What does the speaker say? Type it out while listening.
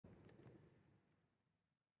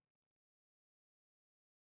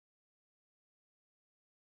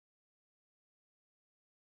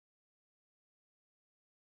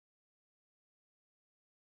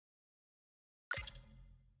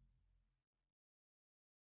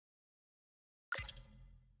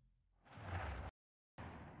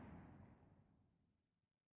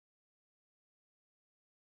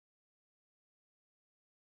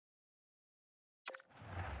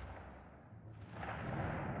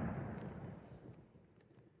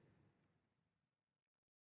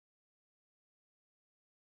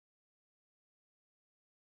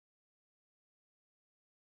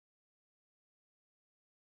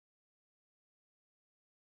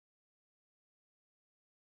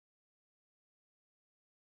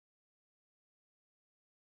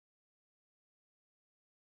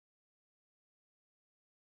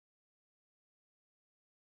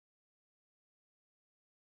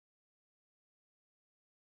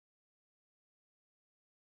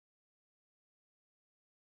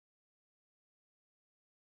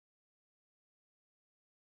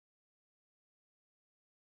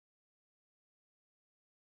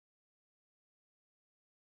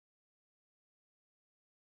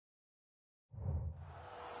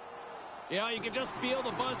Yeah, you can just feel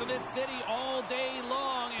the buzz of this city all day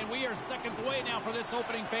long, and we are seconds away now for this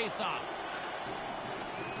opening faceoff.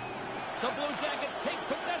 The Blue Jackets take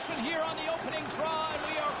possession here on the opening draw, and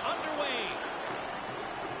we are underway.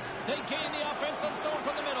 They gain the offensive zone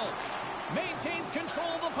from the middle. Maintains control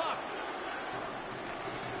of the puck.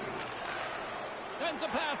 Sends a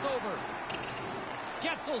pass over.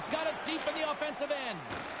 Getzel's got it deep in the offensive end.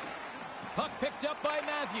 Puck picked up by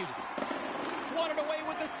Matthews. Swatted away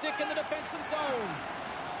with the stick in the defensive zone.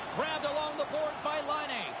 Grabbed along the boards by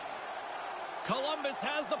Laine. Columbus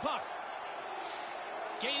has the puck.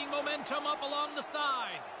 Gaining momentum up along the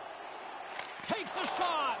side. Takes a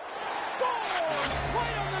shot. Scores!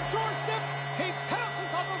 Right on the doorstep. He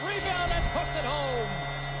pounces on the rebound and puts it home.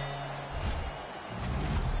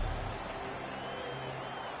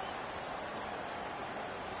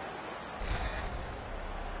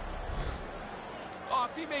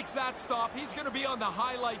 If he makes that stop, he's going to be on the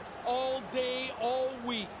highlights all day, all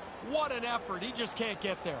week. What an effort. He just can't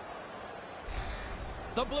get there.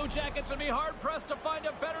 The Blue Jackets would be hard-pressed to find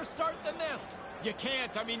a better start than this. You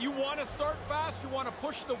can't. I mean, you want to start fast. You want to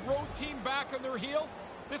push the road team back on their heels.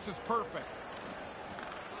 This is perfect.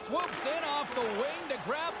 Swoops in off the wing to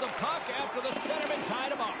grab the puck after the centerman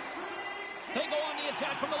tied him up. They go on the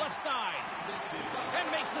attack from the left side.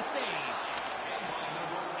 And makes the save.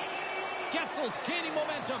 Getzel's gaining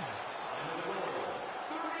momentum.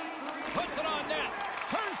 Puts it on net.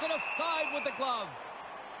 Turns it aside with the glove.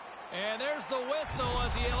 And there's the whistle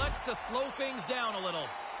as he elects to slow things down a little.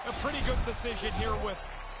 A pretty good decision here with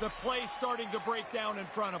the play starting to break down in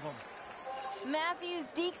front of him. Matthews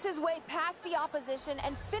dekes his way past the opposition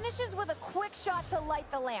and finishes with a quick shot to light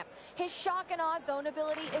the lamp. His shock and awe zone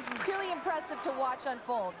ability is really impressive to watch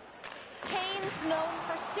unfold. Kane's known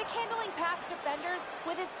for stick-handling past defenders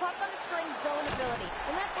with his puck-on-a-string zone ability,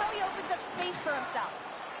 and that's how he opens up space for himself.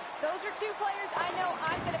 Those are two players I know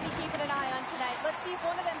I'm going to be keeping an eye on tonight. Let's see if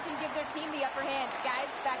one of them can give their team the upper hand. Guys,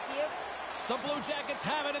 back to you. The Blue Jackets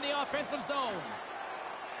have it in the offensive zone.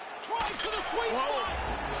 Drives to the sweet spot.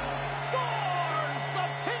 Scores! The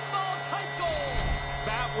pinball-type goal!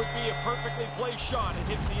 That would be a perfectly placed shot.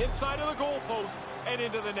 It hits the inside of the goalpost and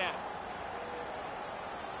into the net.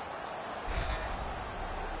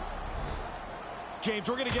 James,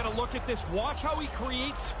 we're going to get a look at this. Watch how he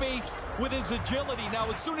creates space with his agility. Now,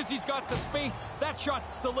 as soon as he's got the space, that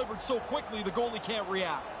shot's delivered so quickly the goalie can't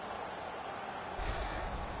react.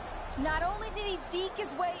 Not only did he deke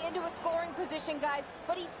his way into a scoring position, guys,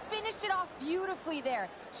 but he finished it off beautifully there.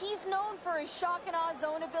 He's known for his shock and awe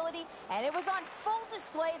zone ability, and it was on full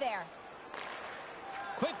display there.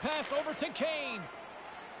 Quick pass over to Kane.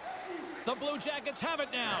 The Blue Jackets have it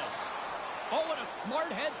now. Oh, what a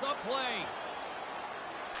smart heads-up play.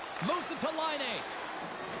 Moves it to Laine.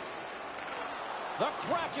 The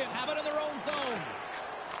Kraken have it in their own zone.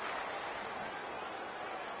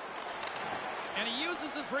 And he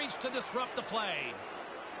uses his reach to disrupt the play.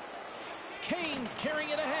 Kane's carrying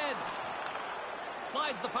it ahead.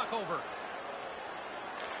 Slides the puck over.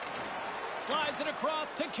 Slides it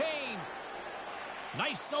across to Kane.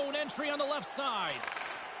 Nice zone entry on the left side.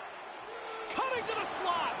 Cutting to the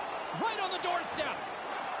slot. Right on the doorstep.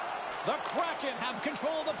 The Kraken have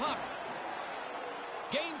control of the puck.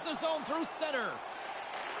 Gains the zone through center.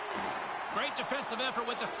 Great defensive effort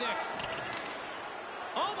with the stick.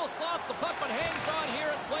 Almost lost the puck, but hangs on here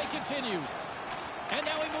as play continues. And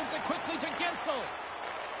now he moves it quickly to Guentzel.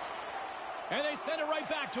 And they send it right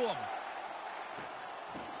back to him.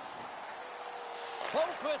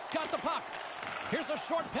 Boqvist's got the puck. Here's a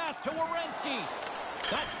short pass to Werenski.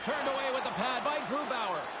 That's turned away with the pad by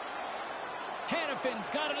Grubauer. Hannafin's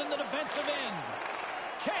got it in the defensive end.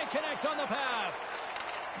 Can't connect on the pass.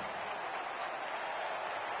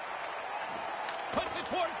 Puts it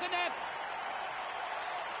towards the net.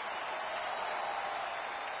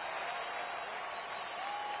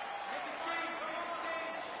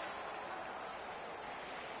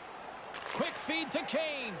 Quick feed to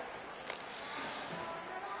Kane.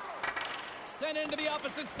 Sent into the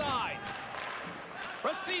opposite side.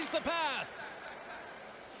 Receives the pass.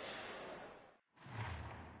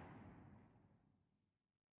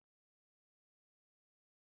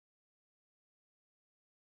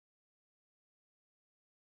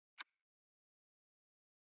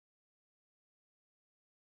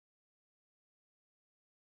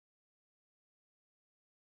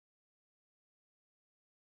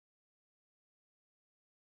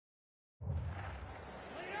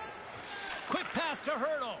 Quick pass to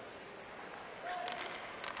Hertl.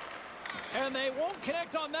 And they won't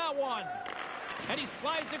connect on that one. And he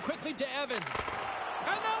slides it quickly to Evans.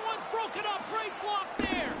 And that one's broken up. Great block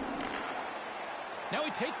there. Now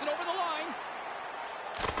he takes it over the line.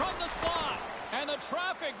 From the slot. And the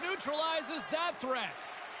traffic neutralizes that threat.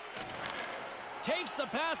 Takes the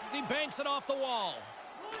pass as he banks it off the wall.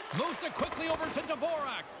 Moves it quickly over to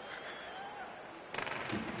Dvorak.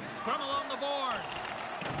 Scrum along the boards.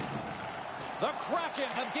 The Kraken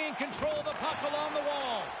have gained control of the puck along the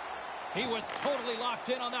wall. He was totally locked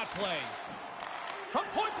in on that play. From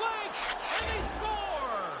point blank, and they score!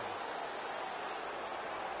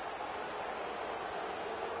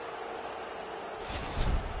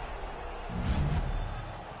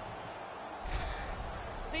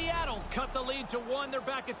 Seattle's cut the lead to 1. They're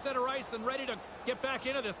back at center ice and ready to get back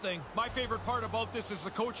into this thing. My favorite part about this is the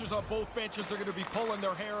coaches on both benches are going to be pulling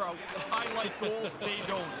their hair out. Highlight goals, they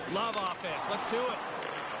don't. Love offense. Let's do it.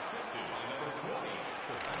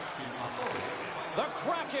 The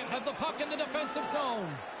Kraken have the puck in the defensive zone.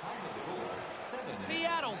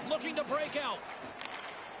 Seattle's looking to break out.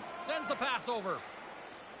 Sends the pass over.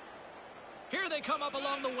 Here they come up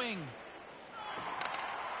along the wing.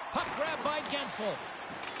 Puck grab by Gensel.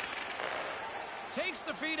 Takes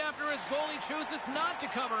the feed after his goalie chooses not to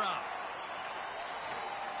cover up.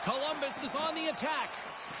 Columbus is on the attack.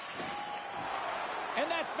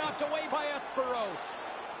 And that's knocked away by Espero.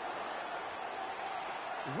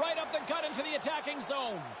 Right up the gut into the attacking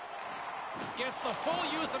zone. Gets the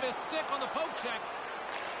full use of his stick on the poke check.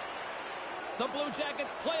 The Blue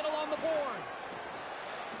Jackets play it along the boards.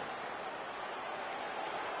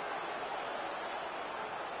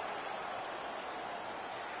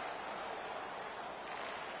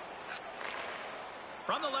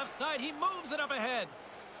 From the left side, he moves it up ahead.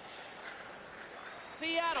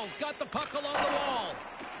 Seattle's got the puck along the wall.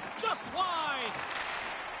 Just wide.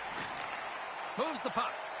 Moves the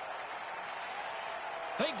puck.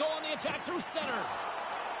 They go on the attack through center.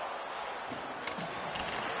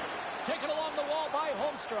 Taken along the wall by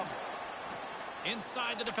Holmstrom.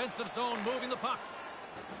 Inside the defensive zone, moving the puck.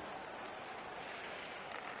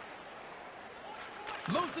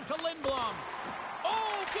 Moves it to Lindblom.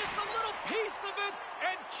 Oh, gets a little piece of it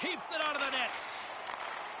and keeps it out of the net.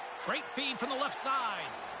 Great feed from the left side.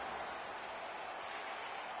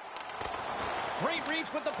 Great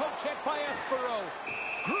reach with the poke check by Espero.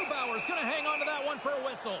 Grubauer's going to hang on to that one for a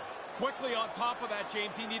whistle. Quickly on top of that,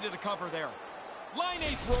 James, he needed a cover there.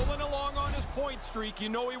 Laine's rolling along on his point streak. You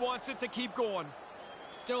know he wants it to keep going.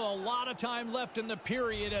 Still a lot of time left in the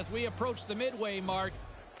period as we approach the midway mark.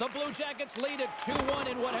 The Blue Jackets lead at 2-1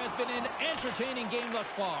 in what has been an entertaining game thus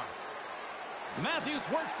far. Matthews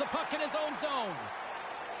works the puck in his own zone.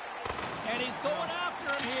 And he's going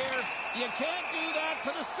after him here. You can't do that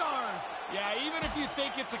to the Stars. Yeah, even if you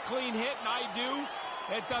think it's a clean hit, and I do,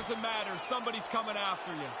 it doesn't matter. Somebody's coming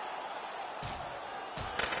after you.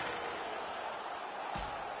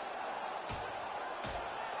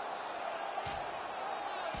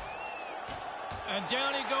 And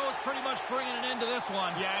down he goes, pretty much bringing an end to this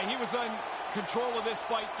one. Yeah, he was in control of this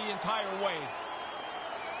fight the entire way.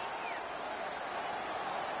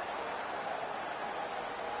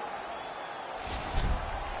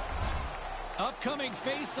 Upcoming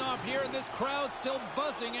face-off here, and this crowd still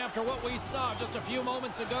buzzing after what we saw just a few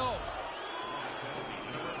moments ago.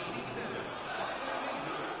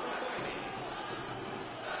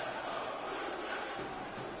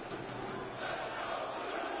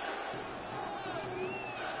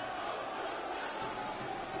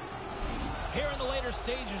 Here in the later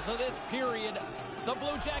stages of this period, the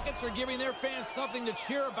Blue Jackets are giving their fans something to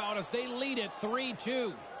cheer about as they lead it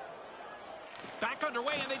 3-2. Back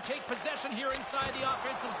underway, and they take possession here inside the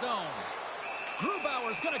offensive zone.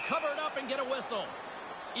 Grubauer's going to cover it up and get a whistle.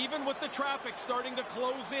 Even with the traffic starting to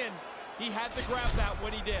close in, he had to grab that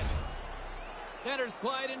when he did. Centers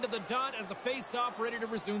glide into the dot as a face-off ready to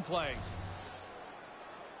resume play.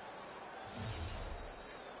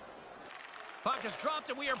 Puck is dropped,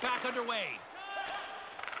 and we are back underway.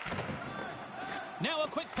 Now a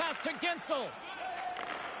quick pass to Gensel.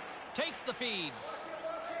 Takes the feed.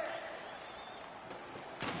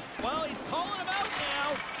 Well, he's calling him out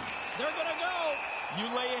now. They're going to go. You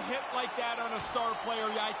lay a hit like that on a star player,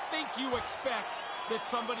 I think you expect that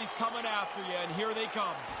somebody's coming after you, and here they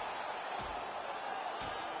come.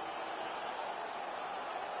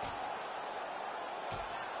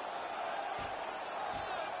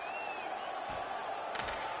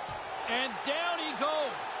 And down he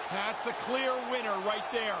goes. That's a clear winner right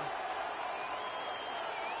there.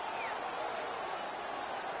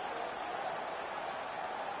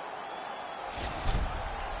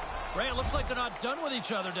 Ray, it looks like they're not done with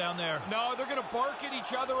each other down there. No, they're going to bark at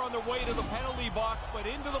each other on their way to the penalty box, but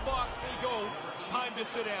into the box they go. Time to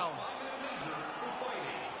sit down.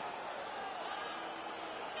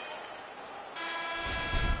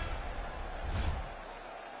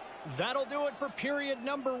 That'll do it for period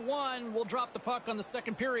number 1. We'll drop the puck on the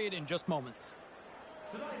second period in just moments.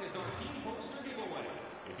 Tonight is our team poster giveaway.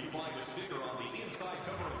 If you find a sticker on the inside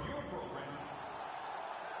cover of your program.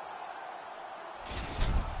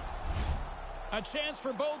 A chance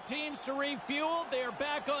for both teams to refuel. They are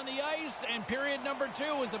back on the ice, and period number 2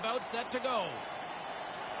 is about set to go.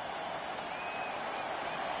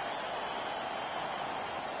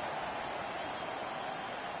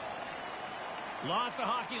 Lots of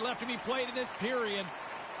hockey left to be played in this period.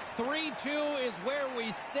 3-2 is where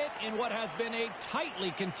we sit in what has been a tightly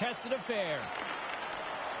contested affair.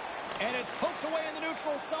 And it's poked away in the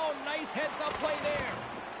neutral zone. Nice heads-up play there.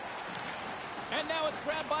 And now it's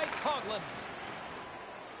grabbed by Coghlan.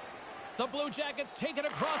 The Blue Jackets take it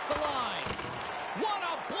across the line. What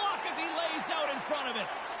a block as he lays out in front of it.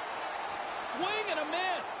 Swing and a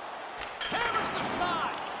miss. Hammers the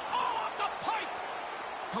shot. Oh, off the pipe.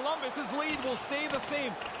 Columbus's lead will stay the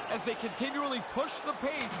same as they continually push the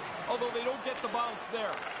pace, although they don't get the bounce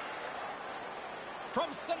there.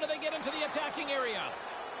 From center, they get into the attacking area.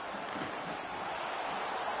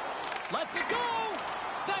 Lets it go.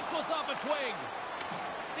 That goes off a twig.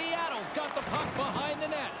 Seattle's got the puck behind the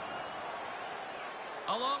net.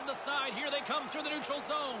 Along the side, here they come through the neutral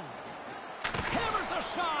zone. Hammers a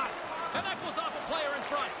shot, and that goes off a player in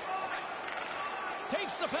front.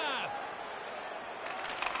 Takes the pass.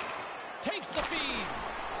 Takes the feed.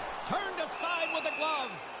 Turned aside with a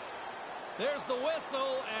glove. There's the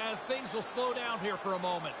whistle as things will slow down here for a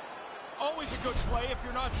moment. Always a good play. If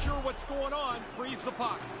you're not sure what's going on, freeze the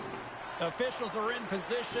puck. Officials are in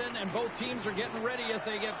position, and both teams are getting ready as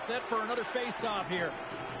they get set for another face-off here.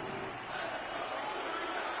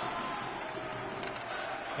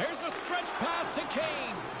 There's a stretch pass to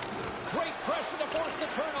Kane. Great pressure to force the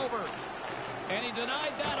turnover. And he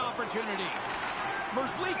denied that opportunity.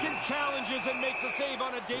 Merzlikins challenges and makes a save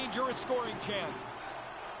on a dangerous scoring chance.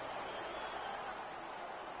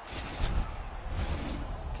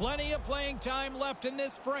 Plenty of playing time left in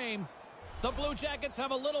this frame. The Blue Jackets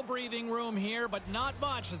have a little breathing room here, but not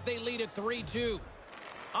much as they lead at 3-2.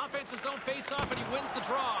 Offensive zone face-off, and he wins the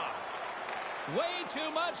draw. Way too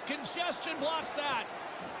much congestion blocks that.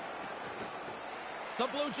 The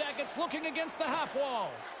Blue Jackets looking against the half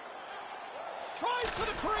wall. Tries to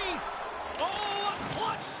the crease. Oh, a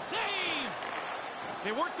clutch save.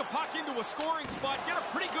 They work the puck into a scoring spot, get a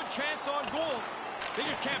pretty good chance on goal. They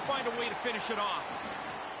just can't find a way to finish it off.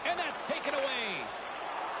 And that's taken away.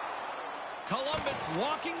 Columbus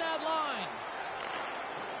walking that line.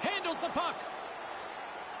 Handles the puck.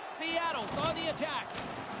 Seattle's on the attack.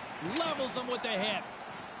 Levels them with the hit.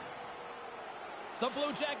 The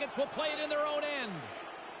Blue Jackets will play it in their own end.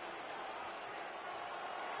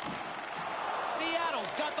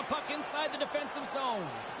 Seattle's got the puck inside the defensive zone.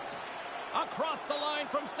 Across the line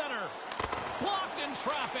from center. Blocked in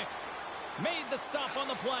traffic. Made the stop on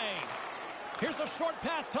the play. Here's a short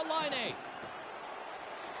pass to Laine.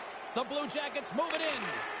 The Blue Jackets move it in.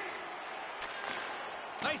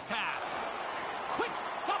 Nice pass. Quick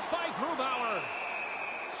stop by Grubauer.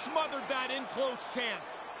 Smothered that in close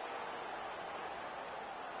chance.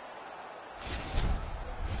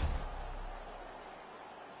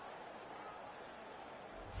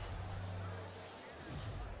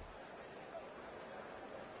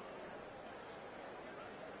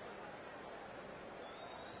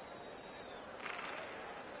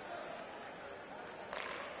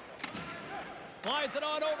 Slides it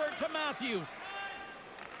on over to Matthews.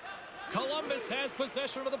 Columbus has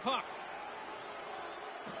possession of the puck.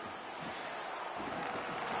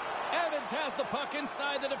 Evans has the puck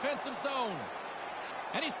inside the defensive zone.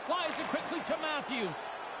 And he slides it quickly to Matthews.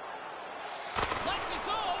 Lets it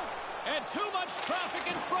go. And too much traffic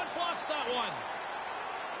in front blocks that one.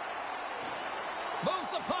 Moves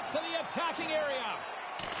the puck to the attacking area.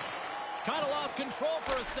 Kind of lost control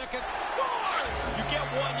for a second. Scores! You get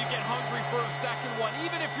one, you get hungry for a second one.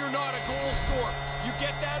 Even if you're not a goal scorer, you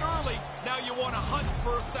get that early. Now you want to hunt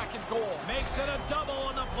for a second goal. Makes it a double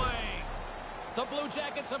on the play. The Blue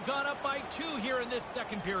Jackets have gone up by 2 here in this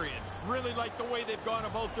second period. Really like the way they've gone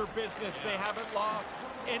about their business. They haven't lost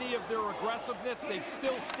any of their aggressiveness. They've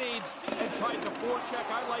still stayed and tried to forecheck.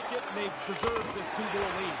 I like it, and they deserve this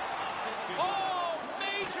 2-goal lead. Oh,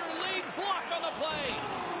 major league block on the play.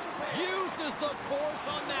 Uses the force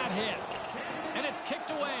on that hit. And it's kicked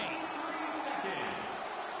away.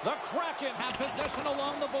 The Kraken have possession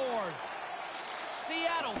along the boards.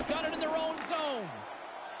 Seattle's got it in their own zone.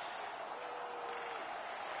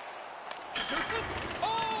 Shoots it.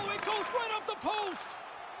 Oh, it goes right up the post.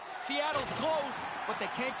 Seattle's close, but they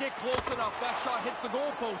can't get close enough. That shot hits the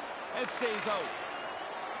goalpost and stays out.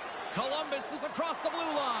 Columbus is across the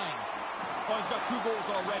blue line. Oh, he's got 2 goals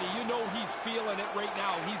already. You know he's feeling it right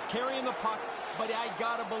now. He's carrying the puck, but I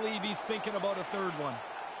gotta believe he's thinking about a 3rd one.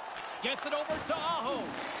 Gets it over to Aho.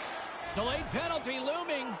 Delayed penalty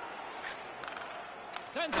looming.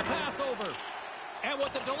 Sends a pass over. And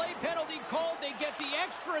with the delayed penalty called, they get the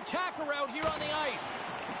extra attacker out here on the ice.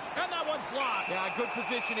 And that one's blocked. Yeah, good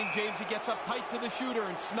positioning, James. He gets up tight to the shooter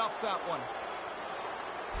and snuffs that one.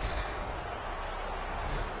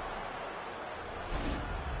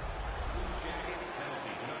 Jackets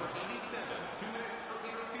penalty to number 87. 2 minutes for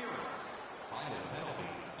interference. Final penalty,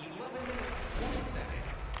 11 minutes, 1 second.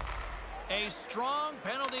 A strong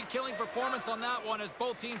penalty-killing performance on that one as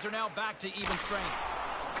both teams are now back to even strength.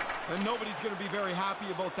 And nobody's going to be very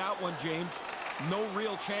happy about that one, James. No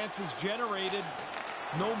real chances generated.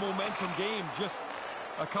 No momentum game. Just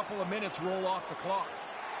a couple of minutes roll off the clock.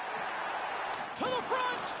 To the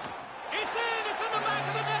front! It's in! It's in the back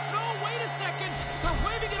of the net! No, wait a second! They're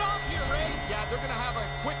waving it off here, Ray! Yeah, they're going to have a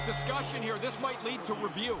quick discussion here. This might lead to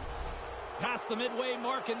review. Past the midway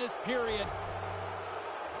mark in this period.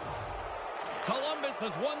 Columbus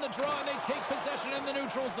has won the draw and they take possession in the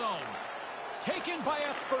neutral zone. Taken by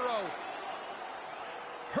Espero.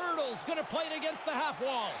 Hurdle's going to play it against the half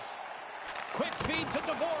wall. Quick feed to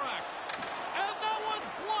Dvorak. And that one's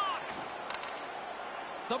blocked.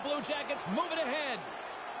 The Blue Jackets move it ahead.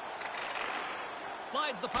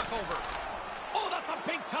 Slides the puck over. Oh, that's a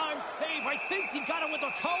big-time save. I think he got it with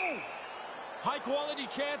a toe. High-quality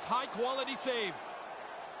chance, high-quality save.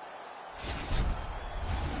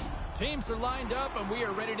 Teams are lined up, and we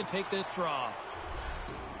are ready to take this draw.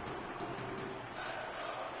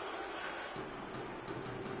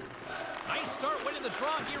 Nice start winning the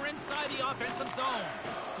draw here inside the offensive zone.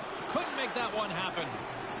 Couldn't make that one happen.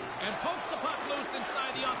 And pokes the puck loose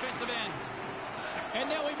inside the offensive end. And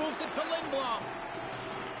now he moves it to Lindblom.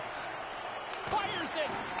 Fires it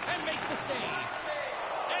and makes the save.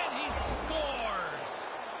 And he scores.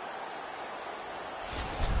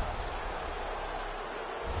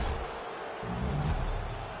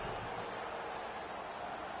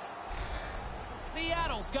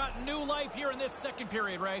 Seattle's got new life here in this second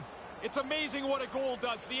period, Ray. It's amazing what a goal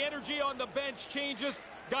does. The energy on the bench changes.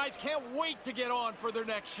 Guys can't wait to get on for their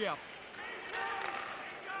next shift.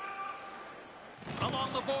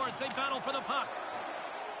 Along the boards, they battle for the puck.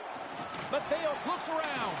 Matheos looks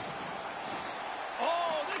around.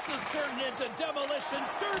 Oh, this has turned into demolition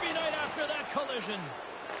derby night after that collision.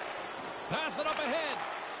 Pass it up ahead.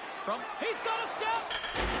 He's got a step.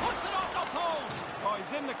 Puts it off the post. Oh,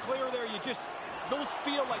 he's in the clear there. Those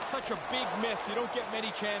feel like such a big miss. You don't get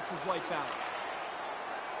many chances like that.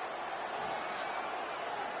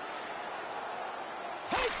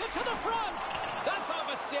 Takes it to the front. That's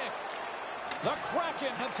off a stick. The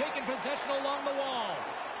Kraken have taken possession along the wall.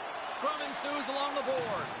 Scrum ensues along the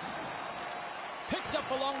boards. Picked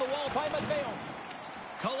up along the wall by Matheos.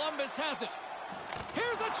 Columbus has it.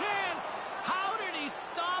 Here's a chance. How did he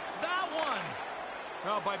stop that one?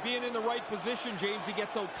 Now, by being in the right position, James, he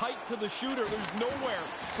gets so tight to the shooter, there's nowhere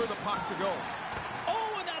for the puck to go.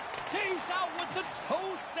 Oh, and that stays out with the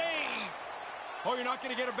toe save. Oh, you're not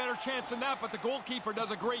going to get a better chance than that, but the goalkeeper does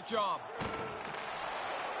a great job.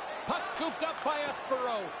 Puck scooped up by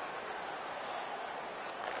Espero.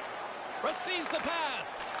 Receives the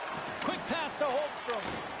pass. Quick pass to Holmstrom.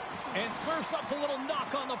 And serves up a little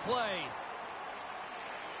knock on the play.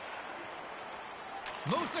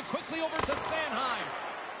 Moves it quickly over to Sanheim.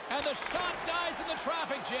 And the shot dies in the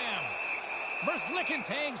traffic jam. Merzlikins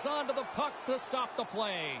hangs on to the puck to stop the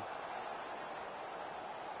play.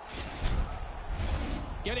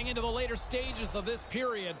 Getting into the later stages of this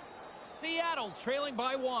period, Seattle's trailing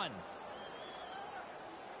by 1.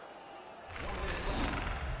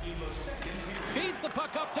 Feeds the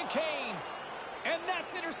puck up to Kane. And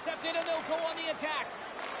that's intercepted, and they'll go on the attack.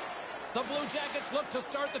 The Blue Jackets look to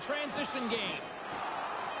start the transition game.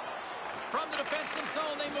 From the defensive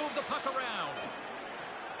zone, they move the puck around.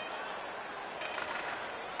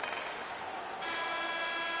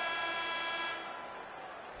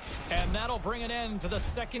 And that'll bring an end to the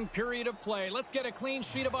second period of play. Let's get a clean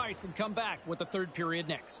sheet of ice and come back with the third period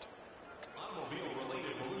next.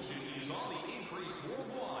 Automobile-related pollution is on the increase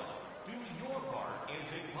worldwide. Do your part and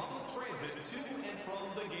take public transit to and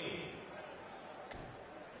from the game.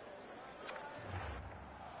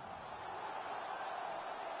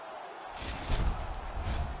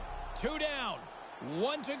 Two down,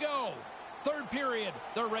 1 to go. Third period,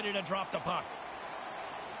 they're ready to drop the puck.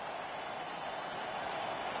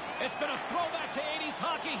 It's been a throwback to 80s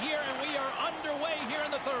hockey here, and we are underway here in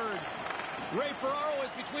the third. Ray Ferraro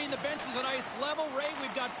is between the benches at ice level. Ray,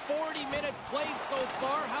 we've got 40 minutes played so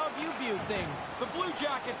far. How have you viewed things? The Blue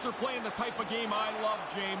Jackets are playing the type of game I love,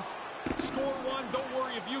 James. Score one, don't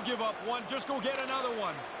worry if you give up one. Just go get another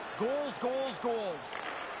one. Goals, goals, goals.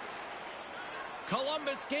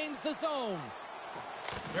 Columbus gains the zone.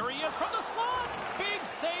 There he is from the slot. Big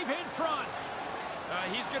save in front.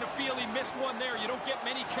 He's going to feel he missed one there. You don't get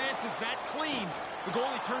many chances that clean. The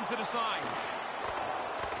goalie turns it aside.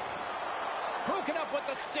 Broken up with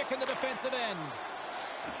the stick in the defensive end.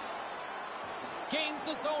 Gains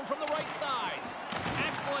the zone from the right side.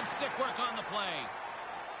 Excellent stick work on the play.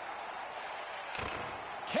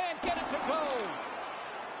 Can't get it to go.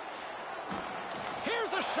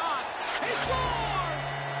 Here's a shot. He scores!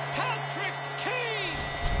 Patrick Kane!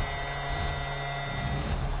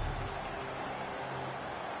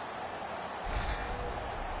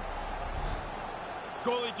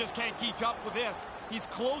 Goalie just can't keep up with this. He's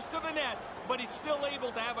close to the net, but he's still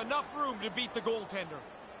able to have enough room to beat the goaltender.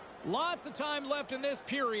 Lots of time left in this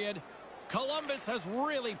period. Columbus has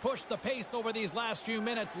really pushed the pace over these last few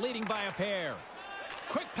minutes, leading by a pair.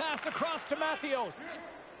 Quick pass across to Matthews.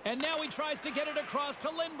 And now he tries to get it across to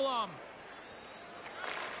Lindblom.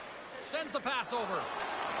 Sends the pass over.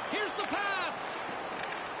 Here's the pass.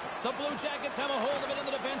 The Blue Jackets have a hold of it in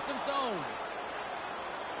the defensive zone.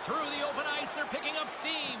 Through the open ice, they're picking up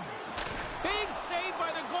steam. Big save by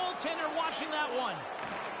the goaltender watching that one.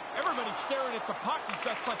 Everybody's staring at the puck. He's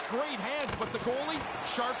got such great hands, but the goalie,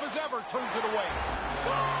 sharp as ever, turns it away.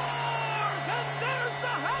 Scores! And there's the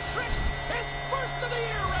hat trick! His first of the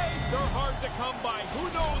year, Ray! They're hard to come by. Who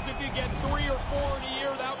knows if you get 3 or 4 in a year?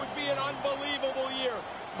 That would be an unbelievable year.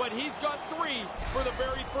 But he's got 3 for the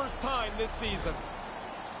very first time this season.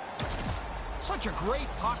 Such a great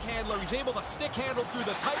puck handler. He's able to stick handle through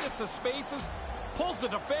the tightest of spaces, pulls the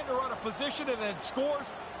defender out of position, and then scores,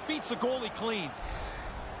 beats the goalie clean.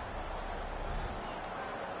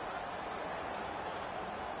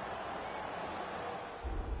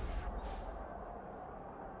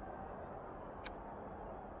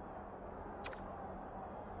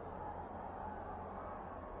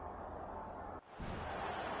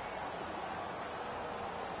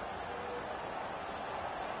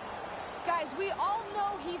 Guys, we all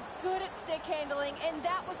know he's good at stick handling, and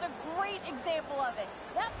that was a great example of it.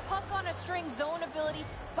 That puck on a string zone ability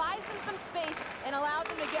buys him some space and allows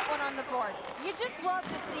him to get one on the board. You just love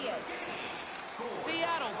to see it.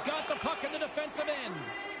 Seattle's got the puck in the defensive end.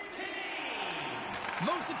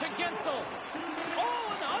 Moves it to Gensel. Oh,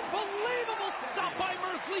 an unbelievable stop by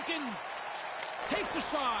Merzlikins. Takes a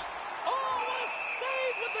shot. Oh, a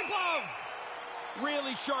save with the glove.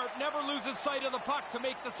 Really sharp, never loses sight of the puck to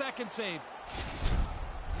make the second save.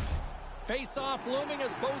 Face-off looming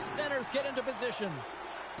as both centers get into position.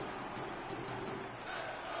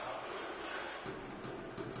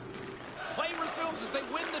 Play resumes as they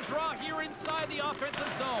win the draw here inside the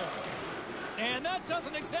offensive zone. And that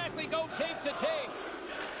doesn't exactly go tape to tape.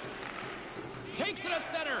 Takes it at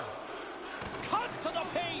center. Cuts to the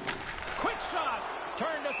paint. Quick shot.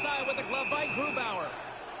 Turned aside with the glove by Grubauer.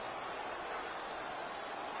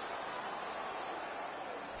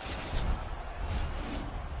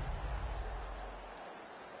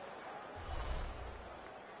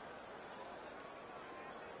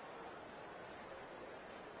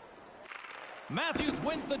 Matthews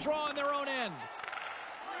wins the draw on their own end.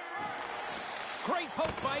 Great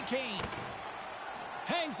poke by Kane.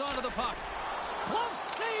 Hangs onto the puck. Glove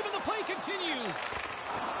save and the play continues.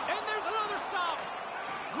 And there's another stop.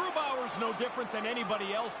 Grubauer's no different than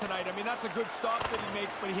anybody else tonight. I mean, that's a good stop that he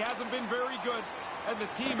makes, but he hasn't been very good, and the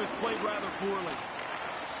team has played rather poorly.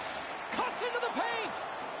 Cuts into the paint.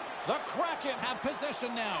 The Kraken have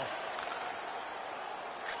possession now.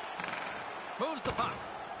 Moves the puck.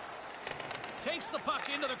 Takes the puck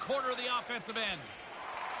into the corner of the offensive end.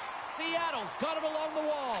 Seattle's got it along the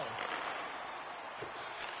wall.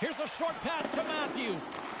 Here's a short pass to Matthews.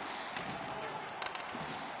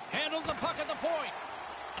 Handles the puck at the point.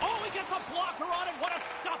 Oh, he gets a blocker on it. What a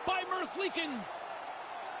stop by Merzlikins.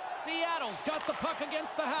 Seattle's got the puck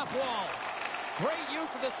against the half wall. Great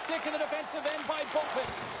use of the stick in the defensive end by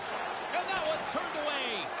Boqvist. And that one's turned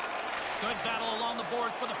away. Good battle along the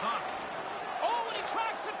boards for the puck. Oh, and he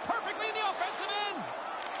tracks it perfectly in the offensive end.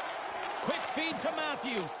 Quick feed to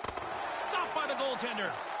Matthews. Stopped by the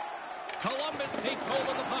goaltender. Columbus takes hold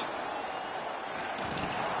of the puck.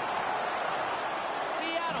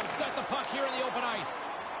 Seattle's got the puck here in the open ice.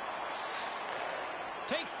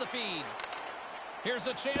 Takes the feed. Here's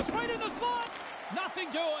a chance right in the slot.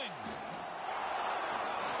 Nothing doing.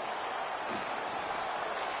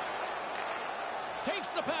 Takes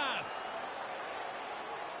the pass.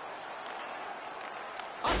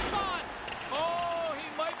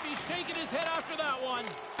 his head after that one.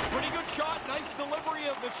 Pretty good shot. Nice delivery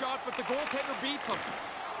of the shot, but the goaltender beats him.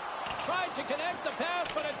 Tried to connect the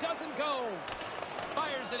pass, but it doesn't go.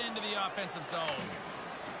 Fires it into the offensive zone.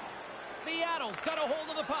 Seattle's got a hold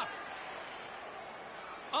of the puck.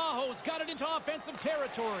 Aho's got it into offensive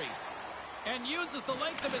territory and uses the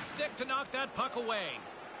length of his stick to knock that puck away.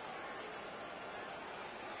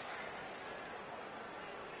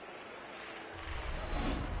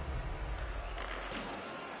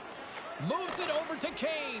 Moves it over to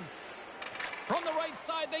Kane. From the right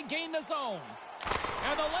side, they gain the zone.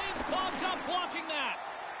 And the lane's clogged up, blocking that.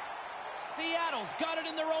 Seattle's got it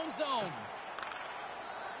in their own zone.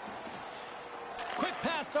 Quick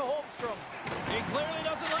pass to Holmstrom. He clearly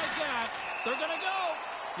doesn't like that. They're going to go.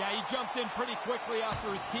 Yeah, he jumped in pretty quickly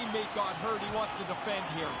after his teammate got hurt. He wants to defend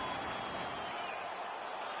here.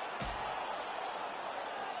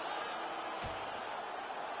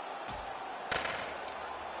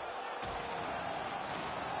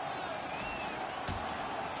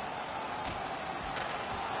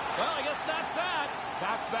 Well, I guess that's that.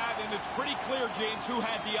 That's that, and it's pretty clear, James, who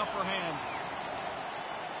had the upper hand.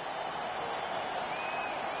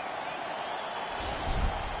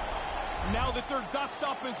 Now that their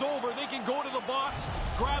dust-up is over, they can go to the box,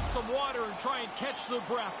 grab some water, and try and catch their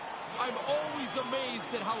breath. I'm always amazed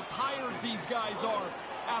at how tired these guys are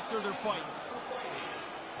after their fights.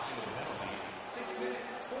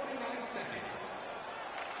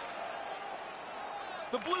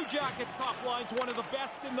 The Blue Jackets' top line's one of the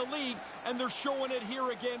best in the league, and they're showing it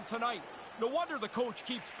here again tonight. No wonder the coach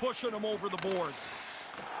keeps pushing them over the boards.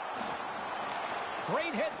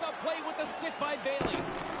 Great heads-up play with the stick by Bailey.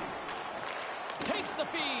 Takes the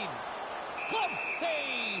feed. Close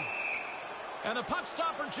save. And the puck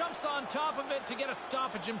stopper jumps on top of it to get a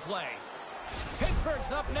stoppage in play.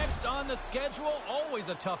 Pittsburgh's up next on the schedule. Always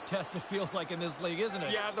a tough test, it feels like, in this league, isn't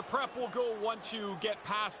it? Yeah, the prep will go once you get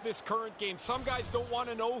past this current game. Some guys don't want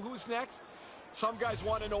to know who's next. Some guys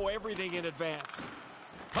want to know everything in advance.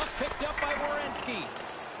 Puck picked up by Werenski.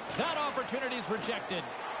 That opportunity's rejected.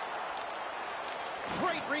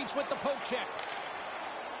 Great reach with the poke check.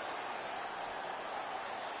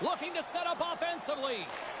 Looking to set up offensively.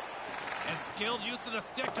 And skilled use of the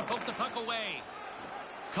stick to poke the puck away.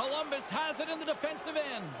 Columbus has it in the defensive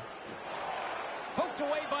end. Poked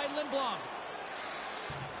away by Lindblom.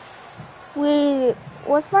 Wait,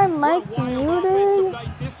 was my mic What a wild offensive muted?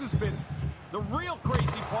 night this has been. The real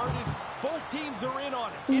crazy part is both teams are in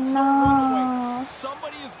on it. It's no No. runaway.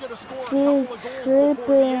 Somebody is going to score a couple of goals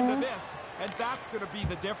before the end of this, and that's going to be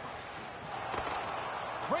the difference.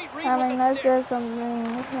 Great read I with mean, the that's stick. just something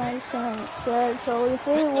I shouldn't said. So if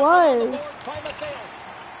it Picked up on the was, boards by Matthews.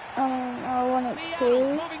 I wanted Seattle's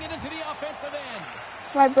to. moving it into the offensive end.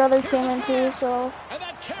 My brother Here's came a in too, chance. so And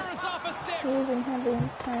that carries off a stick. he was in here the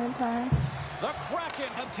entire time. The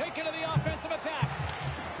Kraken have taken to the offensive attack.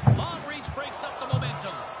 Long reach breaks up the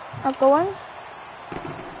momentum. I'm going.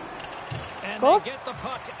 And Goal? they get the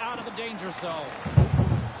puck out of the danger zone.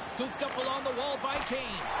 Scooped up along the wall by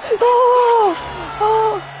Kane. Oh!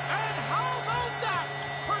 Oh! And how about that?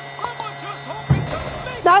 For someone just hoping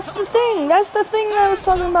to make That's it to the thing. That's the thing that I was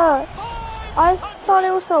talking about. I thought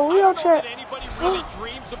it was a I don't know wheelchair. that anybody really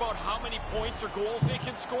dreams about how many points or goals they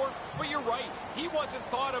can score, but you're right. He wasn't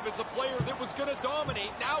thought of as a player that was going to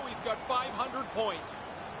dominate. Now he's got 500 points.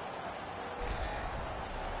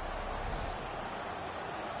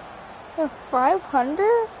 A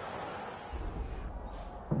 500?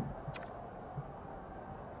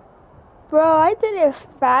 Bro, I did it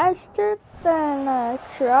faster than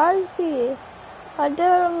Crosby. I did it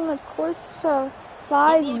on the course of The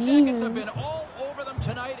 5 Blue Jackets have years. been all over them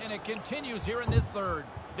tonight, and it continues here in this third.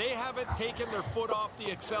 They haven't taken their foot off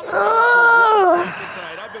the accelerator for 1 second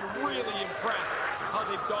tonight. I've been really impressed how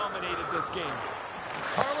they've dominated this game.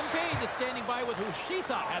 Carlin Payne is standing by with who she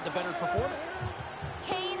thought had the better performance.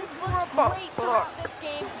 Kane's looked great throughout this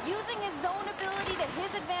game, using his zone ability to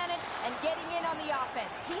his advantage and getting in on the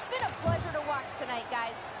offense. He's been a pleasure to watch tonight,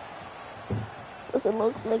 guys. Doesn't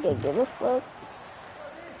look like I give a fuck.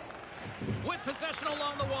 With possession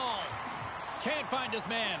along the wall. Can't find his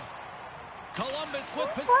man. Columbus with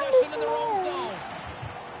possession in their own zone.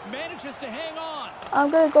 Manages to hang on.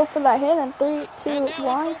 I'm gonna go for that hit in 3, 2, And now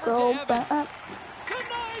 1, it's over go to Evans. back.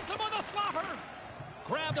 Denies him on the slapper.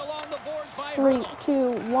 Grabbed along the boards by 3, Hurdle.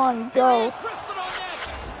 2, 1, Here he go. is, wristed on net.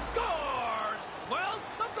 Scores. Well,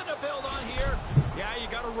 something to build on here. Yeah, you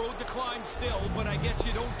got a road to climb still, but I guess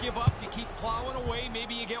you don't give up. You keep plowing away.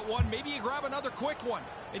 Maybe you get one. Maybe you grab another quick one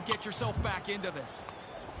and get yourself back into this.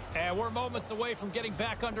 And we're moments away from getting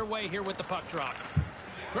back underway here with the puck drop.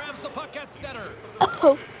 Grabs the puck at center.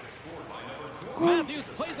 Oh, Matthews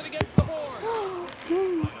plays it against the boards.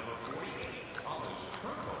 Hmm.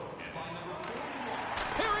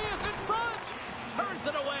 Here he is in front. Turns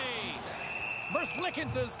it away.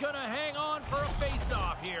 Merzlikins is going to hang on for a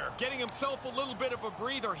face-off here. Getting himself a little bit of a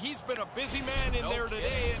breather. He's been a busy man in there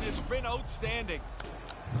today, and it's been outstanding.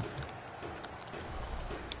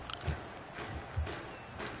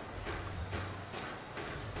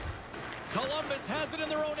 Columbus has it in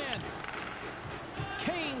their own end.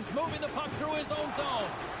 Canes moving the puck through his own zone.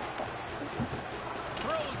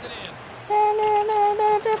 Throws it in.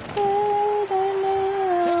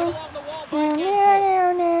 Taken along the wall by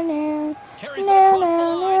Gensel. Carries it across the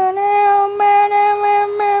line.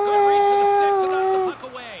 Good reach to the stick to knock the puck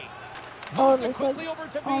away. Moves it quickly over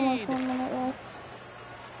to almost Mead. 1 minute left.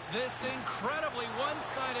 This incredibly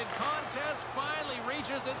one-sided contest finally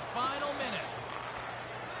reaches its final minute.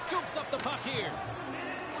 Scoops up the puck here.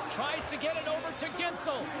 Tries to get it over to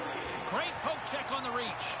Gensel. Great poke check on the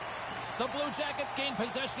reach. The Blue Jackets gain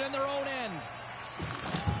possession in their own end.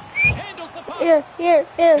 Handles the puck. Here. Here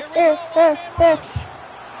rush.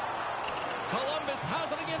 Columbus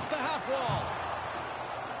has it against the half wall.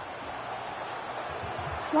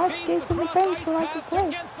 Smart Feeds skate the to the cross bench ice to like the pass to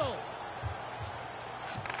play. Gensel.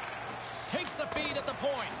 Takes the feed at the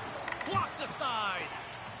point. Blocked aside.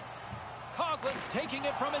 Coughlin's taking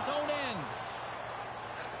it from his own end.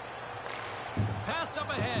 Passed up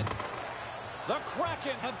ahead. The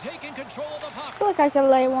Kraken have taken control of the I puck. feel like I could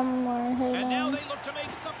lay one more hit And now on. they look to make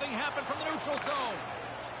something happen from the neutral zone.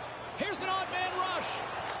 Here's an odd man rush.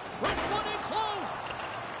 Wrestling in close.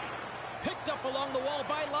 Picked up along the wall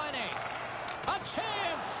by Laine. A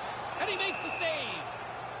chance. And he makes the save.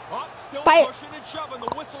 Oh, still Fight. pushing and shoving.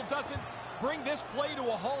 The whistle doesn't bring this play to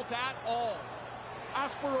a halt at all.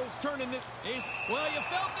 Aspero's turning it. Well, you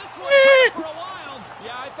felt this one coming for a while.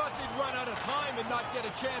 Yeah, I thought they'd run out of time and not get a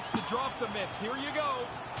chance to drop the mitts. Here you go.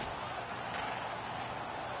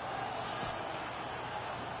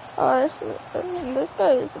 Oh, this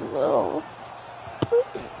guy is a little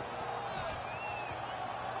pussy.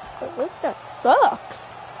 But this guy sucks.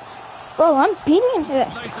 Bro, I'm beating him.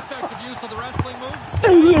 Nice effective use of the wrestling move.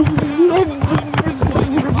 This play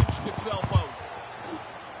he punched itself out.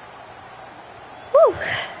 Whew.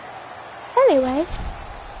 Anyway,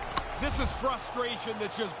 This is frustration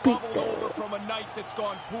that's just bubbled over from a night that's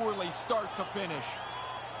gone poorly, start to finish.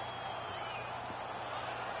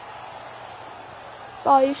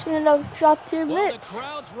 oh, you shouldn't have dropped your Well, the mitts.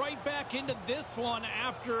 crowd's right back into this one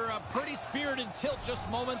after a pretty spirited tilt just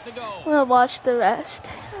moments ago. We'll watch the rest.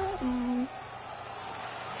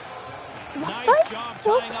 Nice job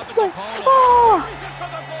tying up his opponent. Oh. Carries it for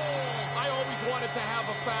the goal. I always wanted to have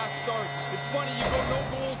a fast start. It's funny, you go no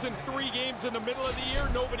goals in 3 games in the middle of the year,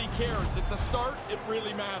 nobody cares. At the start, it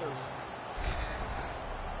really matters.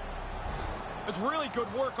 It's really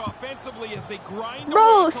good work offensively as they grind Bro,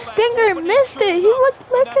 away till that Stinger opening missed it. shows He up. was And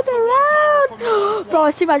looking that's the one-timer from around. Middlesbrough. Bro,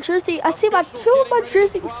 I see my jersey. I see my Officials two of getting my ready to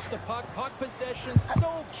jerseys. drop the puck. Puck possession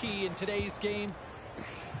so key in today's game.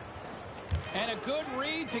 And a good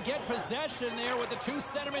read to get possession there with the two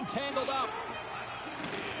centermen tangled up.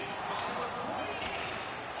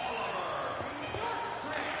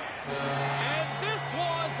 And this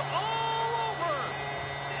one's all over.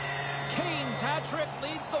 Kane's hat trick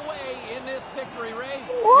leads the way in this victory, Ray.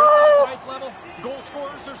 Your thoughts, ice level? Goal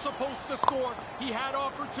scorers are supposed to score. He had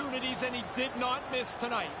opportunities and he did not miss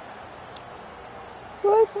tonight.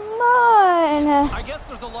 Where's mine? I guess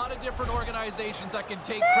there's a lot of different organizations that can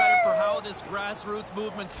take credit for how this grassroots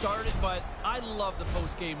movement started, but I love the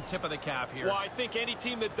post-game tip of the cap here. Well, I think any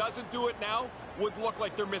team that doesn't do it now would look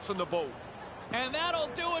like they're missing the boat. And that'll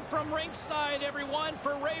do it from Rinkside, everyone.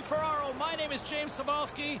 For Ray Ferraro, my name is James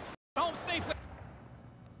Cybulski. Home safely.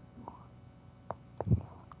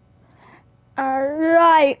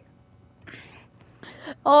 Alright.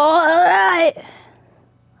 Alright.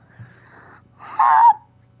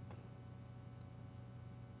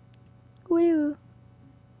 Woo.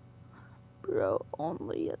 Bro,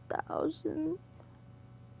 only 1,000.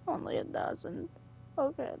 Only 1,000.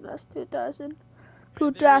 Okay, that's 2,000. There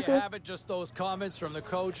you 2,000. have it, just those comments from the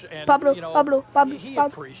coach. And, Pablo, you know, Pablo, he Pablo,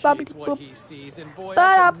 appreciates Pablo, what he sees. And, boy,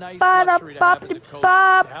 that's a nice luxury to have as a coach. To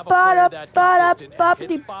have a player that consistent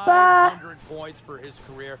and hits 500 points for his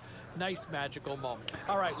career. Nice magical moment.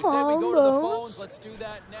 All right, we said we go to the phones. Let's do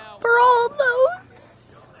that now. Bro,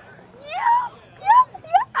 those. Yeah.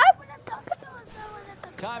 I want to talk about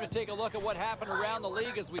that. Time to take a look at what happened around the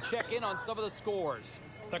league as we check in on some of the scores.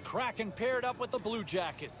 The Kraken paired up with the Blue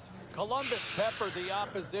Jackets. Columbus peppered the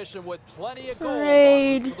opposition with plenty of goals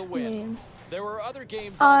en route to the win. There were other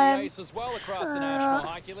games on the ice as well across the National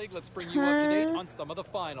Hockey League. Let's bring you up to date on some of the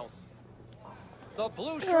finals. The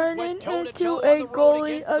blue shirts Turning went toe to into toe on a the road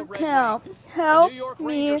goalie against the Red account. Wings. Help The New York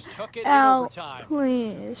me Rangers took it in out, overtime.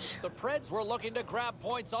 please. The Preds were looking to grab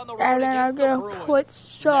points on the road And then I'm against the gonna Bruins. put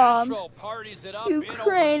some Nashville parties it up in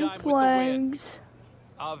Ukraine overtime with the win. flags.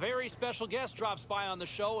 A very special guest drops by on the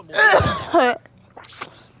show, and we'll get to next.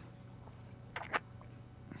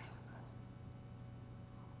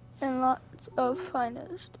 And lots of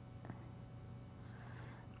finest.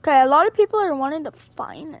 Okay, a lot of people are wanting the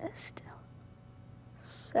finest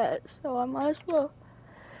set, so I might as well.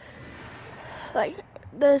 Like,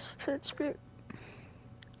 there's Pittsburgh.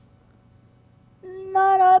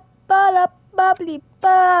 Not a bubbly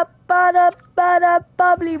ba ba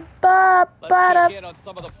bubbly ba. Let's check in on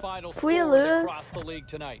some of the final scores lose? across the league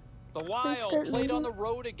tonight. The Wild played on the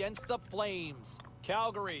road against the Flames.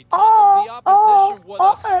 Calgary topples the opposition with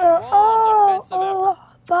a strong defensive effort.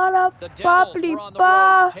 The Devils were on the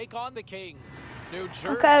road to take on the Kings. New Jersey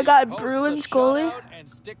Okay, I got posts Bruins the goalie. shutout and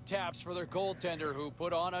stick taps for their goaltender who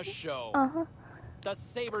put on a show. Uh-huh. The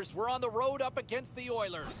Sabres were on the road up against the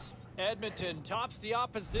Oilers. Edmonton tops the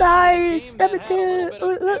opposition Nice, in a game that had a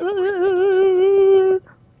little bit of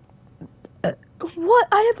everything. What?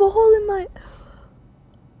 I have a hole in my...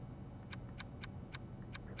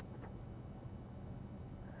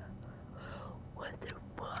 What the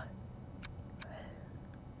fuck?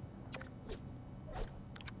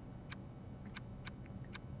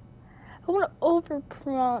 I want to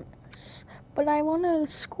overpromise, but I want to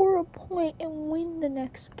score a point and win the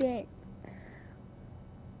next game.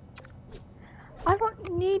 I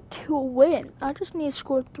don't need to win. I just need to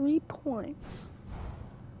score 3 points.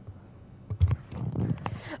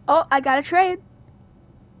 Oh, I got a trade.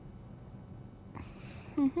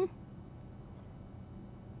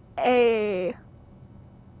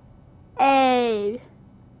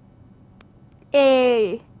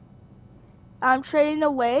 I'm trading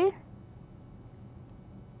away.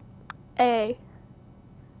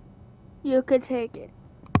 You could take it.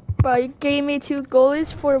 Bro, you gave me 2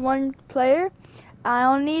 goalies for 1 player. I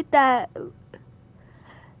don't need that.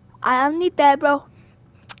 I don't need that, bro.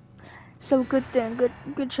 So good thing.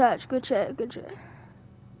 Good chat.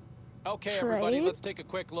 Okay, everybody, let's take a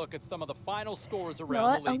quick look at some of the final scores around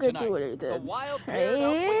what? the I'm league gonna tonight. do what I did. The Wild paired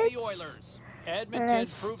up with the Trades. Oilers. Edmonton then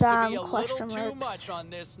proves to spam be a little question too marks. much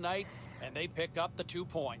on this night, and they pick up the 2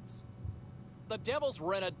 points. The Devils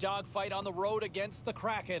were in a dogfight on the road against the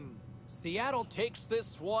Kraken. Seattle takes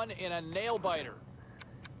this one in a nail-biter.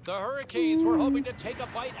 The Hurricanes were hoping to take a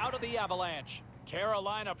bite out of the Avalanche.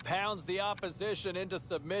 Carolina pounds the opposition into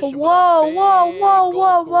submission with a big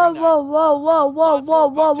goal-scoring night. Lots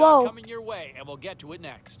more puck talk coming your way, and we'll get to it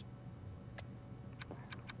next.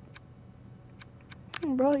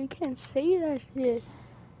 Bro, you can't say that shit.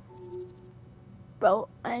 Bro,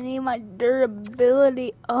 I need my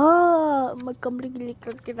durability up. My completely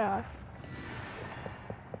cooked it off.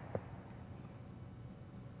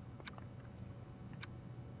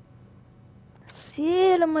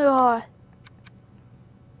 Sí, lo mejor.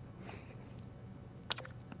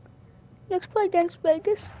 Next play against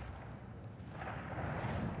Vegas.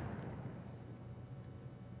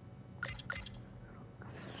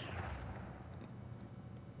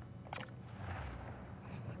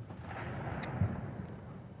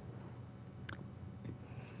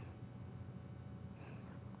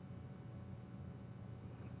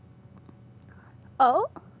 Oh,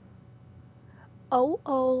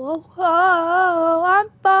 I'm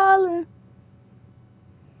falling.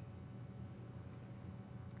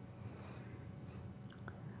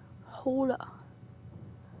 Hold up.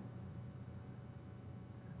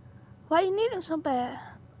 Why you need him so bad?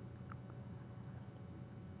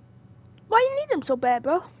 Why you need him so bad,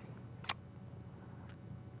 bro?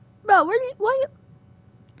 Bro, why you...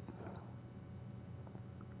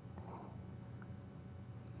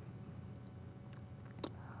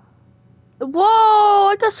 Whoa,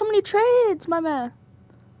 I got so many trades, my man.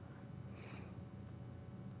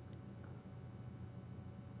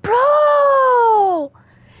 Bro!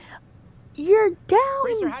 You're down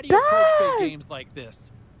Racer, how do you approach big games like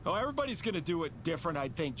this? Oh, everybody's going to do it different, I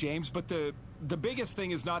think, James, but the biggest thing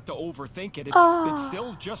is not to overthink it. It's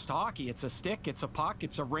still just hockey. It's a stick, it's a puck,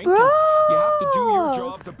 it's a rink, and you have to do your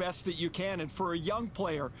job the best that you can. And for a young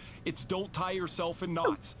player, it's don't tie yourself in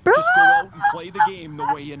knots. Just go out and play the game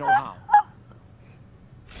the way you know how.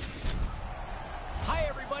 Hi,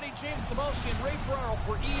 everybody. James Cebulski and Ray Ferraro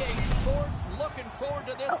for EA Sports. Looking forward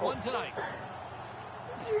to this one tonight.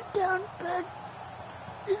 You're down bad.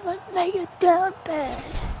 You're like mega down bad.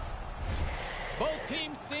 Both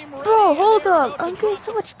teams seem ready. Bro, hold and up. they're I'm about to getting drop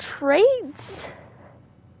so much trades.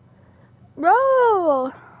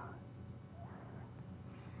 Bro.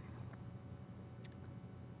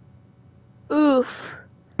 Oof.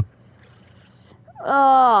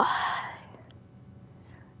 Oh.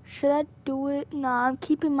 Should I do it? Nah, I'm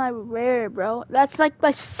keeping my rare, bro. That's like my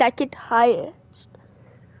second highest.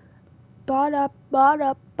 Bada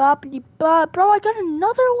bada boppity bop. Bro, I got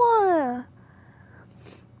another one.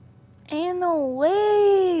 Ain't no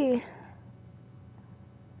way.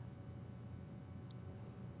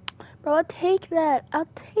 Bro, I'll take that. I'll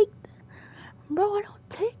take that. Bro, I don't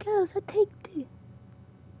take those. I take the.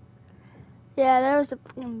 Yeah, that was a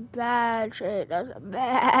bad trade. That was a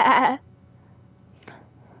bad.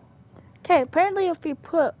 Okay, apparently if we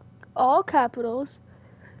put all capitals,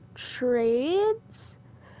 trades,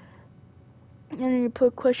 and then you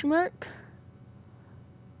put question mark,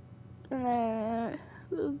 and then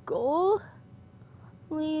goal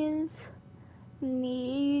is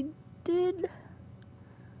needed.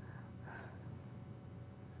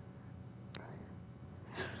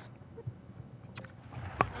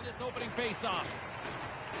 For this opening face-off.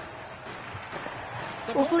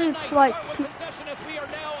 The Hopefully Golden it's Knights like start with possession as we are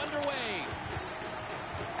now underway.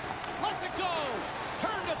 Let's it go.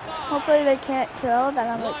 Turned aside. Hopefully they can't kill that.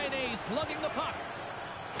 I'm like, Line A's lugging the puck.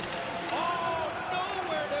 Oh,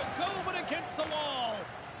 nowhere to go but against the wall.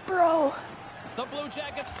 bro. The Blue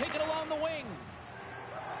Jackets take it along the wing.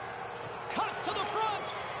 Cuts to the front.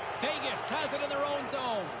 Vegas has it in their own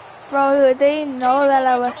zone. Bro, they know that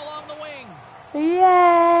I was. Momentum along the wing. Yay!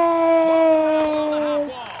 On the half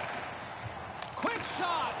wall. Quick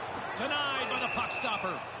shot. Denied by the puck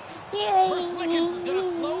stopper. Verslickens is going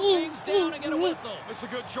to slow things down and get a whistle. It's a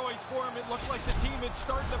good choice for him. It looks like the team is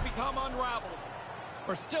starting to become unraveled.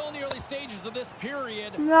 We're still in the early stages of this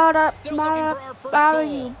period. Not up, Still looking for our first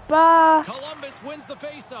goal. Columbus wins the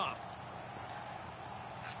faceoff.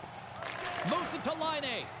 Moves it to Line.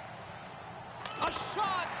 A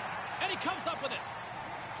shot, and he comes up with it.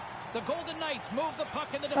 The Golden Knights move the puck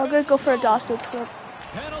in the defensive I'm gonna go for a zone. Dawson clip.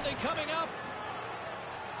 Penalty coming up.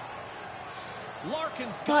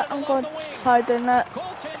 Larkin's But got it I'm along going the wing. side the net.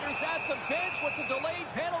 Goaltenders at the bench with the delayed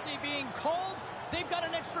penalty being called. They've got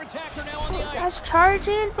an extra attacker now on the ice. That's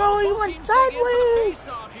charging, bro. Both You went teams dig in for the sideways.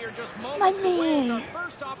 face-off here just My moments away. It's our man.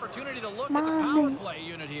 first opportunity to look My at the power man. play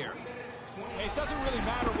unit here. Hey, it doesn't really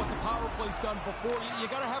matter what the power play's done before. You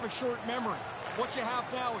got to have a short memory. What you have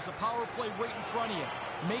now is a power play right in front of you.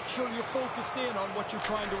 Make sure you're focused in on what you're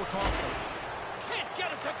trying to accomplish. Can't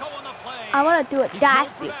get it to go on the play. I want to do it. He's known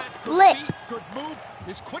That's for it. that. Good Flick. feet, good move.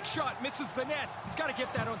 His quick shot misses the net. He's got to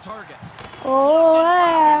get that on target. Oh,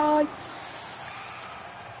 wow.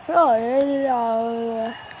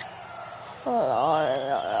 Oh,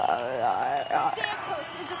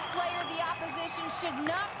 Stamkos is a player the opposition should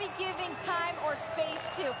not be giving time or space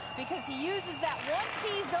to because he uses that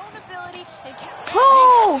 1T zone ability and can...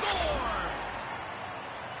 Oh! Scores.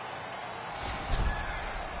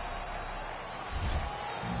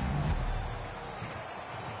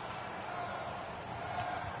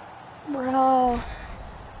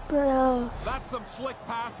 Bro. That's some slick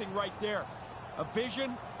passing right there. A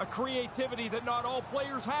vision, a creativity that not all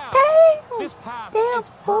players have. Damn! This pass Damn! is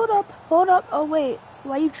Hold perfect. up. Oh, wait.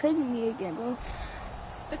 Why are you trading me again, bro?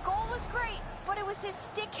 The goal was great, but it was his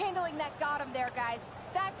stick handling that got him there, guys.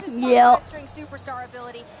 That's his Yep. mastering superstar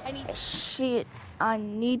ability, and he... Shit. I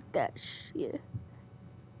need that shit.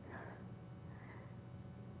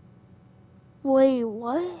 Wait,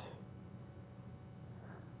 what?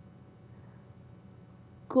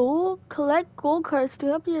 Collect gold cards to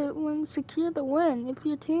help your win secure the win. If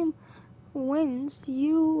your team wins,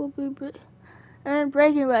 you will be earn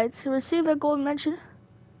bragging rights. Receive a gold mention.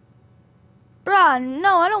 Bruh,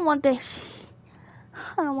 no, I don't want that shit.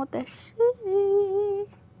 I don't want that shit.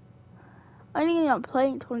 I think I'm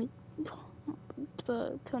playing 20.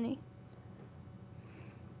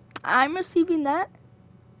 I'm receiving that.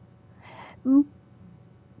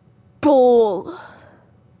 Bull.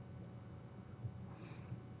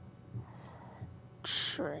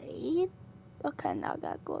 Trade. Okay, now I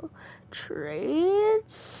gotta go.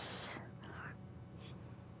 Trades.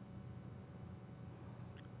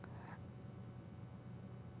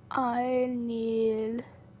 I need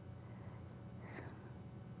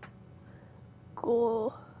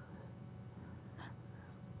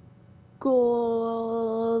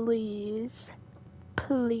goalies,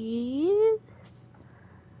 please.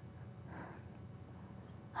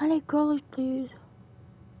 I need goalies, please.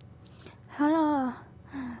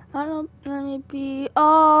 Let me be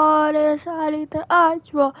honest. I need the eyes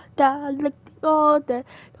roll that lick all day.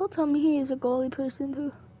 Don't tell me he is a goalie person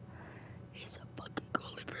too. He's a fucking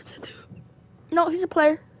goalie person too. No, he's a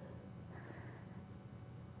player.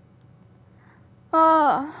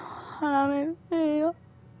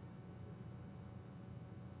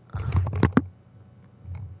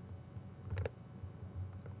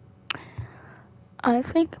 I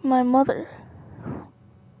think my mother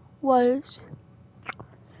was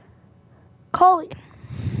calling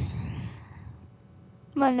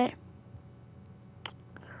my name.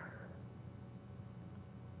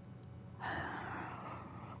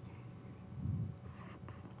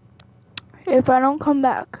 If I don't come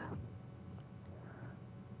back,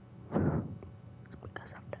 it's because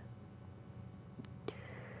I'm dead.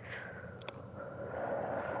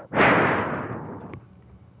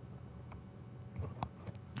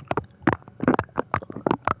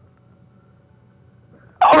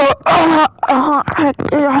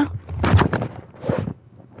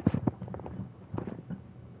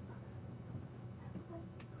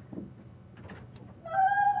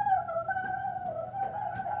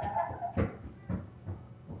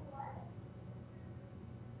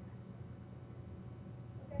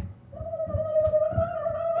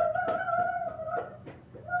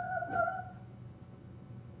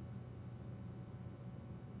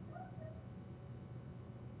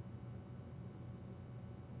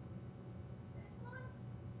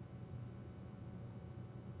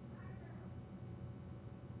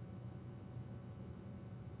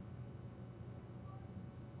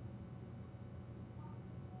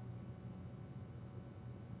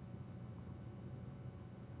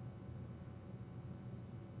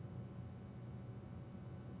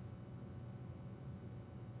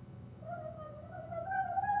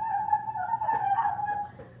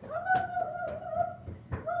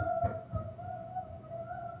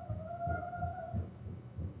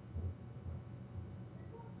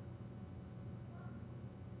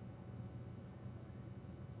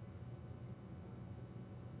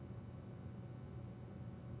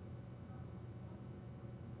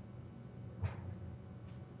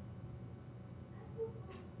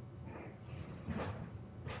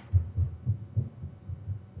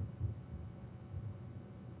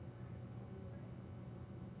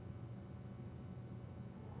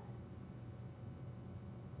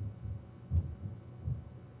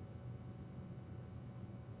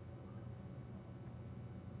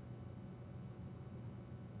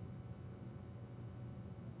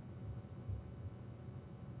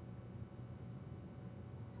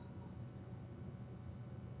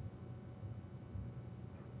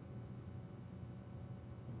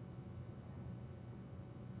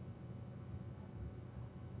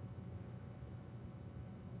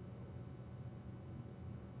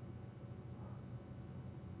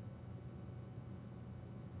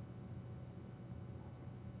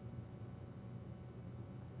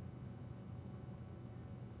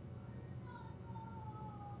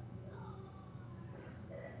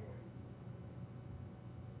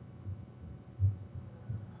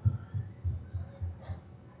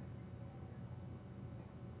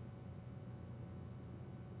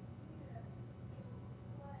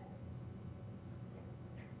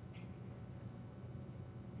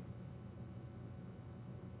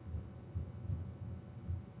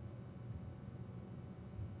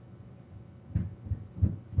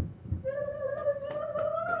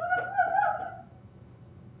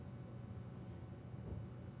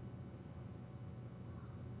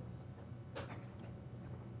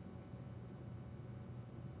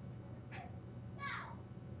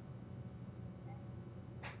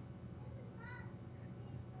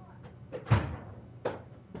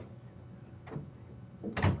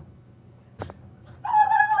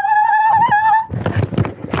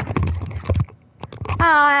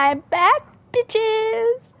 I'm back,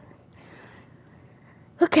 bitches.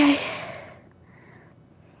 Okay.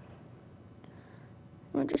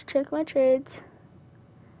 I'll just check my trades.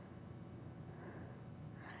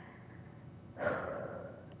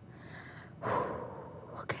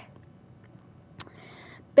 Okay.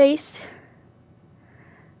 Base.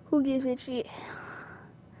 Who gives a shit?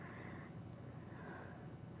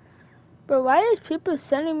 Bro, why is people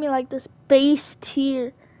sending me like this base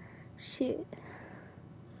tier shit?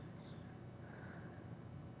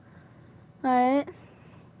 Alright.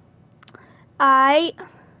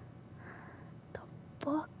 The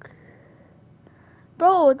fuck?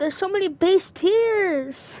 Bro, there's so many base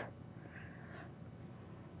tiers.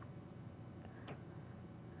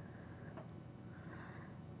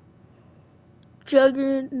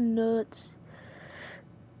 Juggernauts.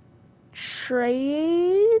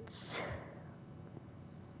 Trades.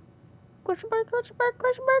 Question mark, question mark,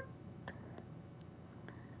 question mark.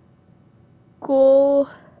 Goal.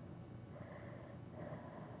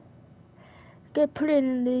 Get put it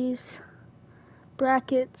in these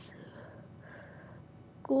brackets.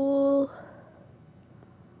 Goal.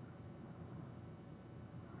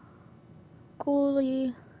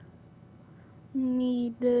 Goalie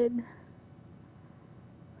needed.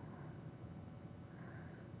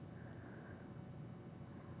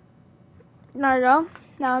 There you go.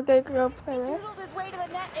 Now good go play He there. doodled his way to the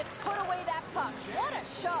net and put away that puck. What a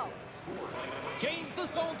show. Gains the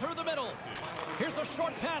zone through the middle. Here's a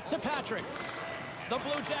short pass to Patrick. The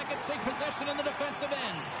Blue Jackets take possession in the defensive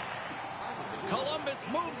end. Columbus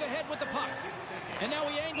moves ahead with the puck. And now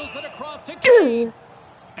he angles it across to Kane.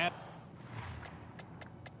 And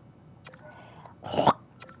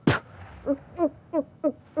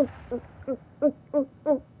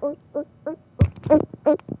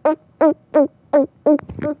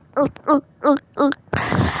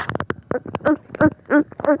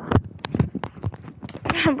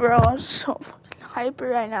Bro, I'm so fucking hyper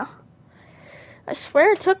right now. I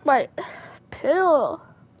swear I took my pill.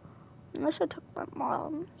 Unless I took my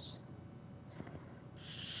mom's.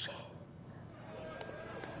 Shit.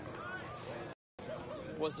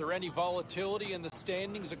 was there any volatility in the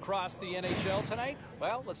standings across the NHL tonight?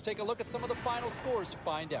 Well, let's take a look at some of the final scores to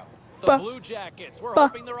find out. The Blue Jackets were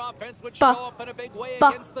hoping their offense would show up in a big way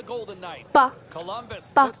against the Golden Knights.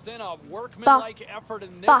 Columbus puts in a workmanlike effort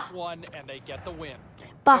in this one, and they get the win.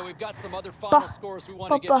 Now, we've got some other final scores we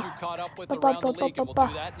want to get you caught up with around the league, and we'll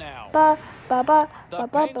do that now. The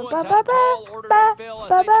Penguins had a tall order to fill as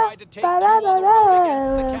they tried to take two on the road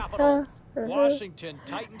against the Capitals. Washington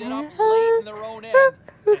tightened it up late in their own end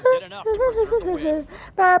and did enough to preserve the win.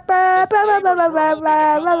 The Sabres were hoping to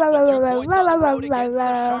come up with 2 points on the road against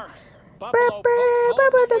the Sharks. Buffalo pokes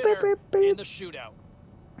home the winner in the shootout.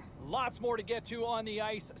 Lots more to get to on the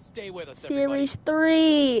ice. Stay with us, everybody.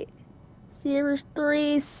 Series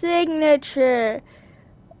 3 signature.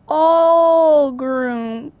 All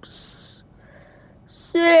groups.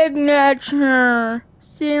 Signature.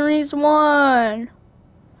 Series 1.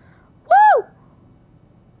 Woo!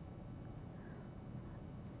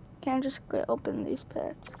 Can't just go open these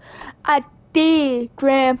packs. I did,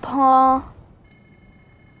 Grandpa.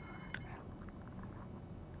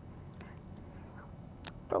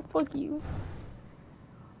 Bro, fuck you.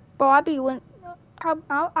 Bro, I'll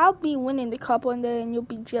be winning the cup one day and you'll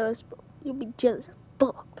be jealous, bro. You'll be jealous as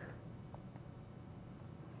fuck.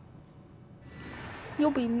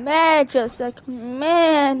 You'll be mad, just like,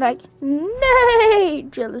 man, like, nay,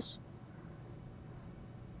 jealous.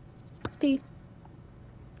 See?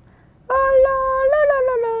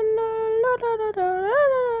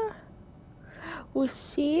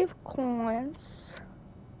 Receive coins.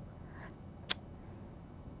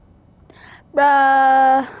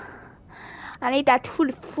 Bruh, I need that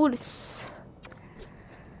foolish.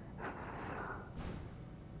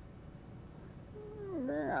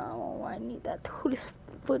 No, I need that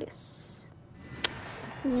foolish.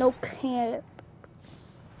 No camp.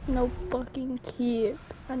 No fucking camp.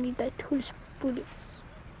 I need that foolish.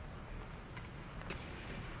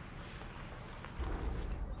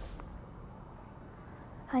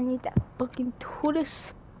 I need that fucking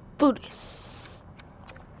foolish.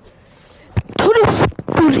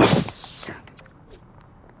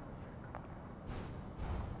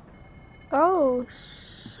 Oh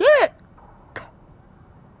shit!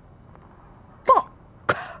 Fuck!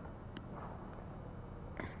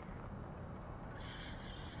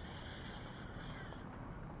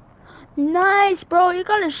 Nice, bro. You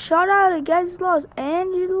got a shutout against Los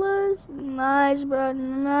Angeles. Nice, bro.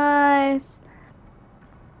 Nice.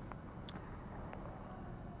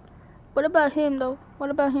 What about him, though? What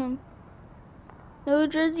about him? New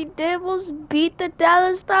Jersey Devils beat the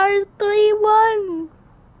Dallas Stars 3-1.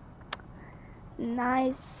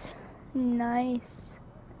 Nice.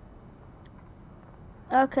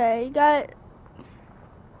 Okay, you got...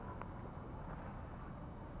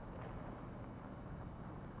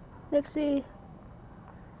 Let's see.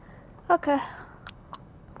 Okay.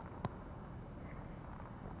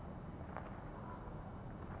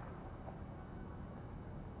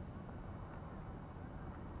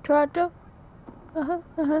 Toronto.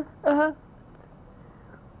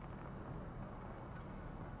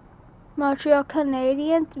 Montreal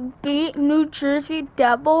Canadiens beat New Jersey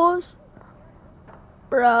Devils.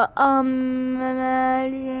 Bruh,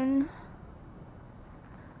 imagine.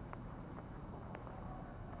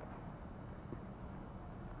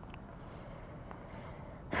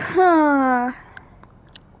 Huh.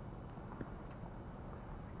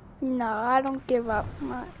 No, I don't give up.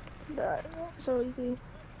 So easy.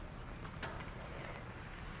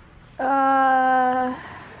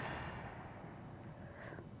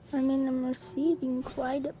 I mean, I'm receiving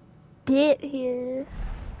quite a bit here.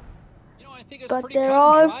 You know, I think it's But pretty they're cut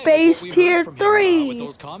all and dry base with what we tier heard from him, 3. with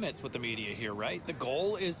those comments with the media here, right? The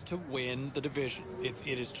goal is to win the division. It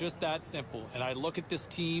is just that simple. And I look at this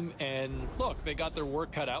team and look, they got their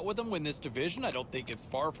work cut out with them win this division. I don't think it's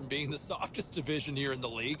far from being the softest division here in the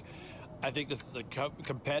league. I think this is a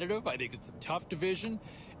competitive. I think it's a tough division.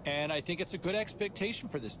 And I think it's a good expectation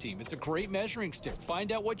for this team. It's a great measuring stick.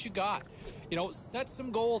 Find out what you got. You know, set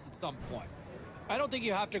some goals at some point. I don't think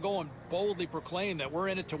you have to go and boldly proclaim that we're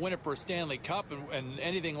in it to win it for a Stanley Cup and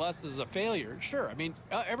anything less is a failure. Sure, I mean,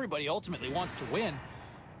 everybody ultimately wants to win.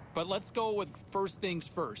 But let's go with first things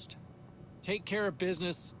first. Take care of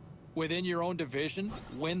business within your own division,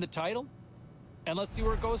 win the title, and let's see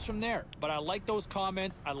where it goes from there. But I like those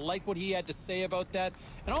comments. I like what he had to say about that.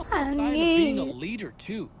 And also a sign of being a leader,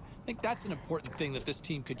 too. I think that's an important thing that this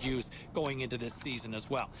team could use going into this season as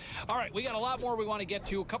well. All right, we got a lot more we want to get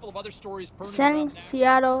to. A couple of other stories.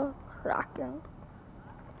 Seattle Kraken.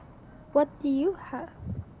 What do you have?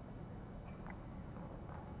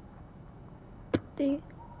 Can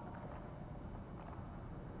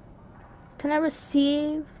I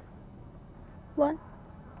receive one?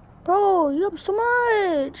 Bro, you have so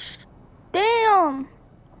much. Damn.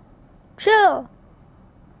 Chill.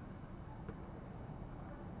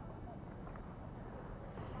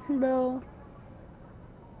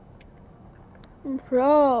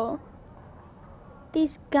 Bro.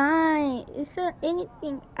 This guy. Is there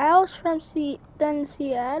anything else from than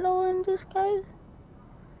Seattle in this guy?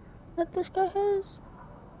 That this guy has?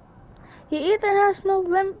 He either has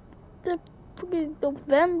November.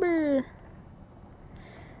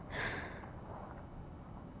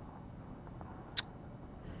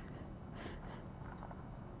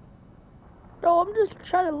 Bro, I'm just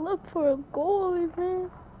trying to look for a goalie,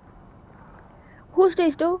 man. Who's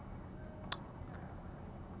this, dude?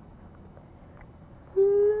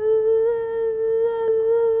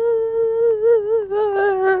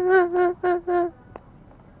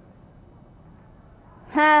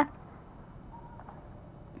 Huh?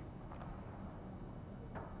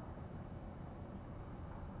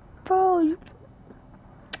 Bro,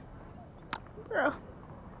 bro.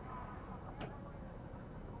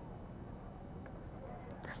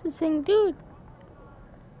 That's the same dude.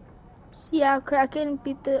 Seattle Kraken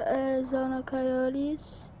beat the Arizona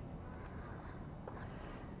Coyotes.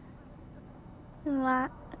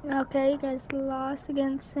 Okay, you guys lost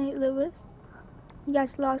against St. Louis. You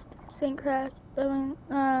guys lost Calgary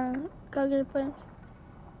Flames.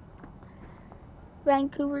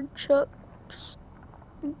 Vancouver Chucks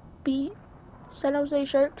beat San Jose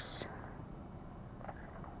Sharks.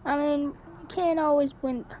 I mean, you can't always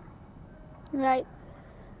win, right?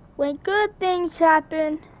 When good things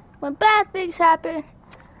happen, when bad things happen,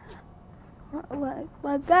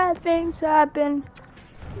 when bad things happen,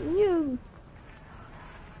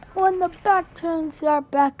 when the back turns their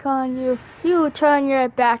back on you, you turn your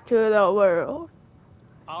back to the world.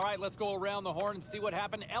 All right, let's go around the horn and see what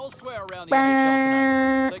happened elsewhere around the NHL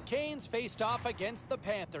tonight. The Canes faced off against the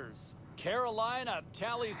Panthers. Carolina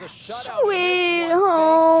tallies a shutout Sweet in this one,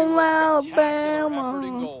 home thanks to a spectacular Alabama. effort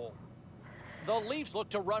in goal. The Leafs look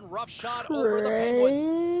to run roughshod over the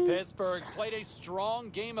Penguins. Pittsburgh played a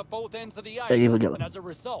strong game at both ends of the ice, and as a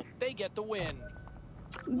result, they get the win.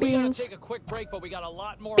 We gotta take a quick break, but we got a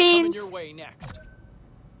lot more coming your way next.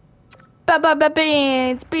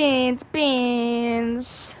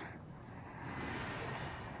 Beans.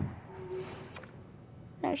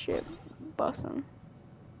 That shit bussin'.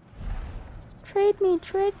 Trade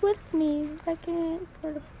with me, begging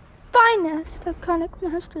for the finest of Conic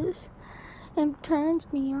Masters, and turns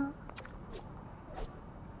me on.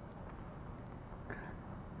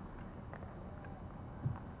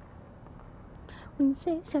 When you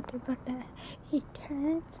say something about that, he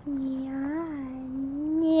turns me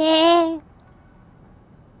on. Yeah.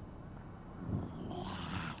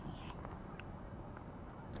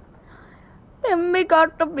 And we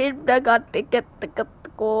got the beat, I got to get the go,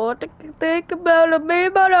 think about the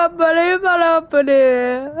baby, la la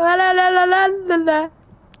la.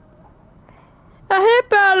 I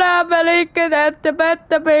hate la balica at the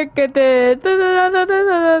better bacon.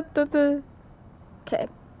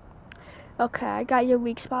 Okay, I got your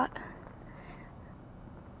weak spot.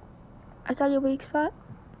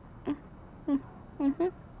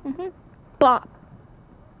 Bop.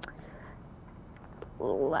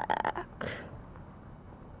 Black.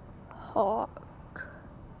 Hawk.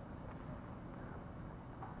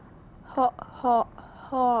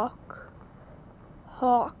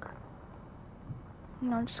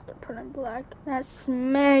 No, I'm just gonna put in black. That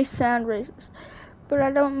may sound racist, but I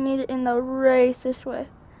don't mean it in the racist way.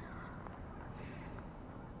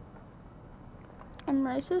 I'm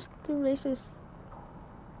racist to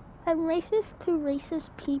racist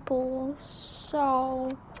people, so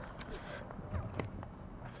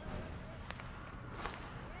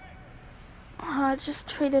I just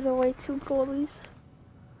traded away 2 goalies.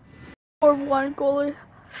 Or 1 goalie.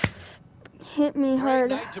 hit me Great hard.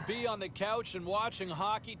 night to be on the couch and watching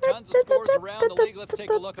hockey. Tons of scores around the league. Let's take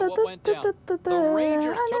a look at what went down. The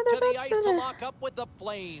Rangers took to the ice to lock up with the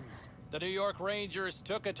Flames. The New York Rangers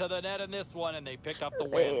took it to the net in this one, and they pick up the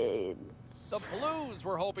win. The Blues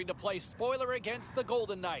were hoping to play spoiler against the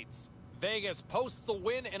Golden Knights. Vegas posts a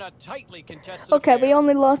win in a tightly contested Okay, affair. we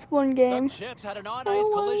only lost one game. The Jets had an on-ice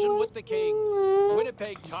collision with the Kings.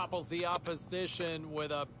 Winnipeg topples the opposition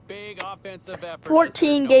with a big offensive effort.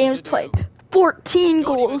 14 games played. 14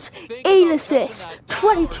 goals, 8 assists,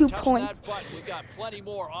 22 points. We've got plenty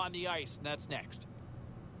more on the ice, and that's next.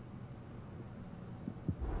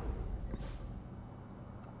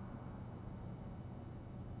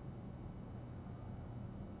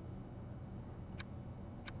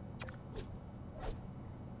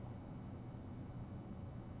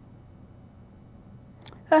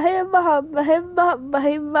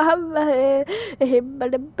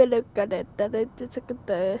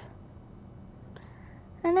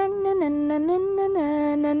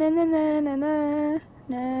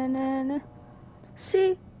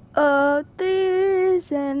 See this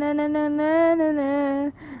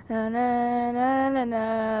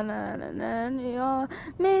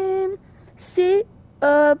see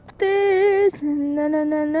up this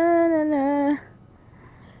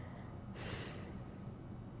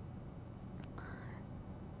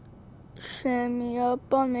Send me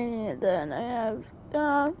up on me, then I have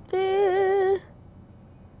this.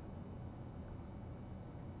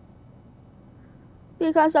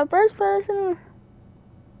 Because the first person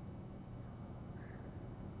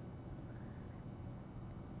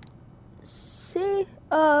see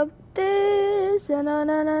up this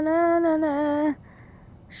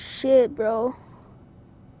shit, bro.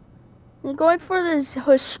 I'm going for this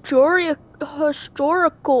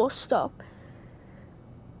historical stuff.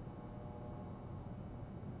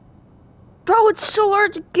 Bro, it's so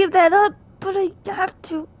hard to give that up, but I have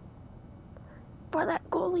to. For that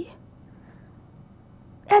goalie.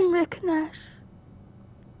 And Rick Nash.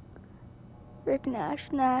 Rick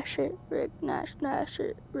Nash, Nash it. Rick Nash, Nash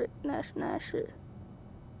it. Rick Nash, Nash it.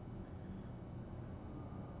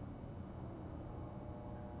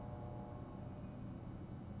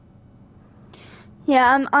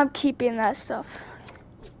 Yeah, I'm keeping that stuff.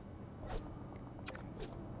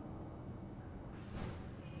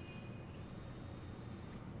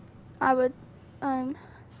 I'm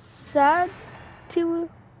sad to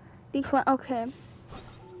decline. Okay.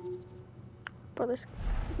 For this,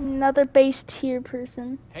 another base tier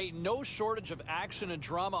person. Hey, no shortage of action and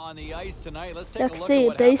drama on the ice tonight. Let's take Let's a look see, at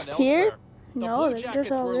what base happened tier? elsewhere. The No, Blue that's Jackets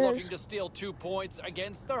just how were it looking is. to steal 2 points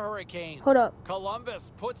against the Hurricanes. Hold up.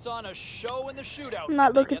 Columbus puts on a show in the shootout. I'm not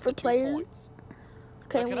and they looking get for the 2 players. points.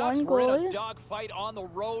 Okay, The Canucks one were in a goalie. dogfight on the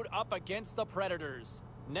road up against the Predators.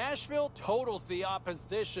 Nashville totals the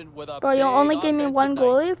opposition with a Bro, you big only gave me one offensive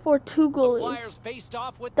night. goalie for 2 The goalies. Flyers faced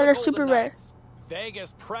off with That the are Golden super rare. Knights.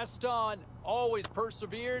 Vegas pressed on, always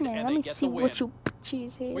persevered, Man, and let they me get see the win. what you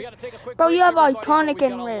bitches We here. gotta take a quick Bro, break, you have everybody, but iconic we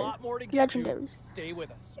got and a rare. lot more to get to. Legendaries. Stay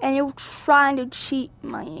with us. And you're trying to cheat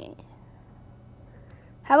my ass.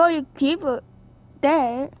 How about you keep it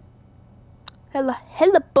there?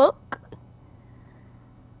 Hella book.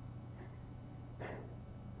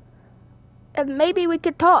 And maybe we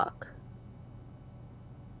could talk.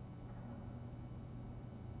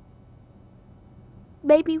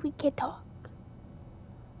 Maybe we could talk.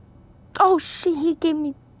 Oh shit, he gave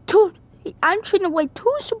me 2. I'm trading away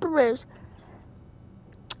 2 super rares.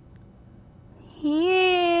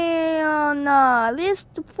 Hell nah. This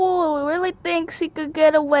fool really thinks he could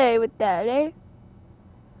get away with that, eh?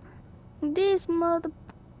 This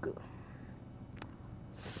motherfucker.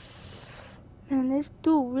 Man, this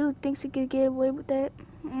dude really thinks he could get away with that.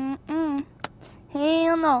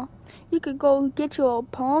 Hell no. You could go get your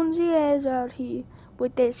Ponzi ass out here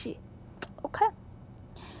with that shit. Okay?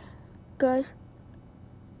 Guys.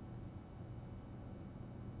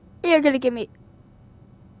 You're gonna give me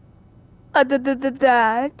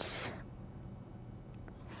that.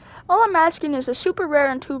 All I'm asking is a super rare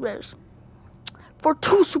and 2 rares. For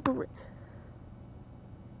 2 super rare.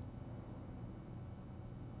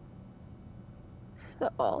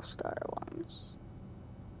 The all-star ones.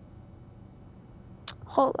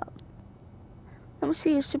 Hold up. Let me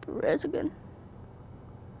see your super rares again.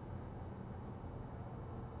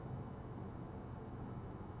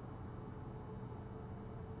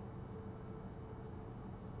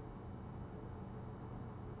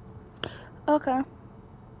 Okay. I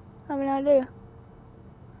have an idea.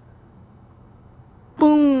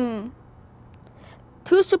 Boom.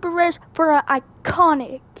 2 super rares for an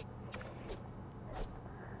iconic.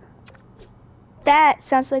 That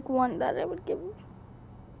sounds like one that I would give.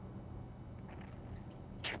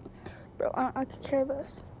 Bro, I could care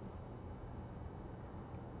less.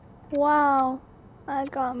 Wow. I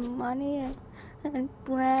got money and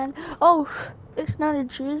brand. Oh, it's not a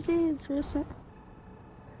jersey, it's recent.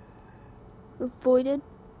 Avoided.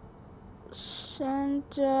 And,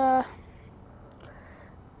 gonna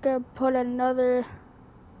put another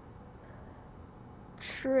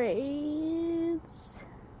trades.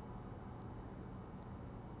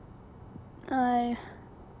 I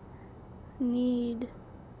need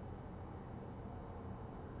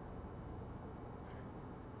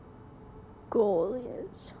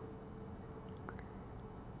goalies.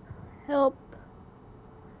 Help.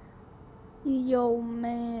 Yo,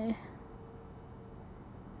 man.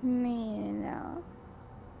 Me now.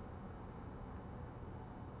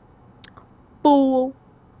 Fool.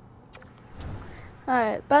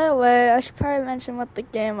 Alright, by the way, I should probably mention what the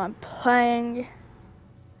game I'm playing.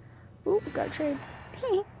 Ooh, got a trade.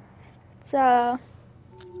 It's, what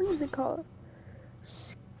is it called?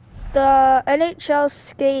 The NHL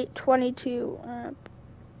Skate 22.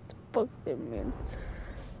 Book it, man.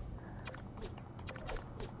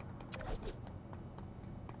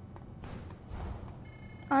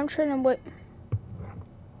 I'm trying to wait.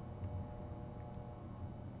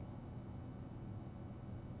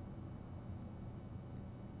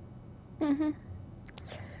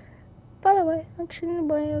 By the way, I'm trying to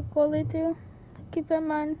buy a goalie too. Keep in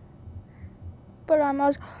mind. But I'm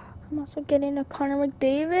also getting a Connor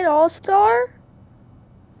McDavid All-Star.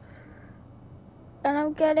 And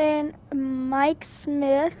I'm getting Mike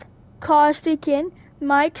Smith, Kostikin,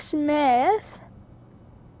 Mike Smith.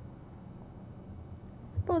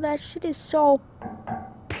 Bro, that shit is so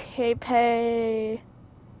pay.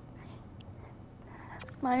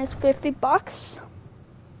 Minus $50.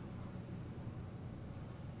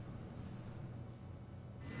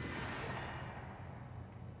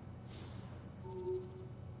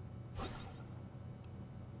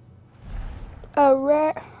 A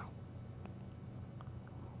rare.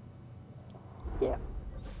 Yeah.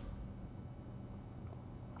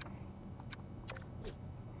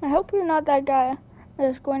 I hope you're not that guy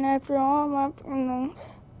that's going after all my and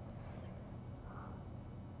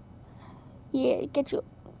yeah, get your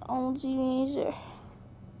own laser.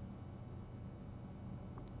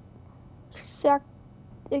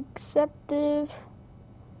 Acceptive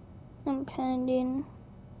and pending.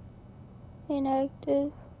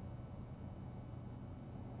 Inactive.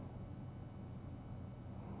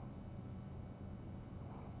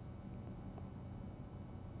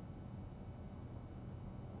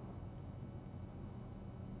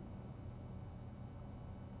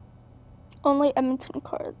 Only Edmonton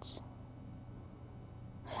cards.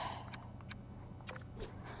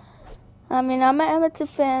 I mean, I'm an Edmonton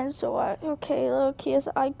fan, so okay, look, here's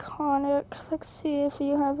iconic. Let's see if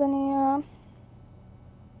you have any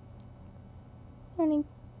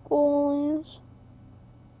goalies.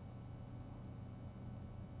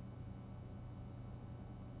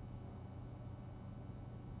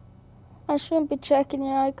 I shouldn't be checking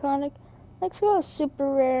your iconic. Let's go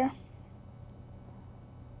super rare.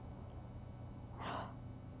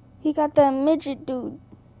 He got that midget dude.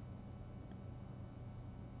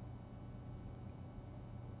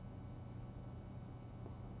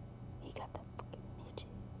 He got that fucking midget.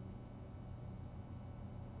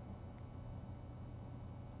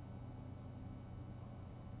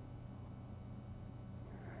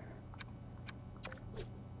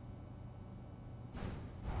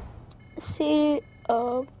 See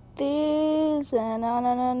of these and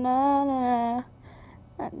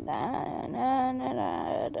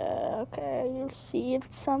okay, you'll see if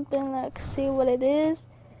it's something like see what it is.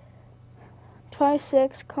 Try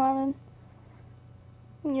 6 common.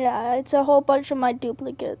 Yeah, it's a whole bunch of my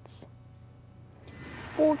duplicates.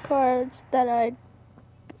 4 cards that I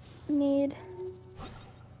need.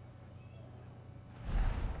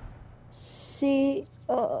 See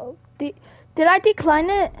did I decline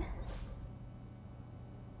it?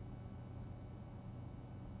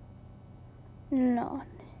 No.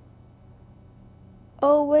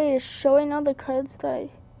 Oh wait, it's showing all the cards that I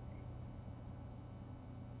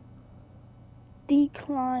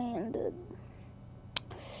declined.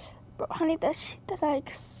 Bro, honey, that shit that I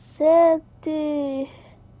accepted.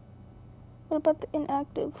 What about the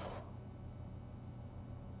inactive?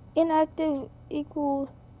 Inactive equals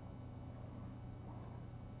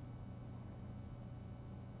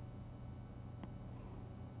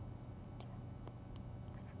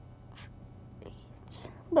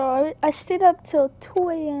bro, I stayed up till 2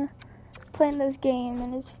 a.m. playing this game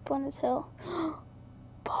and it's fun as hell.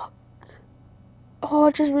 Fuck. Oh,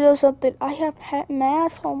 I just realized something. I have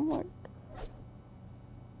math homework.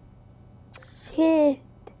 Shit.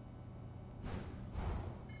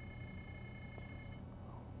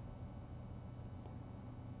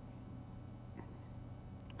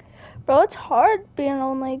 Bro, it's hard being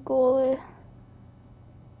only goalie.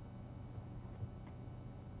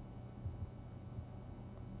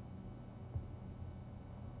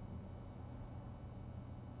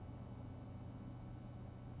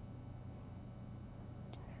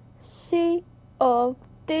 Sea of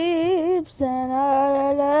Thieves, na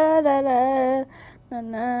na na na na na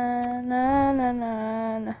na na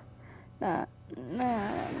na na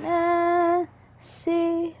na na.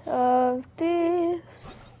 Sea of Thieves.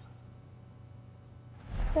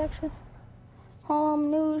 Section. Home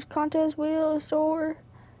news, contest, wheel, store,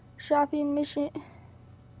 shopping, mission,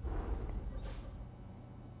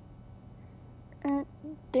 and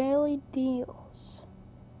daily deals.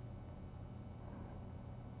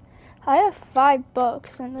 I have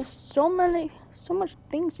 $5, and there's so much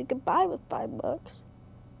things you can buy with $5.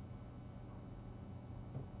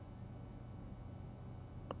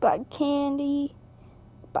 Buy candy,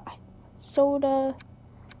 buy soda,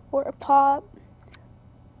 or a pop.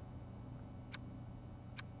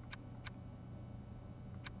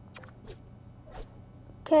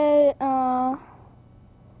 Okay,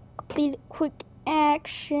 complete quick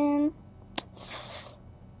action.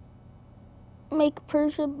 Make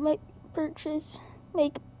purchase,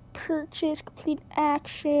 complete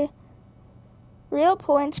action. Real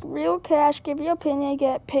points, real cash, give your opinion,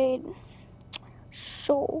 get paid.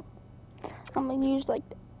 So, I'm gonna use like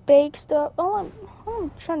the bake stuff. All I'm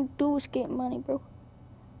trying to do is get money, bro.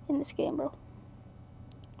 In this game, bro.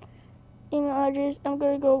 Email address, I'm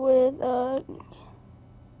gonna go with,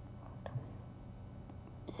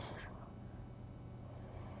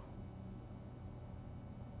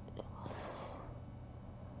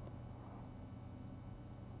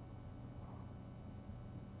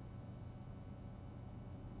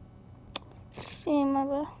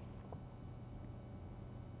 email.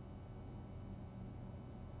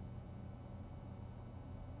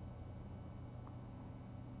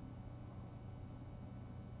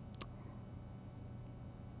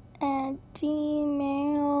 And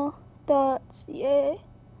gmail.ca.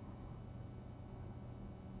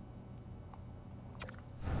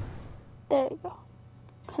 There you go.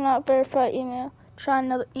 Cannot verify email. Try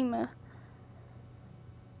another email.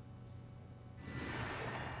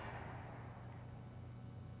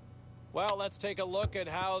 Well, let's take a look at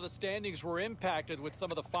how the standings were impacted with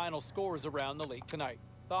some of the final scores around the league tonight.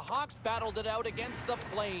 The Hawks battled it out against the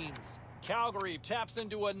Flames. Calgary taps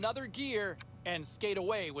into another gear and skate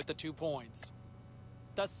away with the 2 points.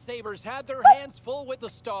 The Sabres had their hands full with the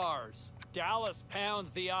Stars. Dallas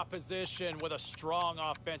pounds the opposition with a strong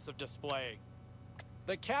offensive display.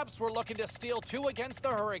 The Caps were looking to steal 2 against the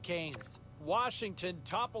Hurricanes. Washington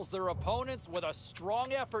topples their opponents with a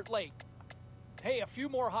strong effort late. Hey, a few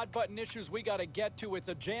more hot-button issues we got to get to. It's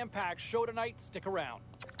a jam-packed show tonight. Stick around.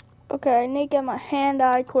 Okay, I need to get my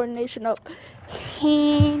hand-eye coordination up.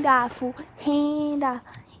 Hand-eye, fool. Hand-eye.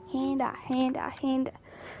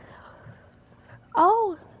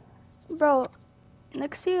 Oh, bro.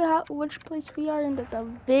 Let's see which place we are in the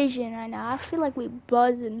division right now. I feel like we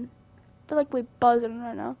buzzing.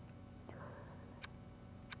 Right now.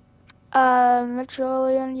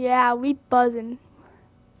 Metrolian, yeah, we buzzing.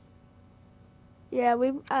 Yeah,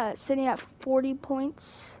 we sitting at 40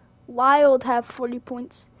 points. Wild have 40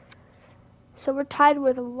 points. So we're tied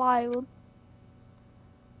with Wild.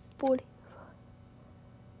 40.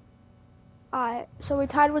 Alright, so we're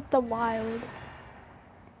tied with the Wild.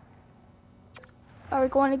 Are we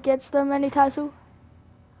going against them anytime soon?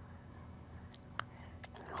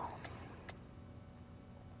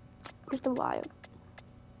 Where's the Wild?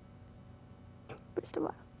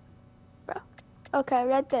 Bro. Okay,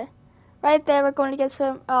 right there. Right there, we're going against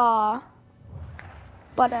them. But,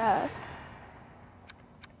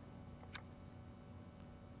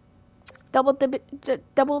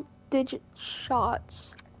 double digit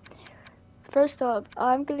shots. First up,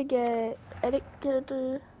 I'm gonna get edit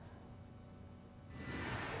character.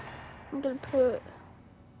 I'm gonna put.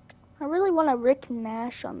 I really want a Rick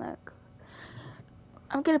Nash on that.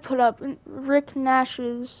 I'm gonna put up Rick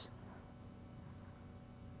Nash's.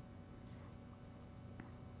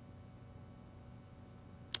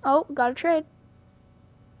 Oh, got a trade.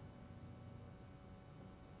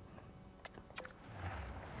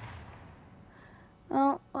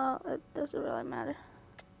 Oh, well, it doesn't really matter.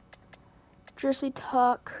 Jersey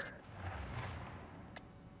tuck.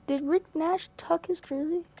 Did Rick Nash tuck his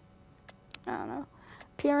jersey? I don't know.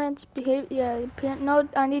 Appearance, behavior, yeah, no,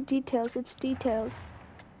 I need details. It's details.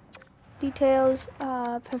 Details,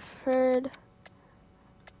 preferred.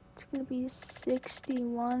 It's gonna be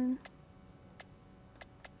 61.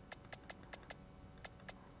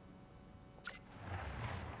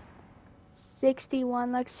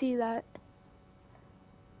 61. Let's see that.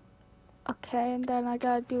 Okay, and then I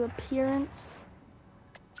gotta do appearance.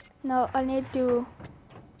 No, I need to do.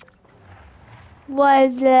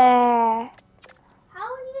 Was that? How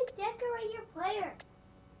will you decorate your player?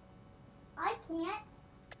 I can't.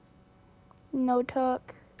 No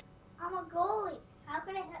talk. I'm a goalie. How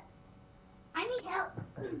can I help? I need help.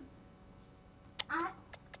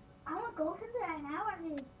 I'm a goaltender and I want to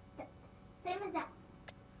do same as that.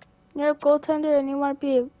 You're a goaltender and you want to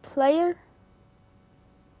be a player?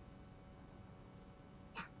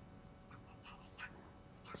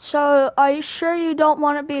 So, are you sure you don't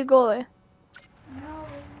want to be a goalie? No.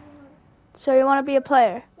 So you want to be a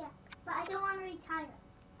player? Yeah, but I don't want to retire.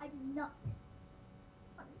 I do not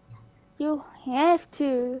want to retire. You have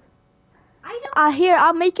to. I don't. Here,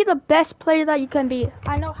 I'll make you the best player that you can be.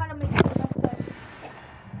 I know how to make you the best player.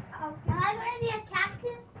 Am I going to be a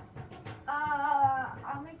captain?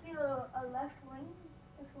 I'll make you a left wing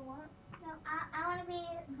if you want. No, I want to be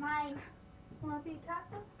my. You want to be a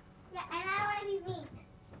captain? Yeah, and I want to be me.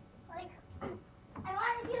 Like, I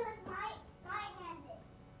want to be like my handed.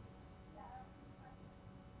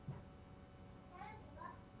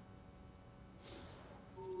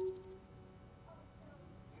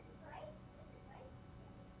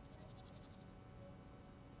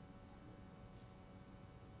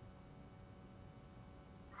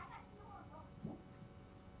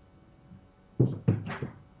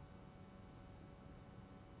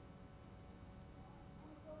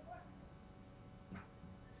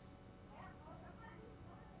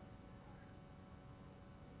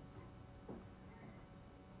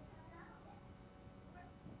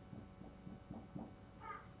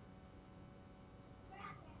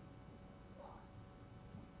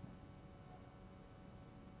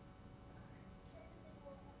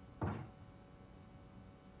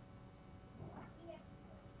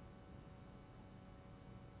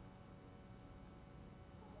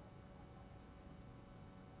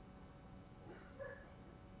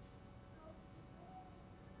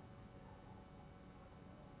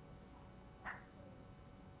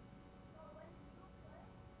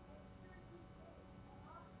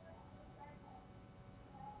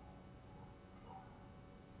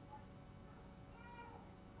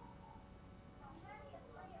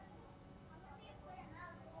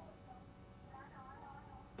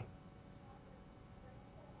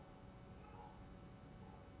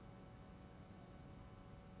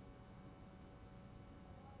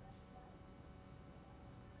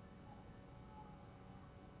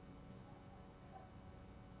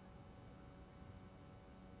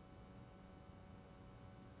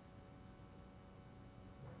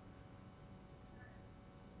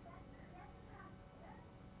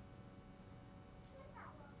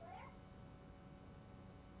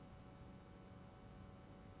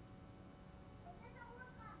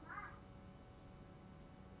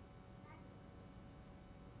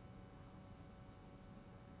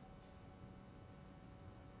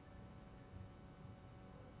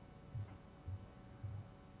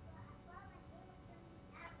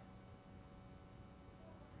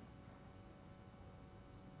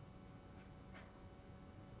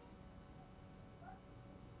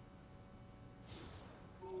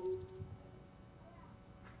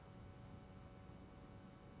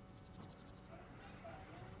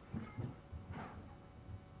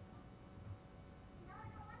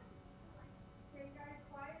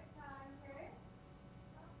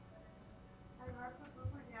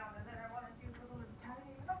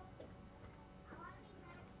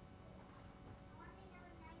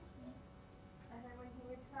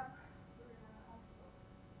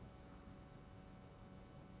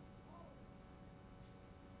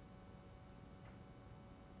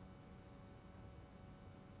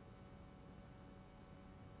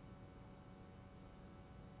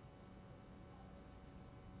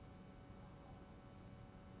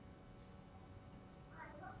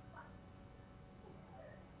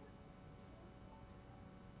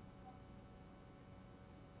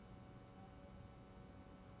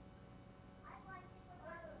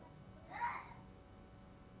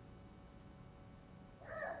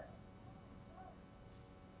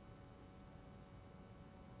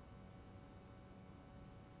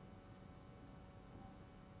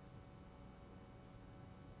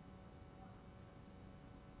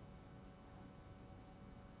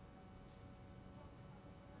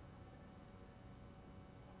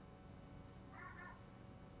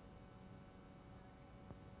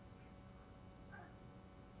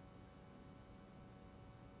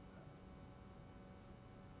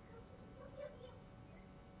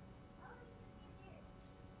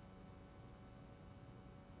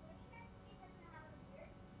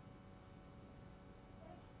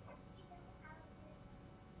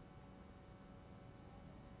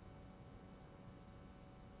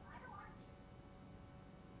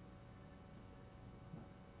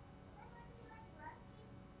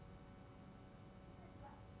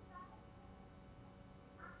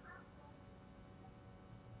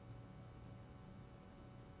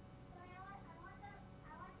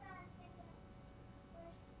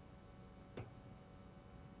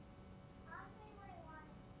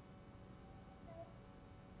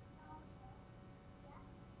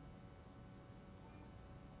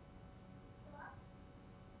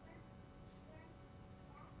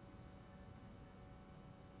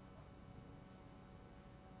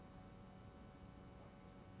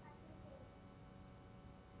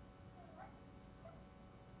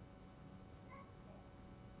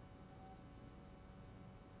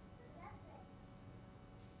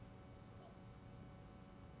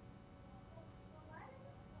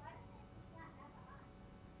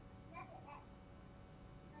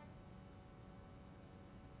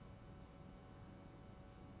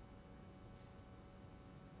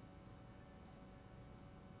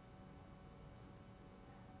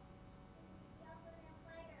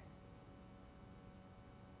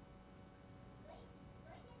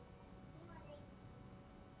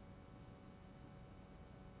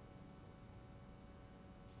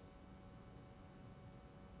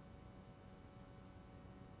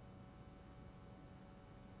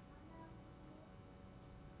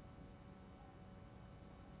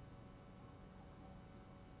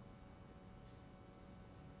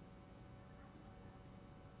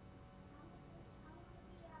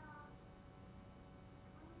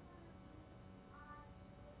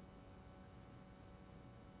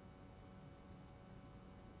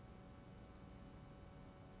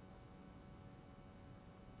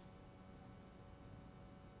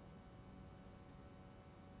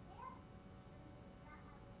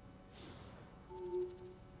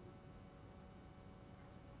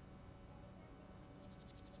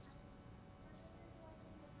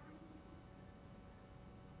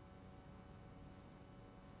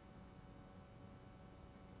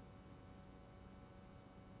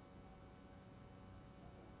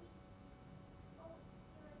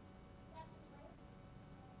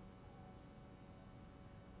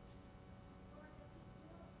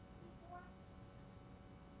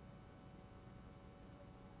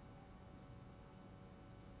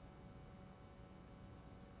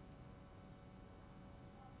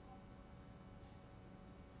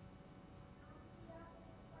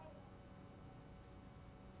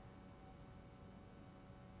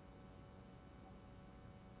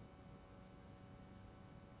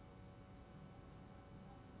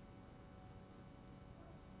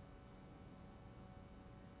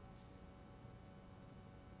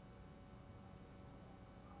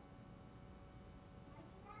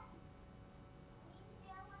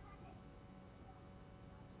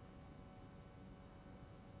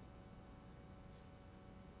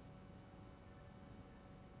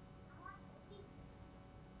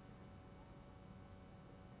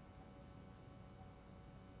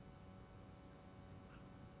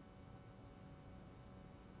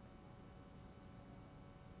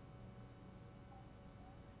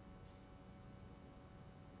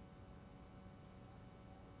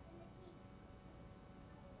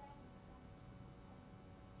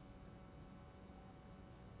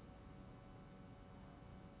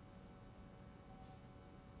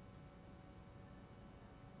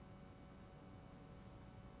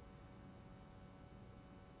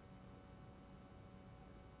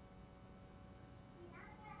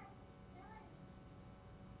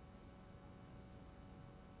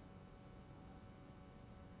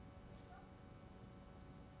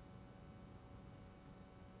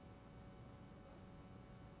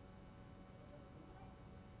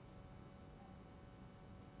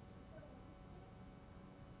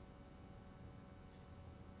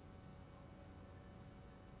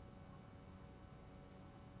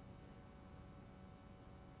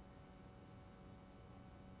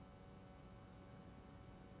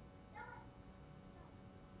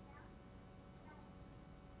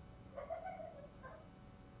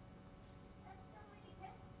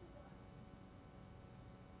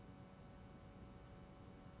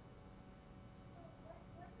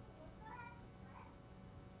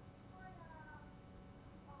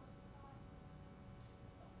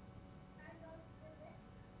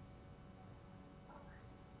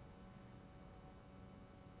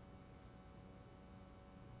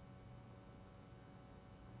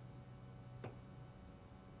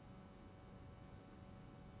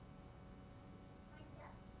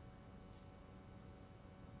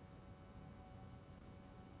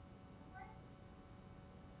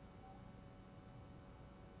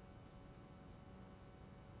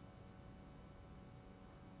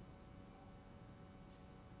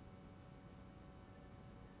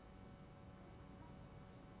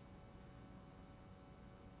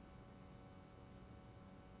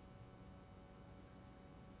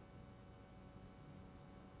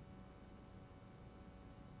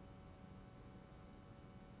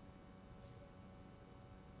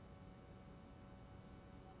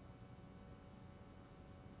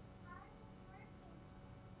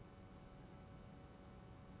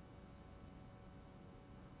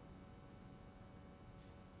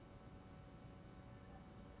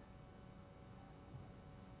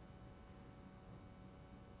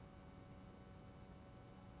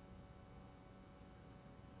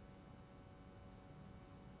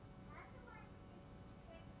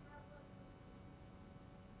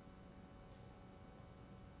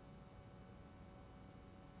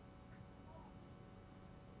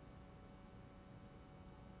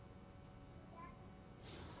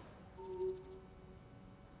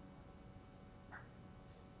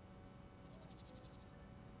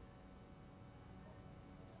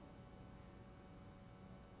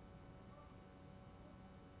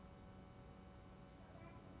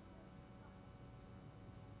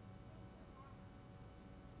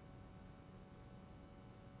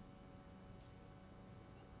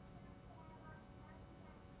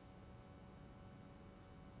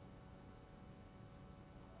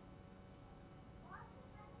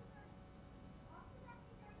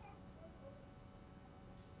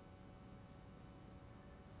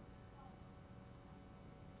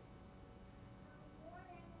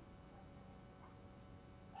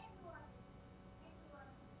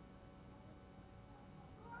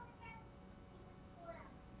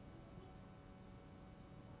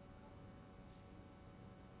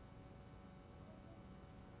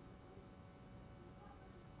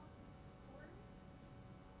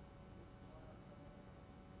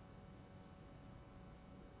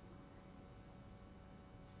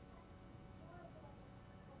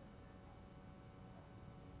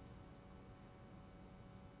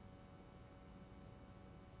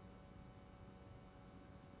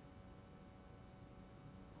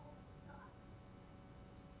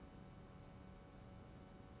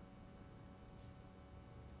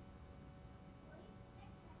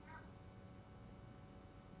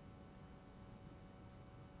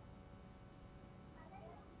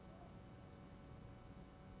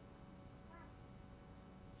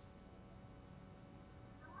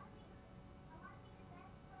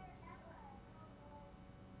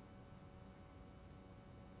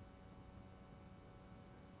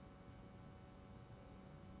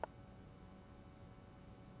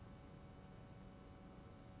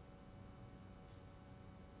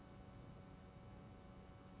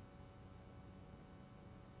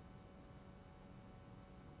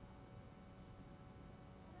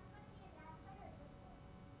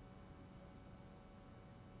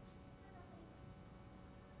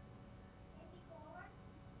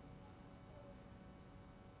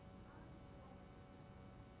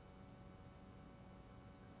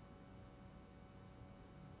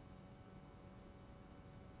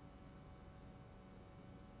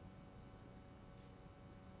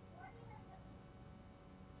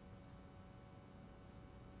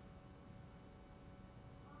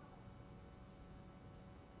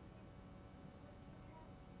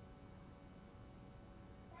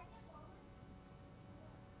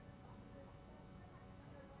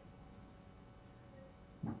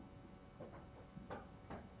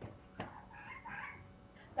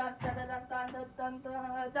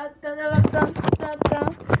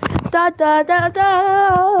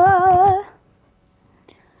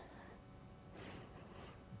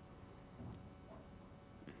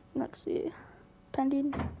 Let's see.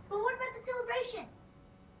 Pending. But what about the celebration?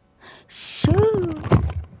 Shoot.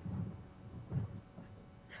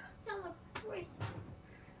 Celebration.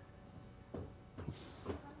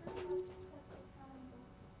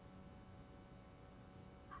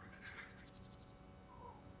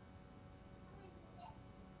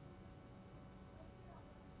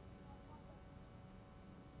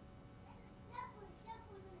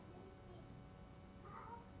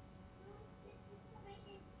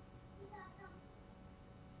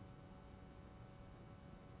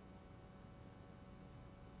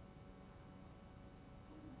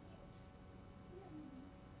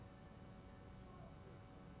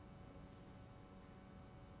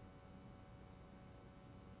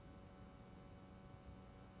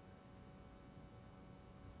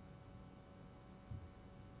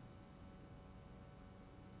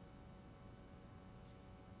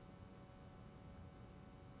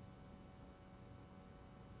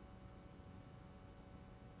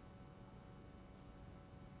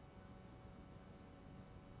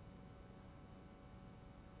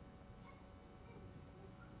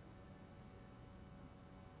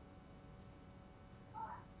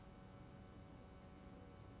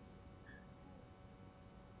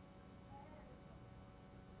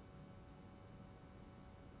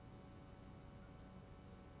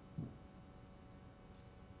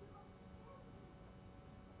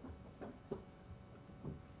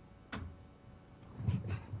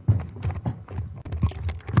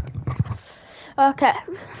 Okay,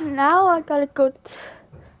 now I gotta go.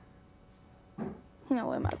 You know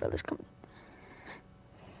where my brother's coming.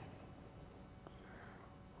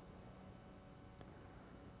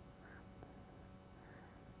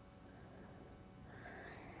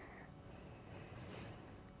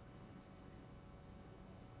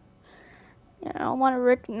 Yeah, I want to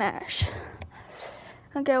Rick Nash.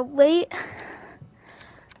 I'm gonna wait.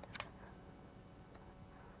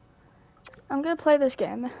 I'm gonna play this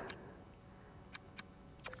game.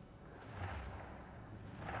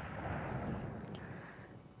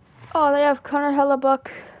 Oh, they have Connor Hellebuck.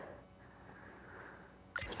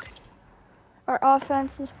 Our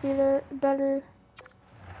offense is better.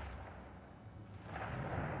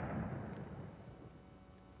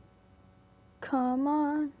 Come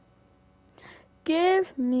on.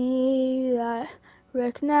 Give me that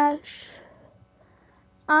Rick Nash.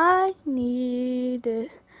 I need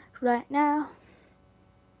it right now.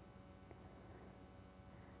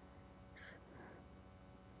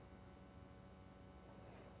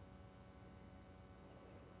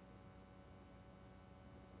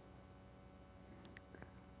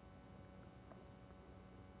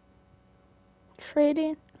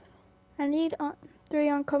 Trading. I need 3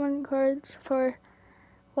 uncommon cards for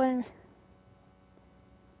one.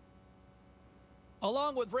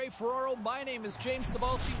 Along with Ray Ferraro, my name is James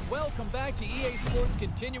Cebulski. Welcome back to EA Sports'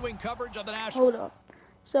 continuing coverage of the National. Hold up.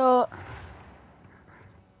 So,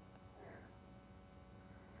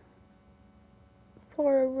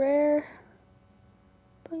 for a rare,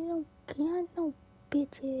 but you don't get no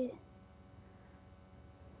bitches.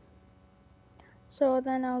 So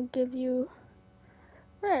then I'll give you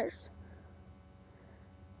rares.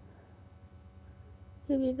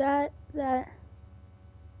 Give you that.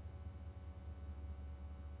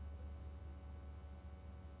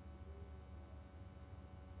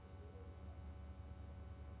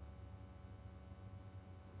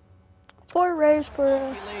 4 rares for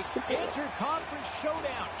Inter-conference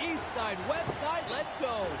showdown. East side, west side. Let's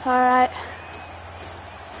go. Alright.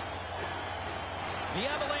 The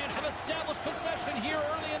Avalanche have established possession here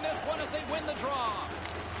early in this one as they win the draw.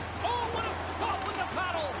 Oh, what a stop with the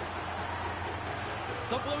paddle.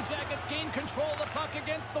 The Blue Jackets gain control of the puck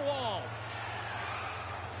against the wall.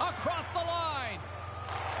 Across the line.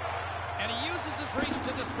 And he uses his reach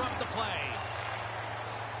to disrupt the play.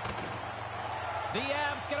 The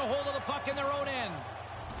Avs get a hold of the puck in their own end.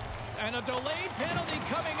 And a delayed penalty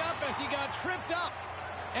coming up as he got tripped up.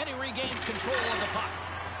 And he regains control of the puck.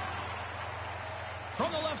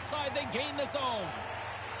 From the left side, they gain the zone.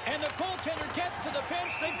 And the goaltender gets to the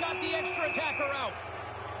bench. They've got the extra attacker out.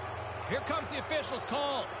 Here comes the official's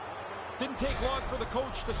call. Didn't take long for the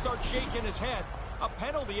coach to start shaking his head. A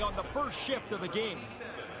penalty on the first shift of the game.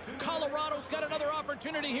 Colorado's got another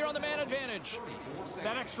opportunity here on the man advantage.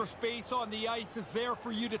 That extra space on the ice is there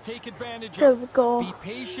for you to take advantage There of. we go. Be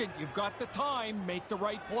patient. You've got the time. Make the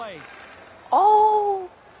right play. Oh!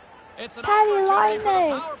 It's an Patty opportunity for Laine.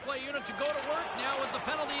 the power play unit to go to work now as the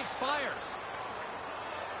penalty expires.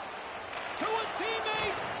 to his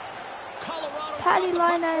teammate. Colorado's Patty got the puck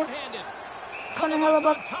Liner. shorthanded. Connor Hellebuyck's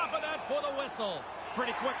on Hellebuyck. top of that for the whistle.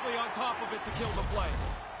 Pretty quickly on top of it to kill the play.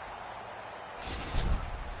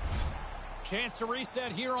 Chance to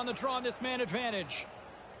reset here on the draw on this man advantage.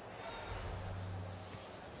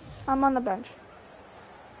 I'm on the bench.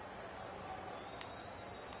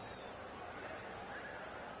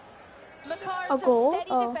 Makar's A goal? a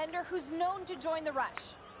steady Oh. defender who's known to join the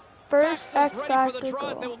rush. First Fax X is ready for the Factor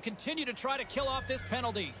draws. They goal. will continue to try to kill off this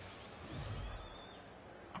penalty.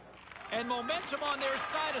 And momentum on their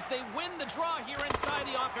side as they win the draw here inside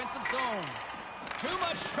the offensive zone. Too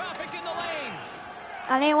much traffic in the lane.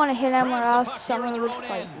 I didn't want to hit him or Grabs the else puck here someone on their would own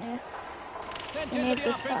fight end. me. Sent We into need the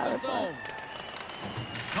this offensive power play. zone.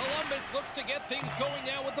 Columbus looks to get things going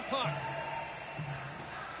now with the puck.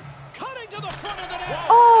 Cutting to the front of the net.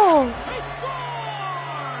 Oh! He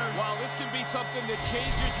scores! Wow, this can be something that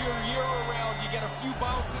changes your year around. You get a few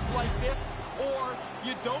bounces like this, or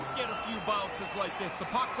you don't get a few bounces like this. The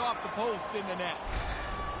puck's off the post in the net.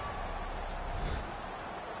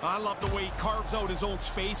 I love the way he carves out his own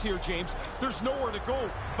space here, James. There's nowhere to go,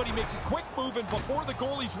 but he makes a quick move, and before the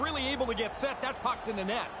goalie's really able to get set, that puck's in the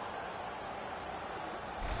net.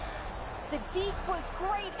 The deke was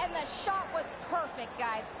great, and the shot was perfect,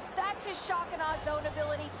 guys. That's his shock and awe zone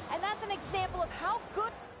ability, and that's an example of how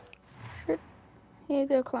good... He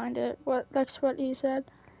declined it. That's what he said.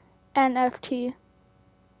 NFT.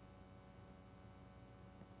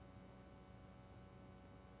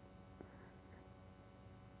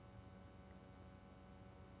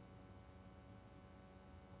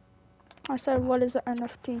 I said, what is an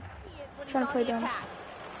NFT? he is when he's Trying to on play the dumb. attack.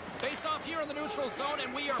 Face off here in the neutral zone,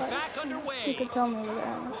 and we are back You underway. could tell me what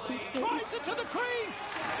an NFT is. Drives it to the crease.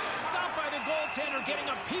 Stopped by the goaltender, getting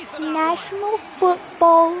a piece of that one. National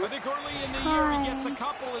Football I think early in the year he gets a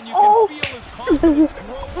couple, and you Oh. can feel his confidence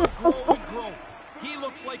grow and grow and grow. He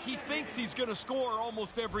looks like he thinks he's going to score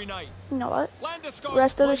almost every night. You know what? Landeskog's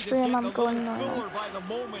Rest of the plate is stream, getting I'm a going little on. fuller by the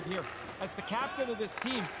moment here. As the captain of this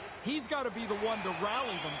team, he's got to be the one to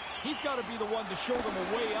rally them. He's got to be the one to show them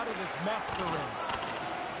a way out of this mess they're in.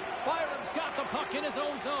 Byram's got the puck in his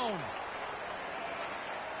own zone.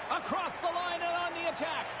 Across the line and on the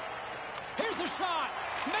attack. Here's a shot.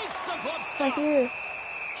 Makes the glove Right stop. here.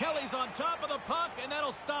 Kelly's on top of the puck, and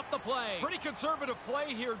that'll stop the play. Pretty conservative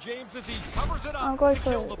play here, James, as he covers it I'm up going to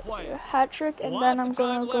kill the for play. a hat trick, and Lots then I'm of time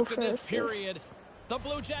going to go left for in this assist. period. The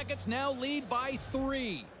Blue Jackets now lead by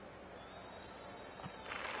 3.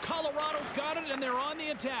 Colorado's got it, and they're on the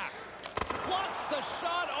attack. Blocks the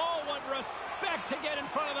shot. Oh, what respect to get in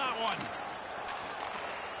front of that one.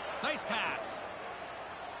 Nice pass.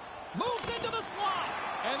 Moves into the slot.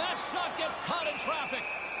 And that shot gets caught in traffic.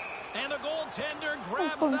 And the goaltender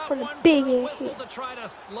grabs going that for the one big for a hit whistle here. to try to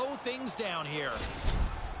slow things down here.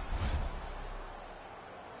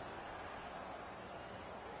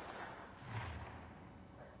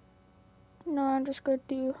 No, I'm just going to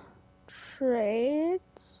do trades.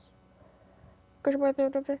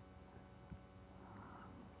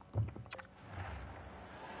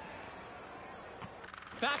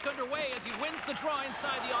 Back underway as he wins the draw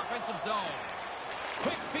inside the offensive zone.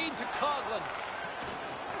 Quick feed to Coughlin.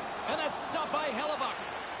 And that's stopped by Hellebuyck.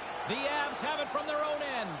 The Avs have it from their own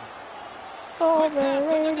end. Quick pass to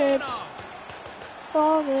Overrated. Dadonov.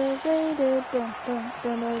 Overrated. Dun, dun,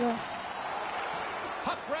 dun, dun, dun.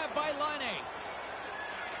 Puck grab by Laine.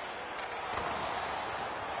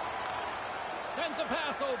 Sends a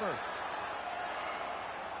pass over.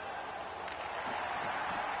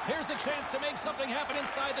 Here's a chance to make something happen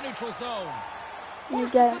inside the neutral zone. You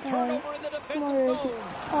Forces get the turnover in the defensive more zone.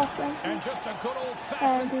 offense. And just a good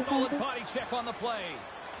old-fashioned And solid defensive. body check on the play.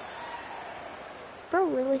 Bro,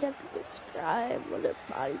 really have to describe what a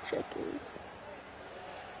body check is.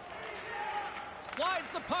 Slides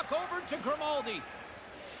the puck over to Grimaldi.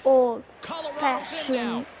 Old Colorado's in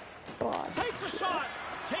now. fashioned body. Takes a shot.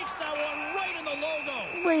 Takes that one right in the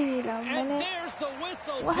logo. Wait a And minute. there's the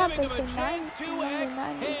whistle, What giving happened him a to chance to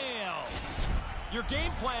 1990? exhale. Your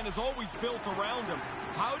game plan is always built around him.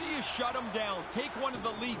 How do you shut him down? Take one of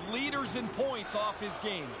the league leaders in points off his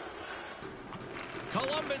game.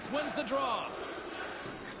 Columbus wins the draw.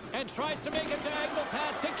 And tries to make a diagonal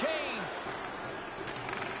pass to Kane.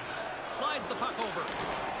 Slides the puck over.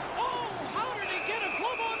 Oh, how did he get a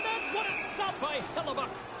glove on that? What a stop by Hellebuyck.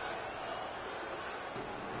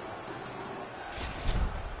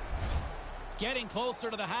 Getting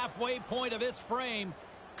closer to the halfway point of this frame.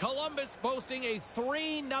 Columbus boasting a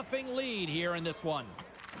 3-0 lead here in this one.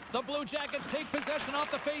 The Blue Jackets take possession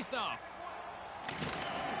off the faceoff.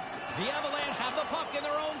 The Avalanche have the puck in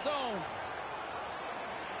their own zone.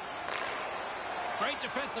 Great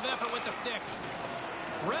defensive effort with the stick.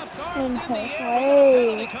 Ref's In arms in the her air. We got a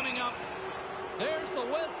penalty way. coming up. There's the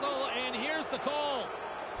whistle, and here's the call.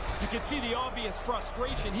 You can see the obvious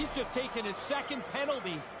frustration. He's just taken his second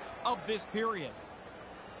penalty of this period.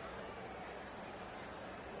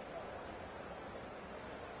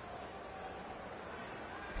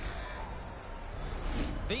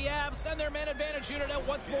 The Avs send their man advantage unit out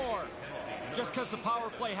once more. Just because the power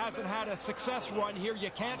play hasn't had a success run here, you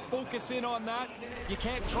can't focus in on that. You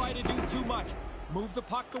can't try to do too much. Move the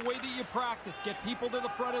puck the way that you practice. Get people to the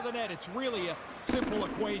front of the net. It's really a simple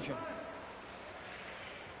equation.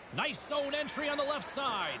 Nice zone entry on the left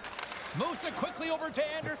side. Moves it quickly over to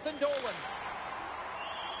Anderson Dolan.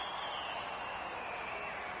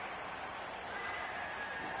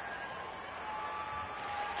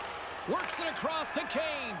 Works it across to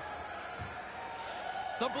Kane.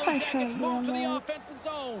 The Blue Jackets move to the offensive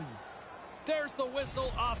zone. There's the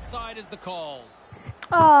whistle. Offside is the call.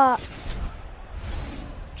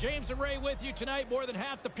 James and Ray with you tonight. More than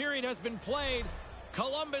half the period has been played.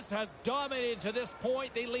 Columbus has dominated to this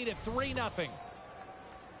point. They lead at 3-0.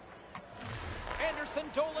 Anderson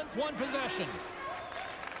Dolan's one possession.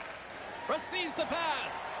 Receives the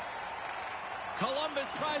pass.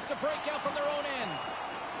 Columbus tries to break out from their own end.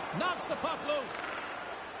 Knocks the puck loose.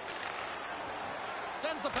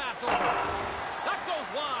 Sends the pass over. That goes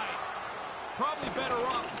wide. Probably better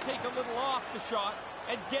off to take a little off the shot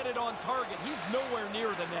and get it on target. He's nowhere near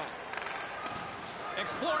the net.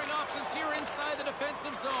 Exploring options here inside the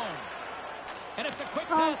defensive zone. And it's a quick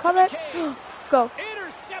pass to Cover. McCabe. Go.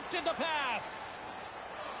 Intercepted the pass.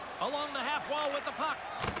 Along the half wall with the puck.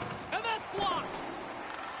 And that's blocked.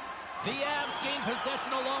 The Avs gain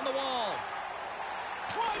possession along the wall.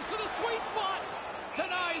 Drives to the sweet spot.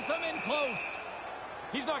 Denies them in close.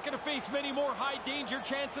 He's not going to face many more high-danger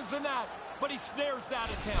chances than that, but he snares that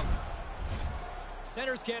attempt.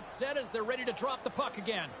 Centers get set as they're ready to drop the puck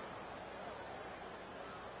again.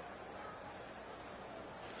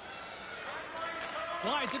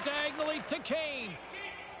 Slides it diagonally to Kane.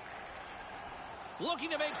 Looking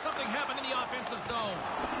to make something happen in the offensive zone.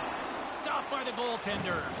 Stopped by the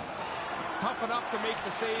goaltender. Tough enough to make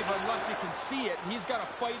the save unless you can see it. He's got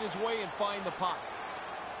to fight his way and find the puck.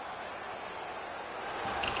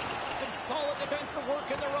 Some solid defensive work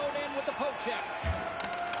in their own end with the poke check.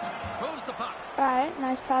 Moves the puck. Alright,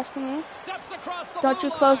 nice pass to me. Steps across the Don't blue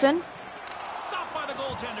you close line. in. Stopped by the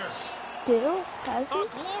goaltender. Still has A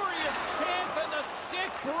it. glorious chance, and the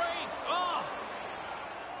stick breaks. Oh!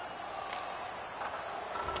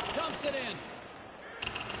 Dumps it in.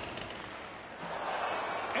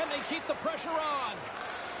 And they keep the pressure on.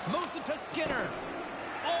 Moves it to Skinner.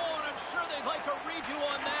 Oh, and I'm sure they'd like a redo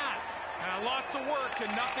on that. Lots of work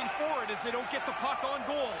and nothing for it as they don't get the puck on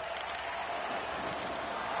goal.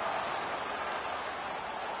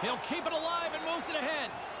 He'll keep it alive and moves it ahead.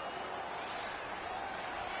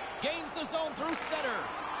 Gains the zone through center.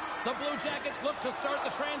 The Blue Jackets look to start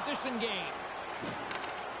the transition game.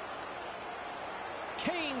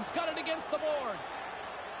 Kane's got it against the boards.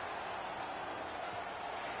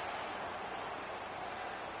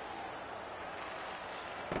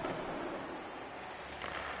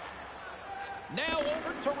 Now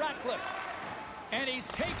over to Ratcliffe. And he's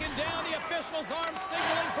taken down. The official's arm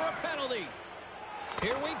signaling for a penalty.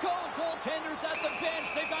 Here we go. Goaltenders at the bench.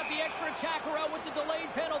 They've got the extra attacker out with the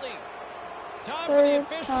delayed penalty. Time for the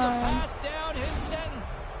official to pass down his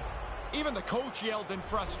sentence. Even the coach yelled in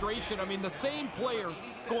frustration. I mean, the same player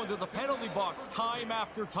going to the penalty box time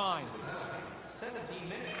after time. 17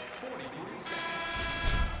 minutes, 43 seconds.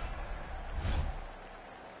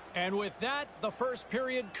 And with that, the first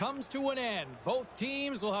period comes to an end. Both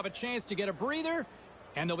teams will have a chance to get a breather,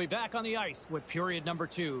 and they'll be back on the ice with period number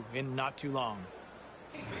 2 in not too long.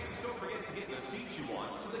 Hey fans, don't forget to get the seats you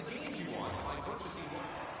want to the games you want by purchasing one.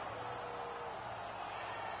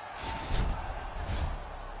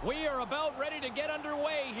 We are about ready to get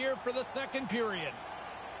underway here for the second period.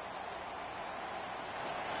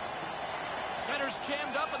 Center's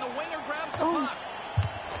jammed up and the winger grabs the puck.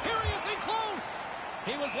 Here he is in close.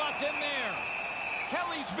 He was locked in there.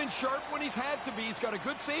 Kelly's been sharp when he's had to be. He's got a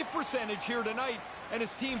good save percentage here tonight, and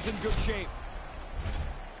his team's in good shape.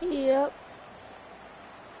 Yep.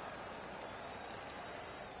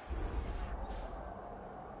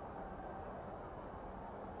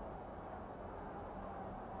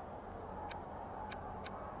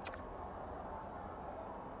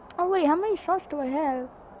 Oh wait, how many shots do I have?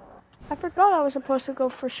 I forgot I was supposed to go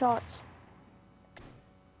for shots.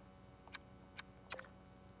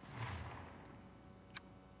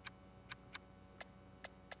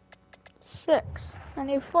 Six. I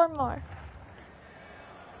need 4 more.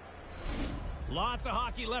 Lots of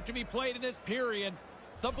hockey left to be played in this period.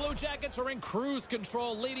 The Blue Jackets are in cruise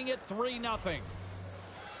control, leading it 3-0.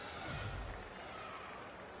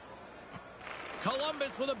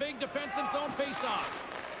 Columbus with a big defensive zone faceoff.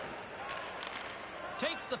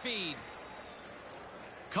 Takes the feed.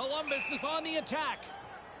 Columbus is on the attack.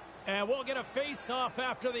 And we'll get a face-off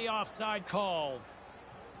after the offside call.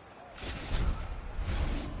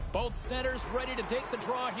 Both centers ready to take the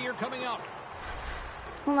draw here coming up.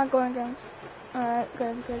 Who am I going against? Alright,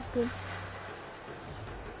 good.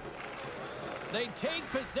 They take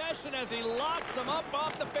possession as he locks them up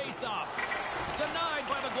off the face-off. Denied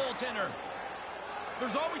by the goaltender.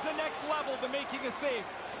 There's always a next level to making a save.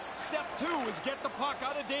 Step 2 is get the puck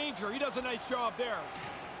out of danger. He does a nice job there.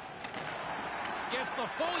 Gets the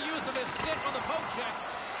full use of his stick on the poke check.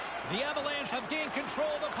 The Avalanche have gained control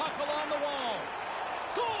of the puck along the wall.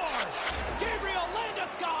 Scores! Gabriel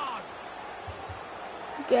Landeskog!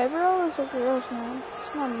 Gabriel is a girl's name.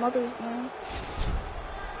 It's my mother's name.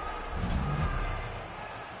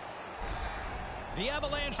 The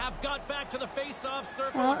Avalanche have got back to the face-off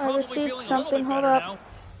circle. I received something. Hold up. Now.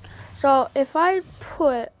 So if I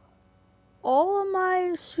put all of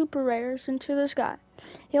my super rares into this guy,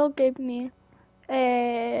 he'll give me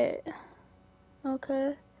a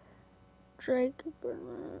Drake,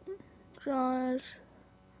 Josh,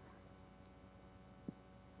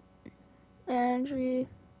 Andrew,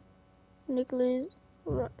 Nicholas.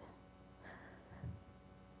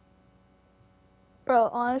 Bro,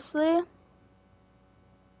 honestly,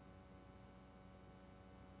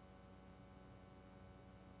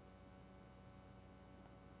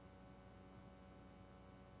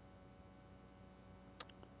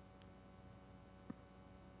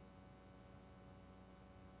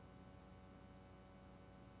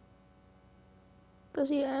 does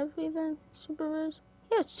he have even super rares?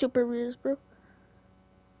 He has super rares, bro.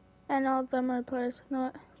 And all of them are players. You know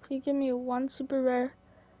what? If you give me one super rare,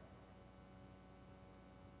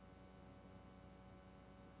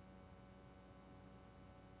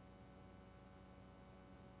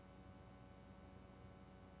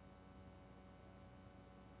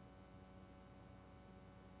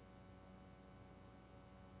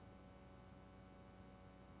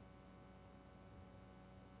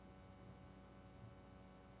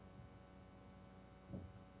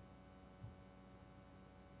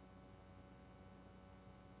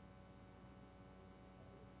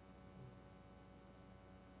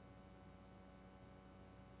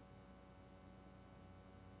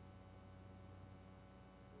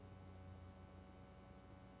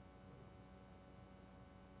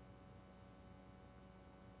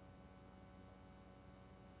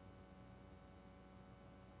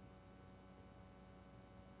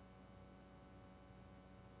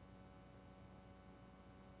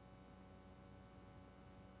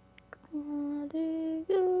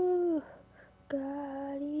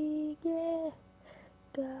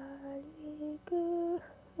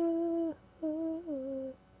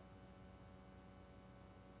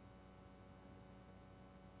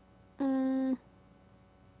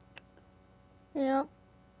 yep,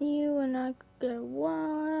 you and I get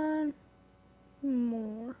one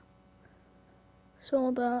more.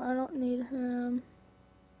 Sold out. I don't need him.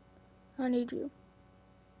 I need you.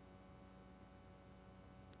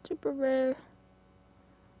 Super rare.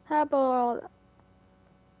 How about all that?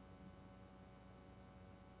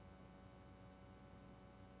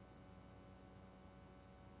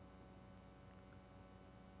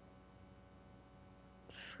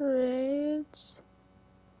 Trades.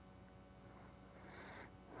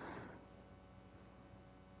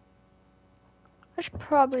 I should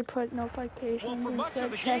probably put notifications Well, for much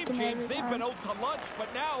of the game, James, they've been out to lunch,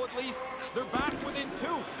 but now at least they're back within 2.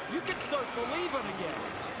 You can start believing again.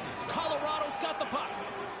 Colorado's got the puck.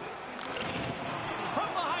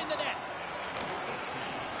 From behind the net.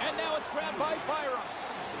 And now it's grabbed by Byram.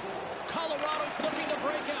 Colorado's looking to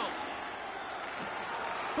break out.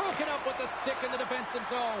 Broken up with the stick in the defensive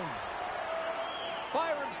zone.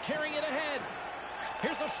 Byram's carrying it ahead.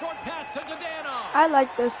 Here's a short pass to Dadano. I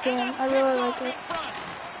like this team. I really like it.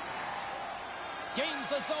 Gains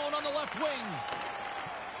the zone on the left wing.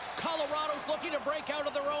 Colorado's looking to break out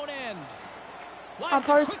of their own end. I'll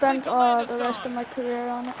probably spend the rest of my career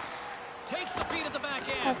on it. Takes the feed at the back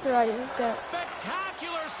end. After I get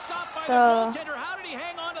spectacular stop by the goaltender. How did he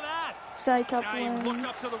hang on to that? He looked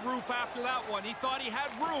up to the roof after that one. He thought he had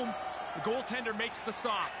room. The goaltender makes the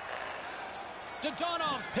stop.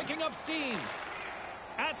 Dadonov's picking up steam.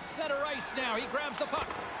 At center ice now. He grabs the puck.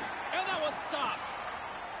 And that one's stopped.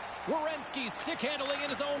 Werenski stick handling in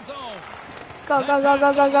his own zone. Go.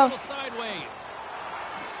 Sideways.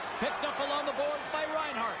 Picked up along the boards by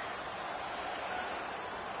Reinhart.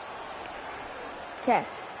 Okay.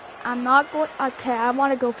 I'm not going. Okay, I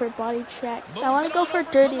want to go for body checks. I want to go for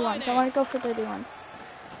dirty ones. I want to go for dirty ones.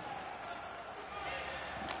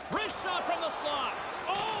 Wrist shot from the slot.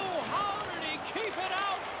 Oh, how did he keep it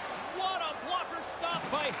out? What a blocker stop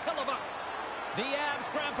by Hellebuyck. The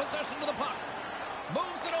Avs grab possession of the puck.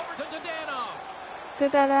 Moves it over to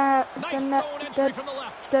Dadonov. Nice zone entry from the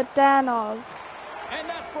left. Dadonov. And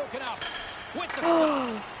that's broken up with the stop.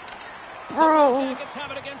 The Blue Jackets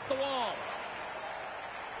have it against the wall.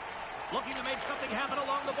 Looking to make something happen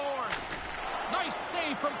along the boards. Nice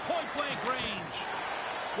save from point-blank range.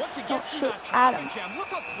 Once he gets through that traffic jam, look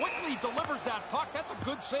how quickly he delivers that puck. That's a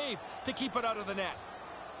good save to keep it out of the net.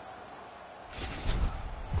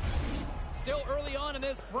 Still early on in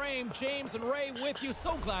this frame, James and Ray with you.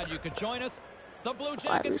 So glad you could join us. The Blue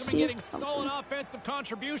Jackets have been getting solid offensive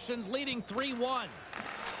contributions, leading 3-1.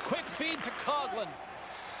 Quick feed to Coghlan.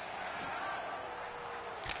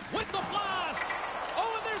 With the blast!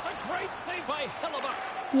 Oh, and there's a great save by Hellebuyck.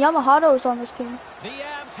 Yamamoto's on this team. The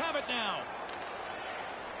Avs have it now.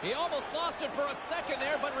 He almost lost it for a second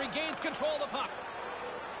there, but regains control of the puck.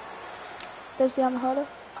 There's the Yamamoto.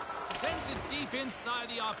 Sends it deep inside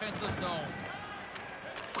the offensive zone.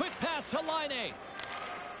 Quick pass to Laine.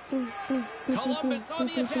 Columbus on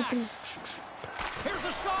the attack. Here's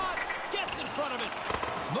a shot. Gets in front of it.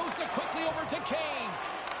 Moves it quickly over to Kane.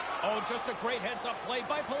 Oh, just a great heads-up play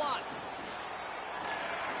by Palat.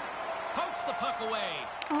 Pokes the puck away.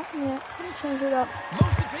 Oh, yeah. Change it up.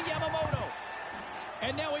 Moves it to Yamamoto.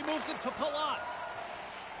 And now he moves it to Palat.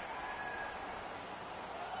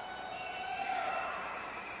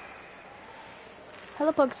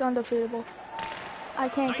 Hellebuyck's undefeatable. I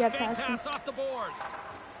can't Nice get big past him. pass off the boards.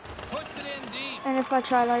 Puts it in deep. And if I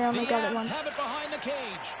tried, I only The got it Avs once. have it behind the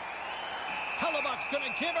cage. Hellebuyck's going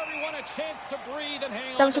to give everyone a chance to breathe and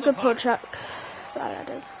hang on. That was a to the good pull puck. check. Glad I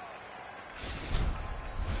did.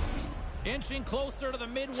 Inching closer to the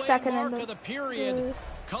midway Second mark in of the period.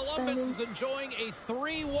 Columbus standing. is enjoying a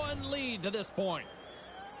 3-1 lead to this point.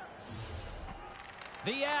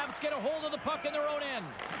 The Avs get a hold of the puck in their own end.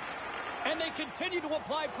 And they continue to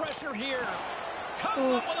apply pressure here.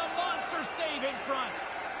 Comes up with a monster save in front.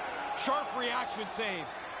 Sharp reaction save.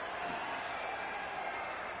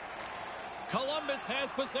 Columbus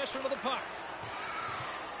has possession of the puck.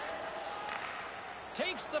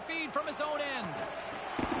 Takes the feed from his own end.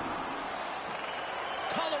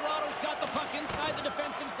 Colorado's got the puck inside the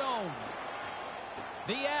defensive zone.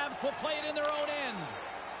 The Avs will play it in their own end.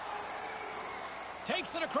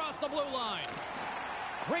 Takes it across the blue line.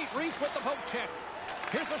 Great reach with the poke check.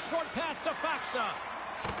 Here's a short pass to Faxa.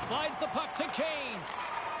 Slides the puck to Kane.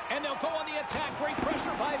 And they'll go on the attack. Great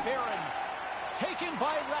pressure by Barron. Taken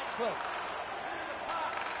by Ratcliffe.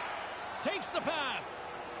 Takes the pass.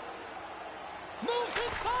 Moves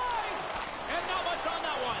inside. And not much on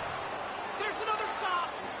that one. There's another stop.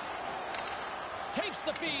 Takes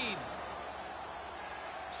the feed.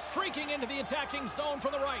 Streaking into the attacking zone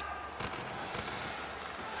from the right.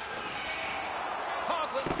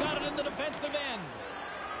 Coughlin's got it in the defensive end.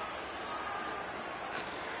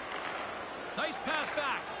 Nice pass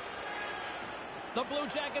back. The Blue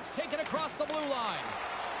Jackets take it across the blue line.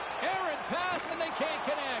 Errant pass and they can't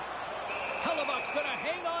connect. Hellebuyck's going to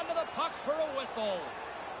hang on to the puck for a whistle.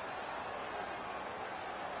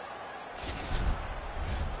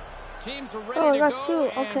 Teams are ready to go,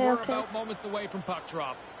 and we're about moments away from puck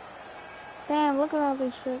drop. Damn, look at all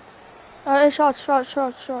these shots.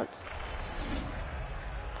 Shots.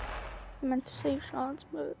 I meant to say shots,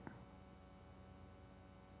 but...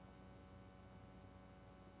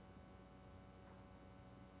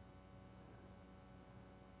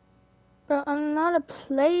 Bro, I'm not a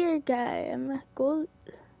player guy. I'm a goal.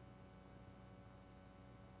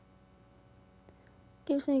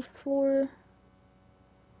 Gives me 4.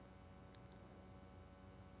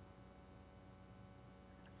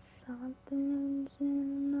 Something's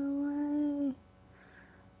in the way.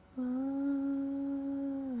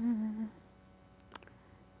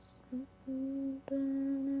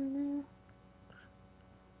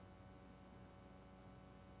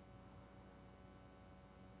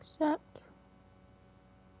 Except.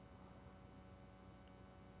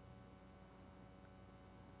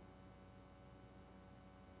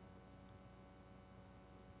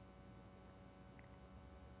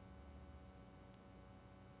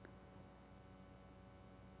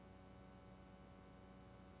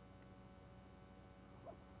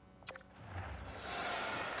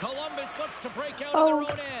 Columbus looks to break out of their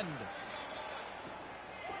own end.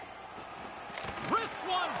 Wrist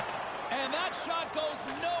one. And that shot goes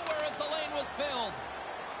nowhere as the lane was filled.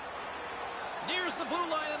 Nears the blue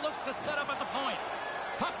line and looks to set up at the point.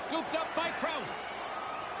 Puck scooped up by Krause.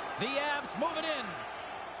 The Avs move it in.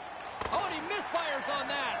 Oh, and he misfires on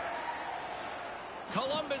that.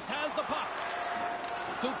 Columbus has the puck.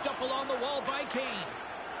 Scooped up along the wall by Kane.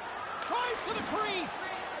 Drives to the crease.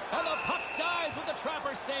 And the puck dies with the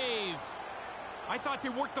Trapper save. I thought they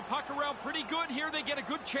worked the puck around pretty good here. They get a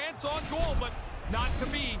good chance on goal, but not to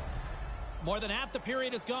be. More than half the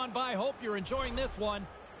period has gone by. Hope you're enjoying this one.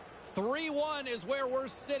 3-1 is where we're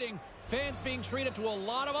sitting. Fans being treated to a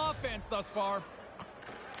lot of offense thus far.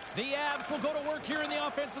 The Avs will go to work here in the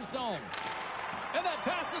offensive zone. And that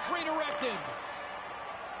pass is redirected.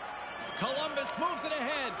 Columbus moves it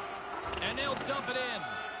ahead. And they'll dump it in.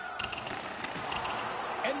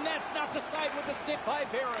 And that's knocked aside with the stick by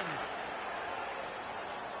Barron.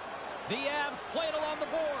 The Avs play it along the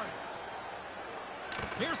boards.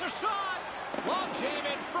 Here's a shot. Long jam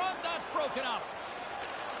in front. That's broken up.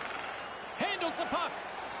 Handles the puck.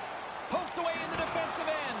 Poked away in the defensive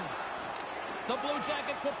end. The Blue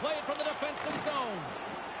Jackets will play it from the defensive zone.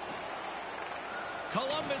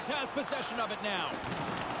 Columbus has possession of it now.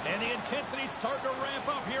 And the intensity starting to ramp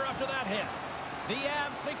up here after that hit. The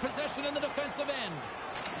Avs take possession in the defensive end.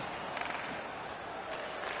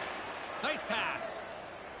 Nice pass.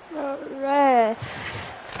 Alright.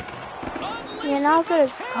 You're not going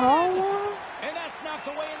to call that? And that's knocked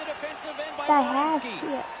away in the defensive end by That has to Walensky. be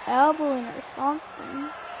an elbowing or something.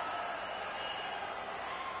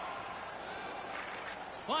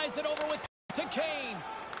 Slides it over to Kane.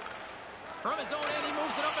 From his own end, he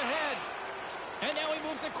moves it up ahead. And now he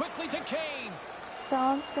moves it quickly to Kane.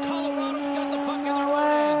 Something Colorado's got the puck in their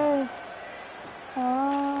own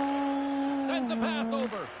end. Sends a pass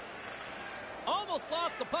over. Almost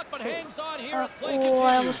lost the puck, but hangs on here as play continues.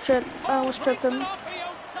 I almost tripped. I almost tripped Breaks him. it off the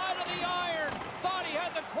outside of the iron. Thought he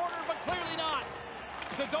had the corner, but clearly not.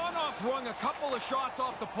 The Donov's rung a couple of shots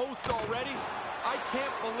off the post already. I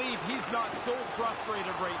can't believe he's not so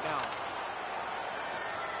frustrated right now.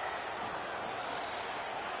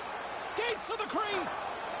 Skates to the crease.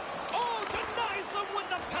 Oh, denies him with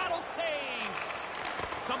the paddle save.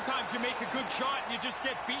 Sometimes you make a good shot and you just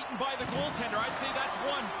get beaten by the goaltender. I'd say that's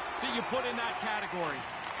one that you put in that category.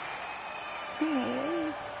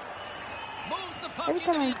 Moves the puck Every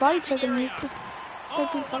into time the I bite attacking him, he area. just Oh,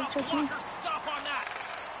 fucking what a bite me. blocker stop on that.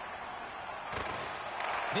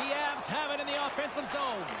 The Avs have it in the offensive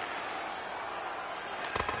zone.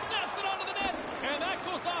 Snaps it onto the net, and that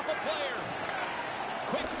goes off a player.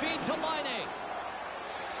 Quick feed to Laine.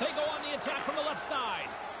 They go on the attack from the left side.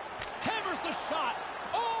 Hammers the shot.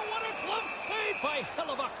 Oh, what a glove save by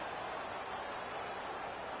Hellebuyck.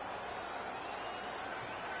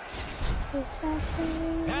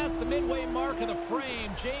 Past the midway mark of the frame,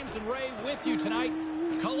 James and Ray with you tonight.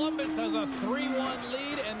 Columbus has a 3-1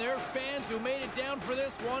 lead, and their fans who made it down for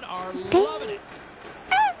this one are loving it.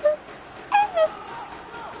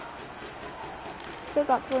 Still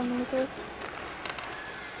got 4 minutes left.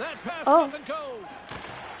 That pass Oh. doesn't go.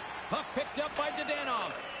 Puck picked up by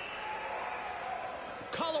Dadonov.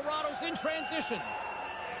 Colorado's in transition.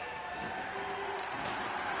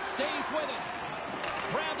 Stays with it.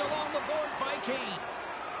 Grabbed along the boards by Kane.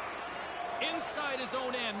 Inside his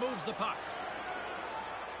own end, moves the puck.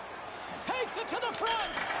 Takes it to the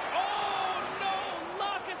front. Oh, no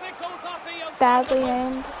luck as it goes off the outside. Badly of the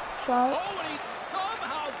post. aimed shot. Oh, and he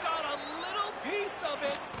somehow got a little piece of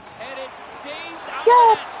it, and it stays out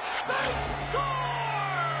Yeah. of net. They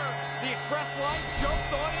score! The express line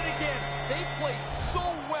jumps on it again. They play so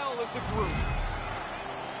well as a group.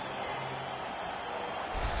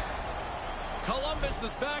 Columbus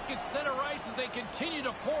is back at center ice as they continue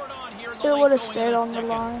to pour it on here in the Still late would have going stayed into on the second.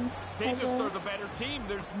 line. They I just guess. are the better team.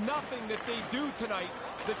 There's nothing that they do tonight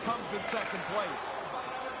that comes in second place.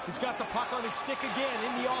 He's got the puck on his stick again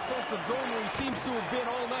in the offensive zone where he seems to have been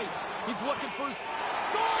all night. He's looking for his...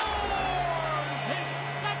 Scores! His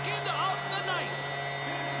second of the night.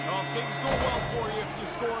 Oh, things go well for you if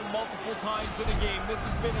you're scoring multiple times in a game. This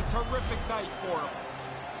has been a terrific night for him.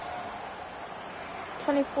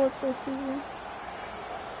 24th for the season.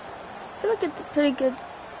 I feel like it's a pretty good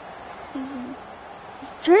season.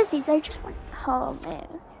 These jerseys, I just want. Oh man.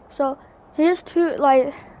 So here's two.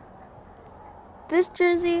 Like this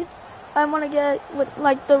jersey, I want to get with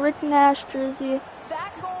like the Rick Nash jersey.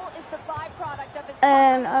 That goal is the byproduct of his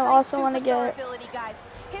And I straight also wanna superstar get ability, guys.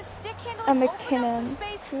 His stick a handling opened up McKinnon some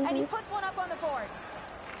space, and he jersey. puts one up on the board.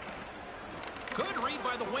 Good read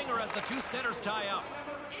by the winger as the two centers tie up.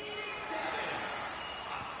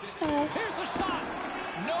 Here's a shot.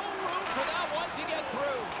 No room for that one to get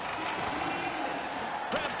through.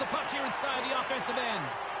 Grabs the puck here inside the offensive end.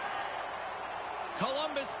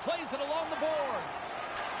 Columbus plays it along the boards.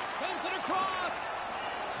 Sends it across.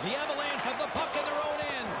 The Avalanche have the puck in their own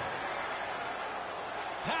end.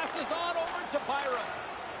 Passes on over to Byron.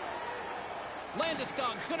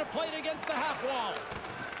 Landeskog's going to play it against the half wall.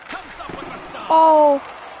 Comes up with the stop. Oh.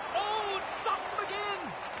 Oh, it stops him again.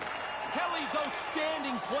 Kelly's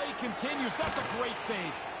outstanding play continues. That's a great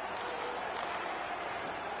save.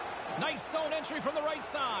 Nice zone entry from the right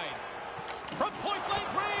side. From point-blank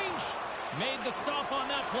range. Made the stop on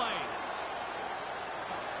that play.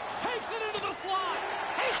 Takes it into the slot.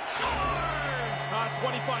 He scores!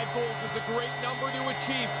 25 goals is a great number to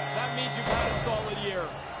achieve. That means you've had a solid year.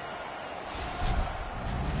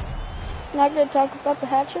 Not going to talk about the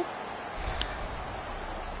hat trick?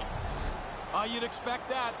 You'd expect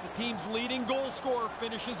that. The team's leading goal scorer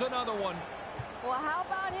finishes another one. Well, how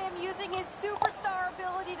about him using his superstar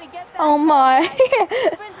ability to get that? Oh my.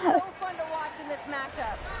 It's been so fun to watch in this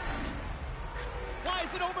matchup.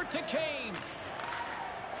 Slides it over to Kane.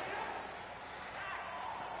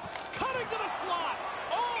 Cutting to the slot.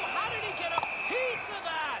 Oh, how did he get a piece of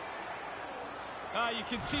that? You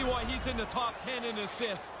can see why he's in the top 10 in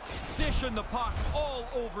assists. Dishing the puck all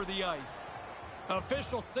over the ice.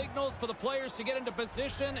 Official signals for the players to get into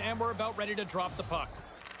position, and we're about ready to drop the puck.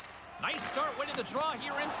 Nice start winning the draw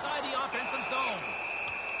here inside the offensive zone.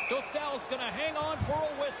 Dostal's going to hang on for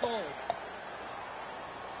a whistle.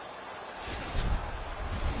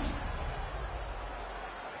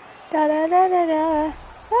 Da da da da da.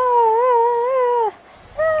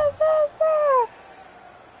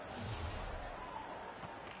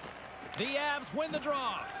 The Avs win the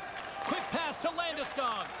draw. Quick pass to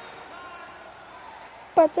Landeskog.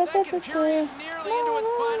 Second period nearly into its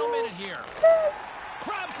final minute here.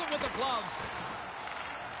 Grabs it with the glove.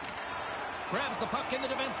 Grabs the puck in the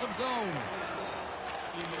defensive zone.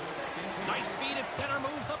 Nice feed at center,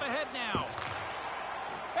 moves up ahead now.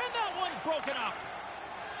 And that one's broken up.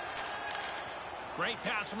 Great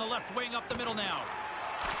pass from the left wing up the middle now.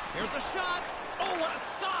 Here's a shot. Oh, what a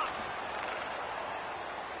stop.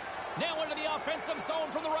 Now into the offensive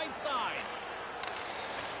zone from the right side.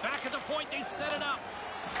 Back at the point, they set it up.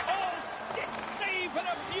 Oh, stick save and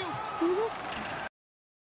a beaut.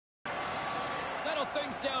 Settles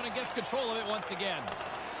things down and gets control of it once again.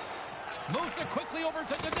 Moves it quickly over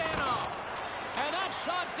to Dadonov. And that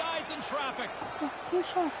shot dies in traffic.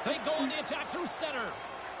 They go on the attack through center.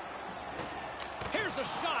 Here's a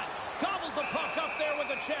shot. Gobbles the puck up there with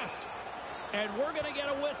the chest. And we're going to get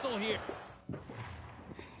a whistle here.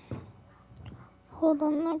 Hold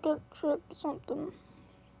on, I got to check something.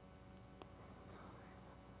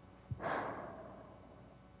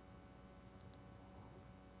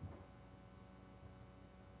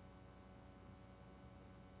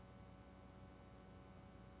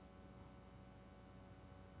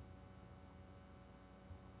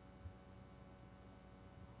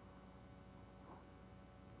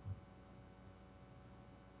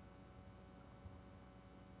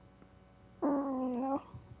 No.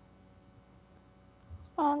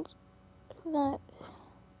 And that.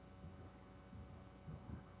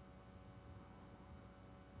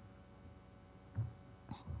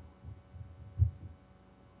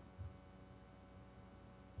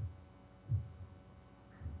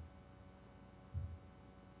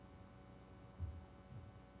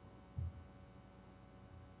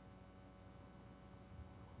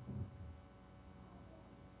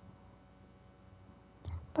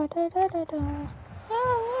 Ba-da-da-da-da.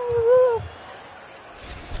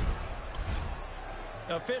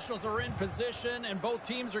 Officials are in position, and both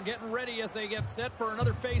teams are getting ready as they get set for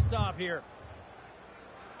another face-off here.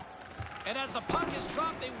 And as the puck is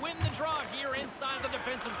dropped, they win the draw here inside the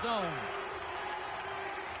defensive zone.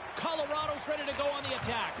 Colorado's ready to go on the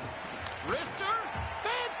attack. Rister,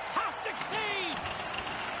 fantastic save!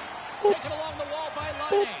 Taken along the wall by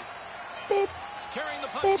Laine. Carrying the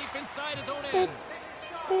puck deep inside his own end.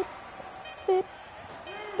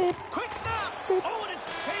 Quick snap! Oh, and it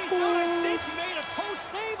stays out. I think he made a toe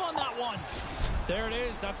save on that one. There it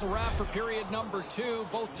is. That's a wrap for period number 2.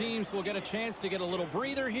 Both teams will get a chance to get a little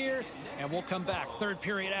breather here, and we'll come back. Third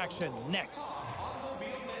period action next.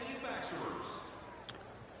 Automobile manufacturers.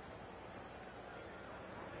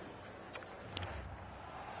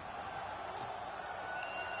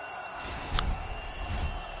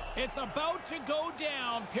 It's about to go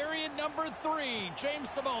down. Period number 3. James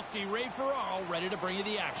Cybulski, Ray Ferraro, ready to bring you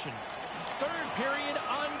the action. Third period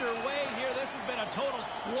underway here. This has been a total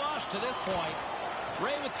squash to this point.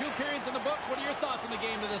 Ray, with 2 periods in the books, what are your thoughts on the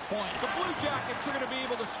game to this point? The Blue Jackets are going to be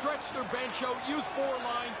able to stretch their bench out, use 4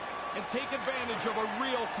 lines, and take advantage of a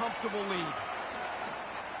real comfortable lead.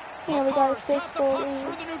 Yeah, we got a Makar's 6 got the puck goal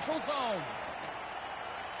through the neutral zone.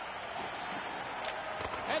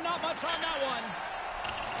 And not much on that one.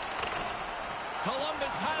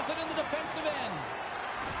 Columbus has it in the defensive end.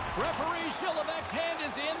 Referee Shilovek's hand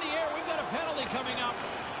is in the air. We've got a penalty coming up.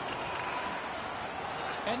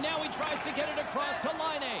 And now he tries to get it across to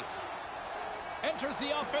Laine. Enters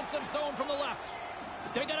the offensive zone from the left.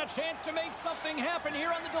 They got a chance to make something happen here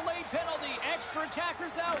on the delayed penalty. Extra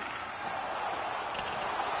attackers out.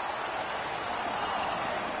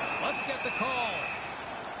 Let's get the call.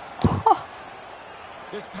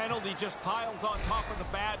 This penalty just piles on top of the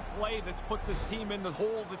bad play that's put this team in the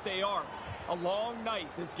hole that they are. A long night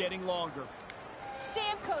is getting longer.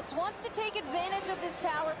 Stamkos wants to take advantage of this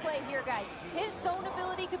power play here, guys. His zone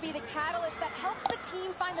ability could be the catalyst that helps the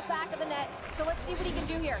team find the back of the net. So let's see what he can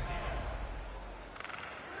do here.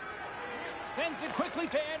 Sends it quickly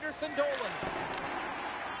to Anderson Dolan.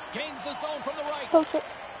 Gains the zone from the right. Okay.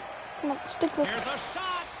 Come on, stick with it. Here's a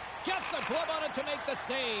shot. Gets a glove on it to make the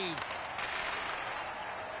save.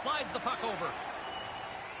 Slides the puck over.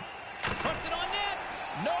 Puts it on net.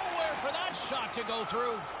 Nowhere for that shot to go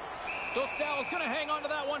through. Dostal's going to hang on to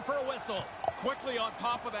that one for a whistle. Quickly on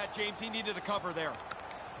top of that, James. He needed a cover there.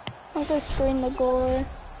 I'm going to screen the goalie.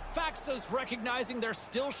 Faxa's recognizing they're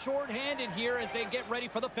still short-handed here as they get ready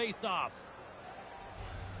for the face-off.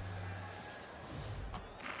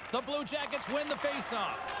 The Blue Jackets win the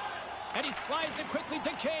face-off. And he slides it quickly to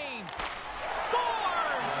Kane.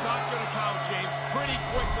 Scores! Not going to count, James. Pretty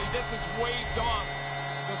quickly, this is waved off.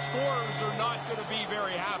 The scorers are not going to be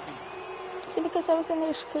very happy. See, because I was in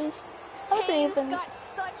their crease. Kane's got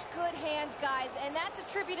such good hands, guys, and that's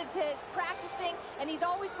attributed to his practicing, and he's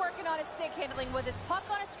always working on his stick handling with his puck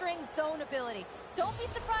on a string zone ability. Don't be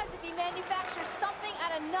surprised if he manufactures something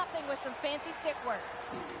out of nothing with some fancy stick work.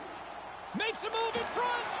 Makes a move in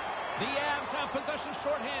front. The Avs have possession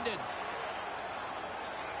shorthanded.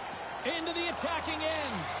 Into the attacking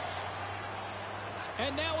end.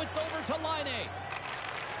 And now it's over to Laine.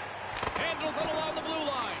 Handles it along the blue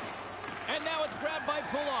line. And now it's grabbed by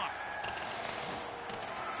Pulock.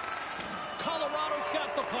 Colorado's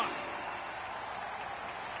got the puck.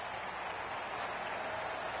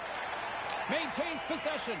 Maintains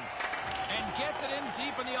possession. And gets it in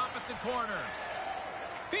deep in the opposite corner.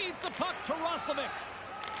 Feeds the puck to Roslovic.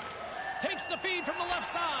 Takes the feed from the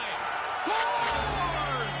left side.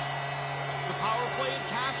 Scores! The power play had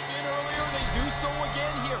cashed in earlier. They do so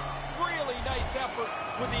again here. Really nice effort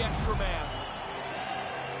with the extra man.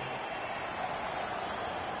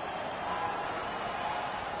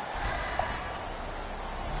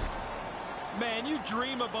 Man, you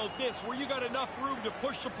dream about this, where you got enough room to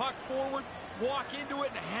push the puck forward, walk into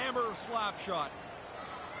it, and hammer a slap shot.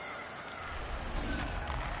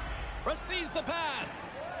 Receives the pass.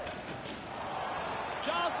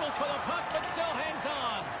 Jostles for the puck, but still hangs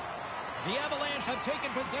on. The Avalanche have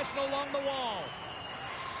taken possession along the wall.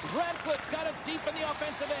 Radcliffe's got it deep in the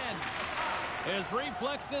offensive end. His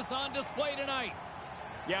reflexes on display tonight.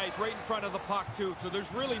 Yeah, he's right in front of the puck, too, so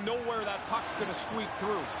there's really nowhere that puck's going to squeak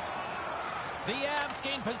through. The Avs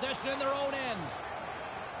gain possession in their own end.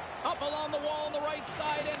 Up along the wall on the right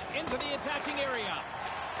side and into the attacking area.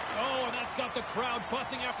 Oh, and that's got the crowd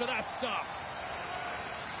buzzing after that stop.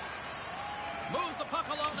 Moves the puck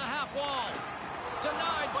along the half wall.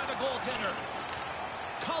 Denied by the goaltender.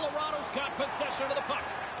 Colorado's got possession of the puck.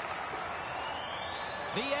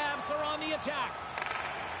 The Avs are on the attack.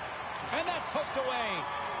 And that's poked away.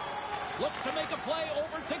 Looks to make a play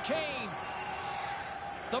over to Kane.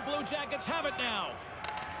 The Blue Jackets have it now.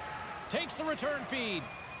 Takes the return feed.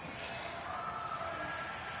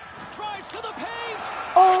 Drives to the paint.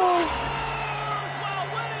 Oh! Scores! Well,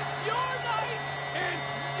 when it's your night,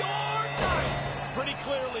 it's your night. Pretty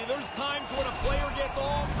clearly, there's times when a player gets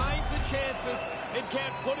all kinds of chances and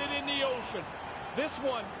can't put it in the ocean. This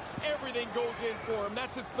one, everything goes in for him.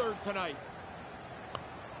 That's his third tonight.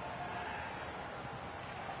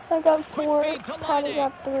 I got 4, Patty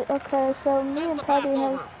got 3. Okay, so me and Patty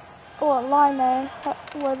have, Laine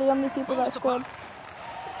were the only people that scored.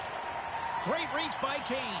 Great reach by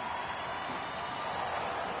Kane.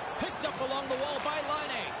 Picked up along the wall by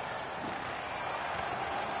Laine.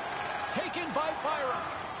 Taken by Byram.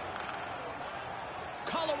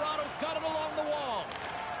 Colorado's got it along the wall.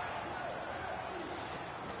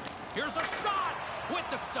 Here's a shot with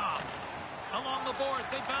the stop. Along the boards,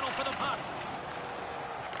 they battle for the puck.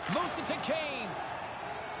 Moves it to Kane.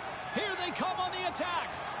 Here they come on the attack.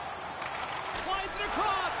 Slides it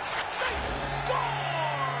across. They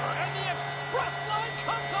score! And the express line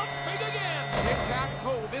comes up big again.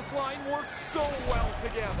 Tic-tac-toe. This line works so well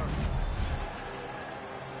together.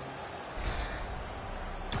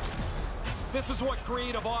 This is what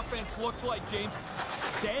creative offense looks like, James.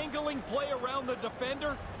 dangling play around the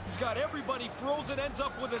defender. He's got everybody frozen, ends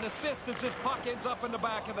up with an assist as this puck ends up in the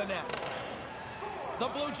back of the net. The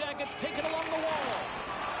Blue Jackets take it along the wall.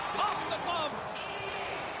 Off the glove.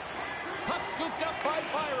 Puck scooped up by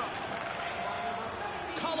Byram.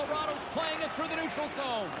 Colorado's playing it through the neutral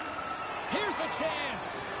zone. Here's a chance.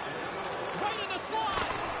 Right in the slot.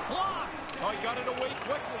 Blocked. Oh, he got it away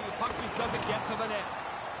quickly. The puck just doesn't get to the net.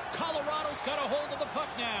 Colorado's got a hold of the puck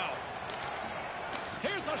now.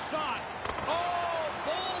 Here's a shot. Oh,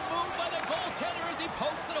 bold move by the goaltender as he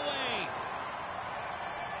pokes it away.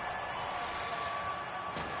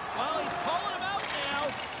 Well, he's calling him out now.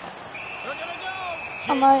 They're going to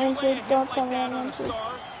go. I'm not James, you lay a injured. hit Don't like tell me that I'm on a injured.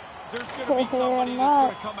 star, there's going to be somebody that's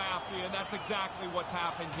going to come after you, and that's exactly what's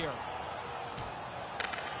happened here.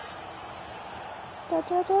 Da,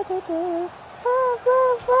 da, da, da, da.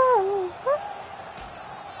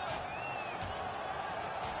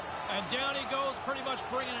 And down he goes, pretty much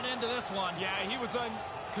bringing an end to this one. Yeah, he was in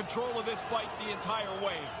control of this fight the entire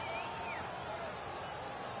way.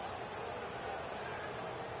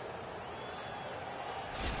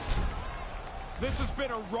 This has been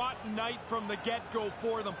a rotten night from the get-go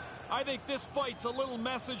for them. I think this fight's a little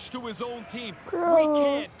message to his own team. We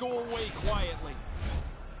can't go away quietly.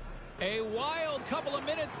 A wild couple of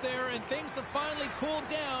minutes there, and things have finally cooled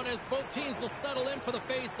down as both teams will settle in for the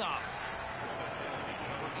face-off.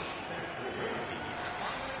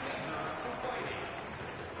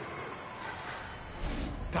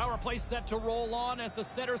 Power play set to roll on as the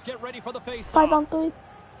setters get ready for the face-off. 5-on-3.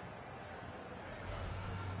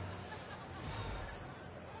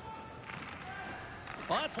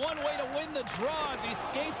 Well, that's one way to win the draw as he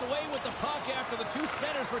skates away with the puck after the two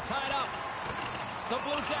centers were tied up. The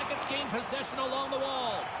Blue Jackets gain possession along the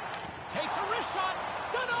wall. Takes a wrist shot.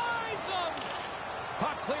 Denies him.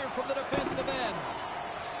 Puck cleared from the defensive end.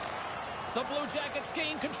 The Blue Jackets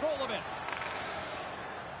gain control of it.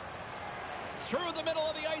 Through the middle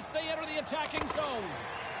of the ice, they enter the attacking zone.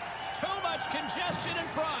 Too much congestion in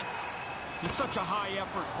front. He's such a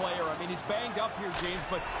high-effort player. I mean, he's banged up here, James,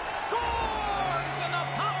 but Scores! And the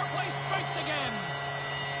power play strikes again.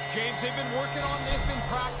 James, they've been working on this in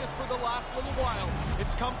practice for the last little while.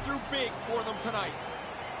 It's come through big for them tonight.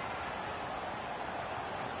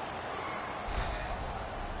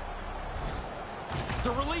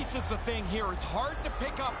 The release is the thing here. It's hard to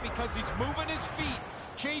pick up because he's moving his feet,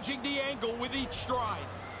 changing the angle with each stride.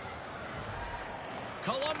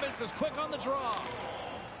 Columbus is quick on the draw.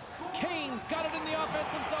 Kane's got it in the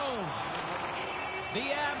offensive zone. The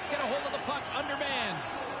Avs get a hold of the puck undermanned.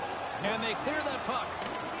 And they clear that puck.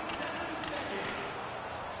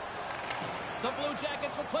 The Blue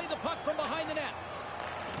Jackets will play the puck from behind the net.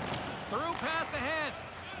 Through pass ahead.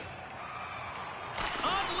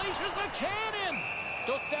 Unleashes a cannon.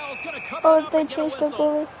 Dostal's going to cover it Oh, up they and get a changed the whistle.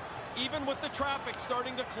 goalie. Even with the traffic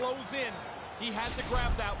starting to close in, he had to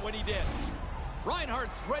grab that when he did.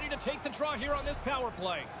 Reinhardt's ready to take the draw here on this power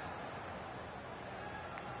play.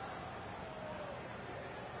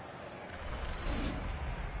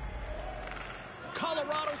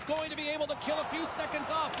 Colorado's going to be able to kill a few seconds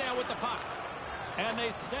off now with the puck. And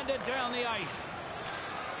they send it down the ice.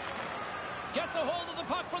 Gets a hold of the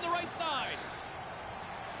puck from the right side.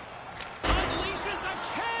 Unleashes a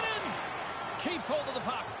cannon. Keeps hold of the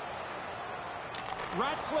puck.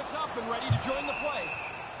 Ratcliffe's up and ready to join the play.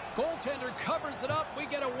 Goaltender covers it up. We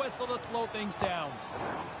get a whistle to slow things down.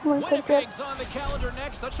 One quick grab. Winnipeg's on the calendar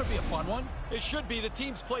next. That should be a fun one. It should be. The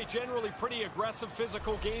teams play generally pretty aggressive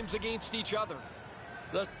physical games against each other.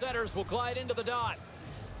 The setters will glide into the dot.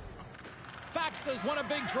 Faxas won a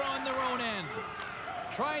big draw on their own end.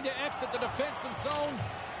 Trying to exit the defensive zone.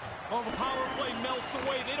 Well, the power play melts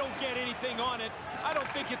away. They don't get anything on it. I don't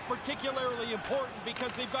think it's particularly important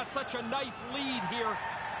because they've got such a nice lead here.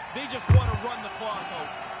 They just want to run the clock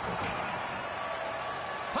out.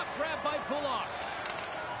 Puck grab by Pulak.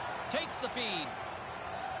 Takes the feed.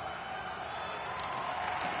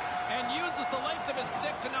 And uses the length of his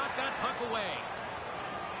stick to knock that puck away.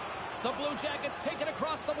 The Blue Jackets take it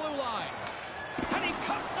across the blue line. And he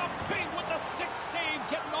comes up big with the stick save,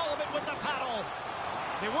 getting all of it with the paddle.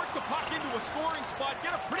 They work the puck into a scoring spot,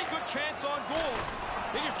 get a pretty good chance on goal.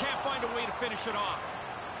 They just can't find a way to finish it off.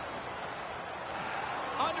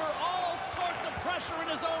 Under all sorts of pressure in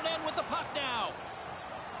his own end with the puck now.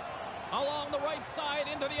 Along the right side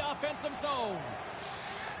into the offensive zone.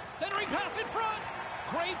 Centering pass in front.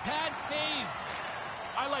 Great pad save.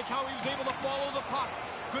 I like how he was able to follow the puck.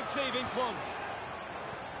 Good save in close.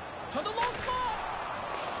 To the low slot.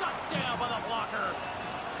 Shut down by the blocker.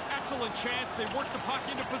 Excellent chance. They work the puck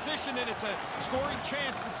into position, and it's a scoring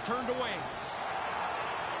chance that's turned away.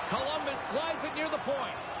 Columbus glides it near the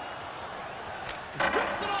point.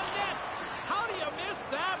 Flips it on net. How do you miss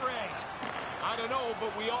that, Ray? I don't know,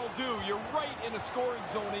 but we all do. You're right in the scoring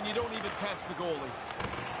zone, and you don't even test the goalie.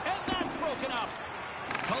 And that's broken up.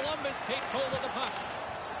 Columbus takes hold of the puck.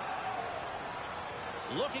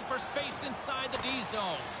 Looking for space inside the D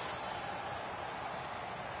zone.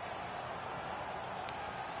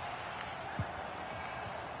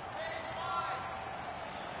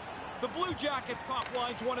 The Blue Jackets top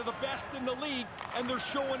line's one of the best in the league, and they're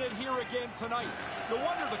showing it here again tonight. No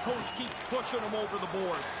wonder the coach keeps pushing them over the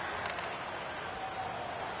boards.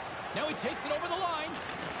 Now he takes it over the line.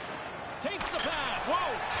 Takes the pass. Whoa!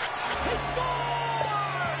 He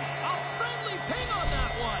scores! A friendly ping on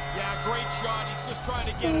that one. Yeah, great shot. He's just trying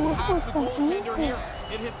to get it past the goaltender here.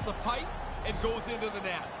 It hits the pipe and goes into the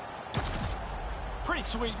net. Pretty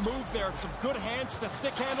sweet move there. Some good hands to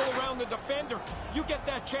stick handle around the defender. You get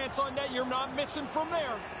that chance on net, you're not missing from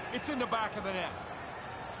there. It's in the back of the net.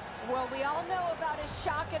 Well, we all know about his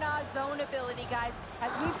shock and awe zone ability, guys.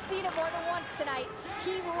 As we've seen it more than once tonight,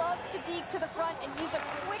 he loves to deke to the front and use a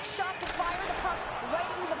quick shot to fire the puck right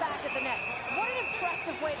into the back of the net. What an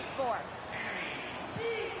impressive way to score.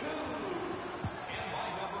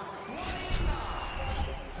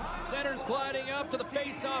 Center's gliding up to the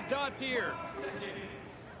face-off dots here.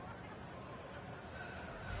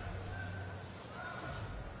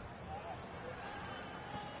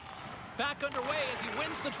 Back underway as he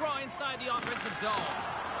wins the draw inside the offensive zone.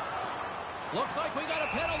 Looks like we got a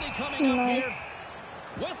penalty coming up here.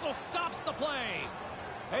 Whistle stops the play.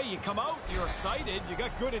 Hey, you come out, you're excited, you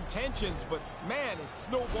got good intentions, but man, it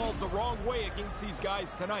snowballed the wrong way against these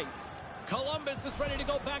guys tonight. Columbus is ready to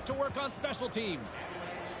go back to work on special teams.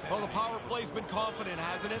 Well, the power play's been confident,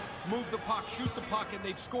 hasn't it? Move the puck, shoot the puck, and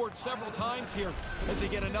they've scored several times here as they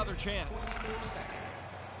get another chance.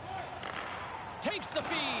 Takes the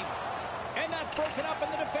feed. And that's broken up in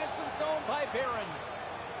the defensive zone by Barron.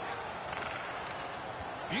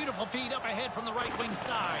 Beautiful feed up ahead from the right wing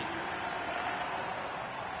side.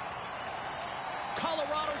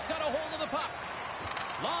 Colorado's got a hold of the puck.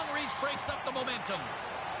 Long reach breaks up the momentum.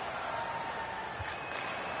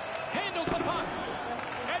 Handles the puck.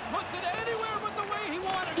 And puts it anywhere but the way he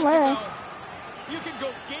wanted it to go. You can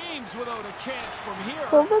go games without a chance from here.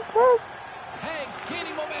 Hags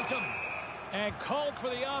gaining momentum. And called for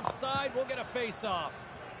the offside. We'll get a face-off.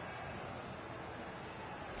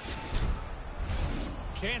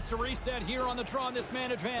 Chance to reset here on the draw on this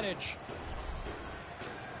man advantage.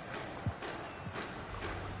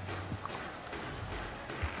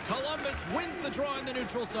 Columbus wins the draw in the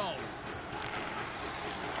neutral zone.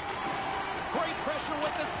 Great pressure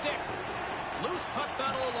with the stick. Loose puck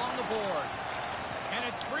battle along the boards. And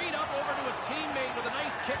it's freed up over to his teammate with a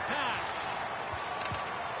nice kick pass.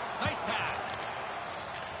 Nice pass.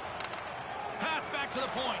 Pass back to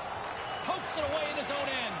the point. Pokes it away in his own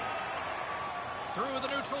end. Through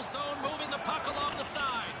the neutral zone, moving the puck along the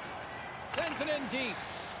side. Sends it in deep.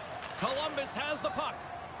 Columbus has the puck.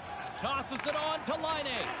 Tosses it on to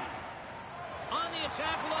Laine. On the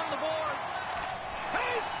attack along the boards.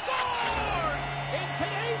 He scores! In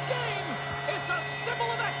today's game, it's a symbol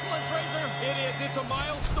of excellence, Razor. It is. It's a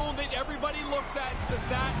milestone that everybody looks at and says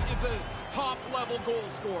that is a top-level goal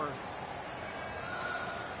scorer.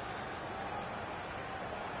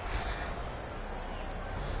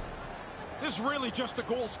 This is really just a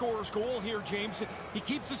goal scorer's goal here, James. He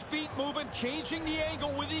keeps his feet moving, changing the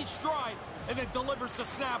angle with each stride, and then delivers the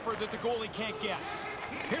snapper that the goalie can't get.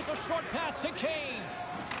 Here's a short pass to Kane.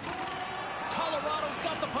 Colorado's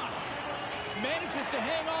got the puck. Manages to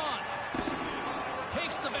hang on.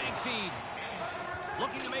 Takes the bank feed.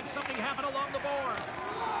 Looking to make something happen along the boards.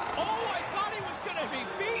 Oh, I thought he was going to be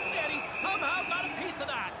beaten, and he somehow got a piece of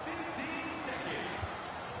that.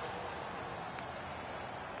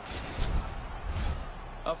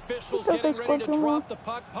 Officials getting ready to drop the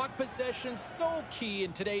puck. Puck possession so key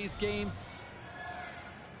in today's game.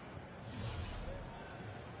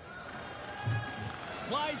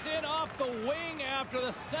 Slides in off the wing after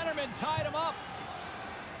the centerman tied him up.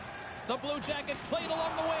 The Blue Jackets played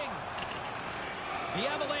along the wing. The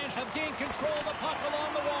Avalanche have gained control of the puck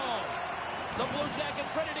along the wall. The Blue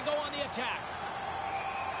Jackets ready to go on the attack.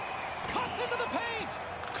 Cuts into the paint.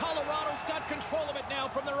 Colorado's got control of it now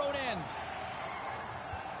from their own end.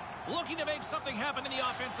 Looking to make something happen in the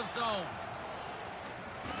offensive zone.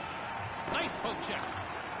 Nice poke check.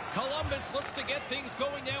 Columbus looks to get things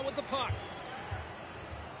going now with the puck.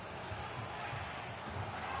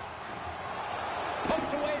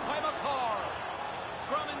 Poked away by McCarr.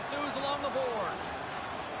 Scrum ensues along the boards.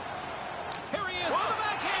 Here he is on the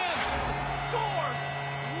backhand. Scores.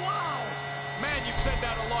 Wow. Man, you said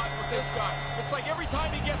that a lot with this guy. It's like every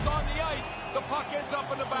time he gets on the ice, the puck ends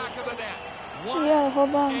up in the back of the net. What Yeah,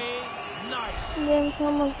 hold on. a night. Game's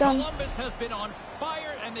almost done. Columbus has been on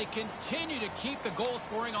fire, and they continue to keep the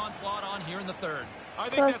goal-scoring onslaught on here in the third. I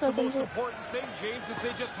think that's the most important thing, James, is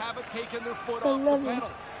they just haven't taken their foot off the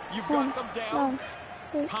pedal. You've got them down.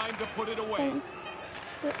 Time to put it away.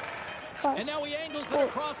 5, And now he angles it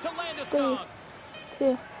across to Landeskog.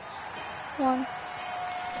 2, 1.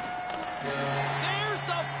 There's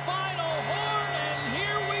the final horn, and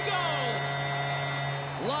here we go.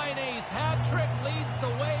 Line A's hat trick leads the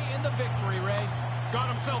way in the victory, Ray.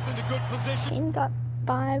 Got himself into good position. Kane got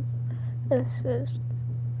 5 assists.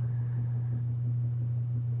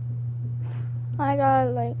 I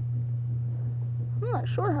got like, I'm not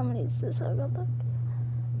sure how many assists I got. That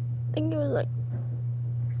I think it was like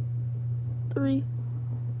 3.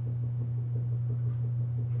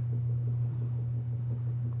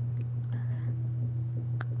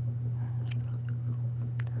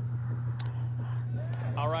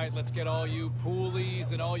 All right, let's get all you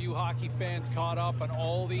poolies and all you hockey fans caught up on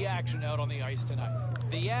all the action out on the ice tonight.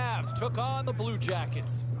 The Avs took on the Blue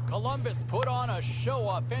Jackets. Columbus put on a show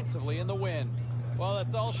offensively in the win. Well,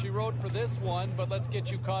 that's all she wrote for this one, but let's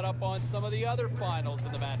get you caught up on some of the other finals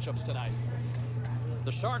in the matchups tonight.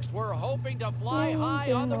 The Sharks were hoping to fly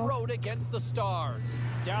high on the road against the Stars.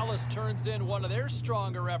 Dallas turns in one of their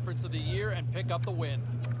stronger efforts of the year and pick up the win.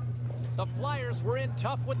 The Flyers were in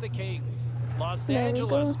tough with the Kings. Los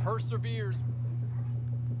Angeles perseveres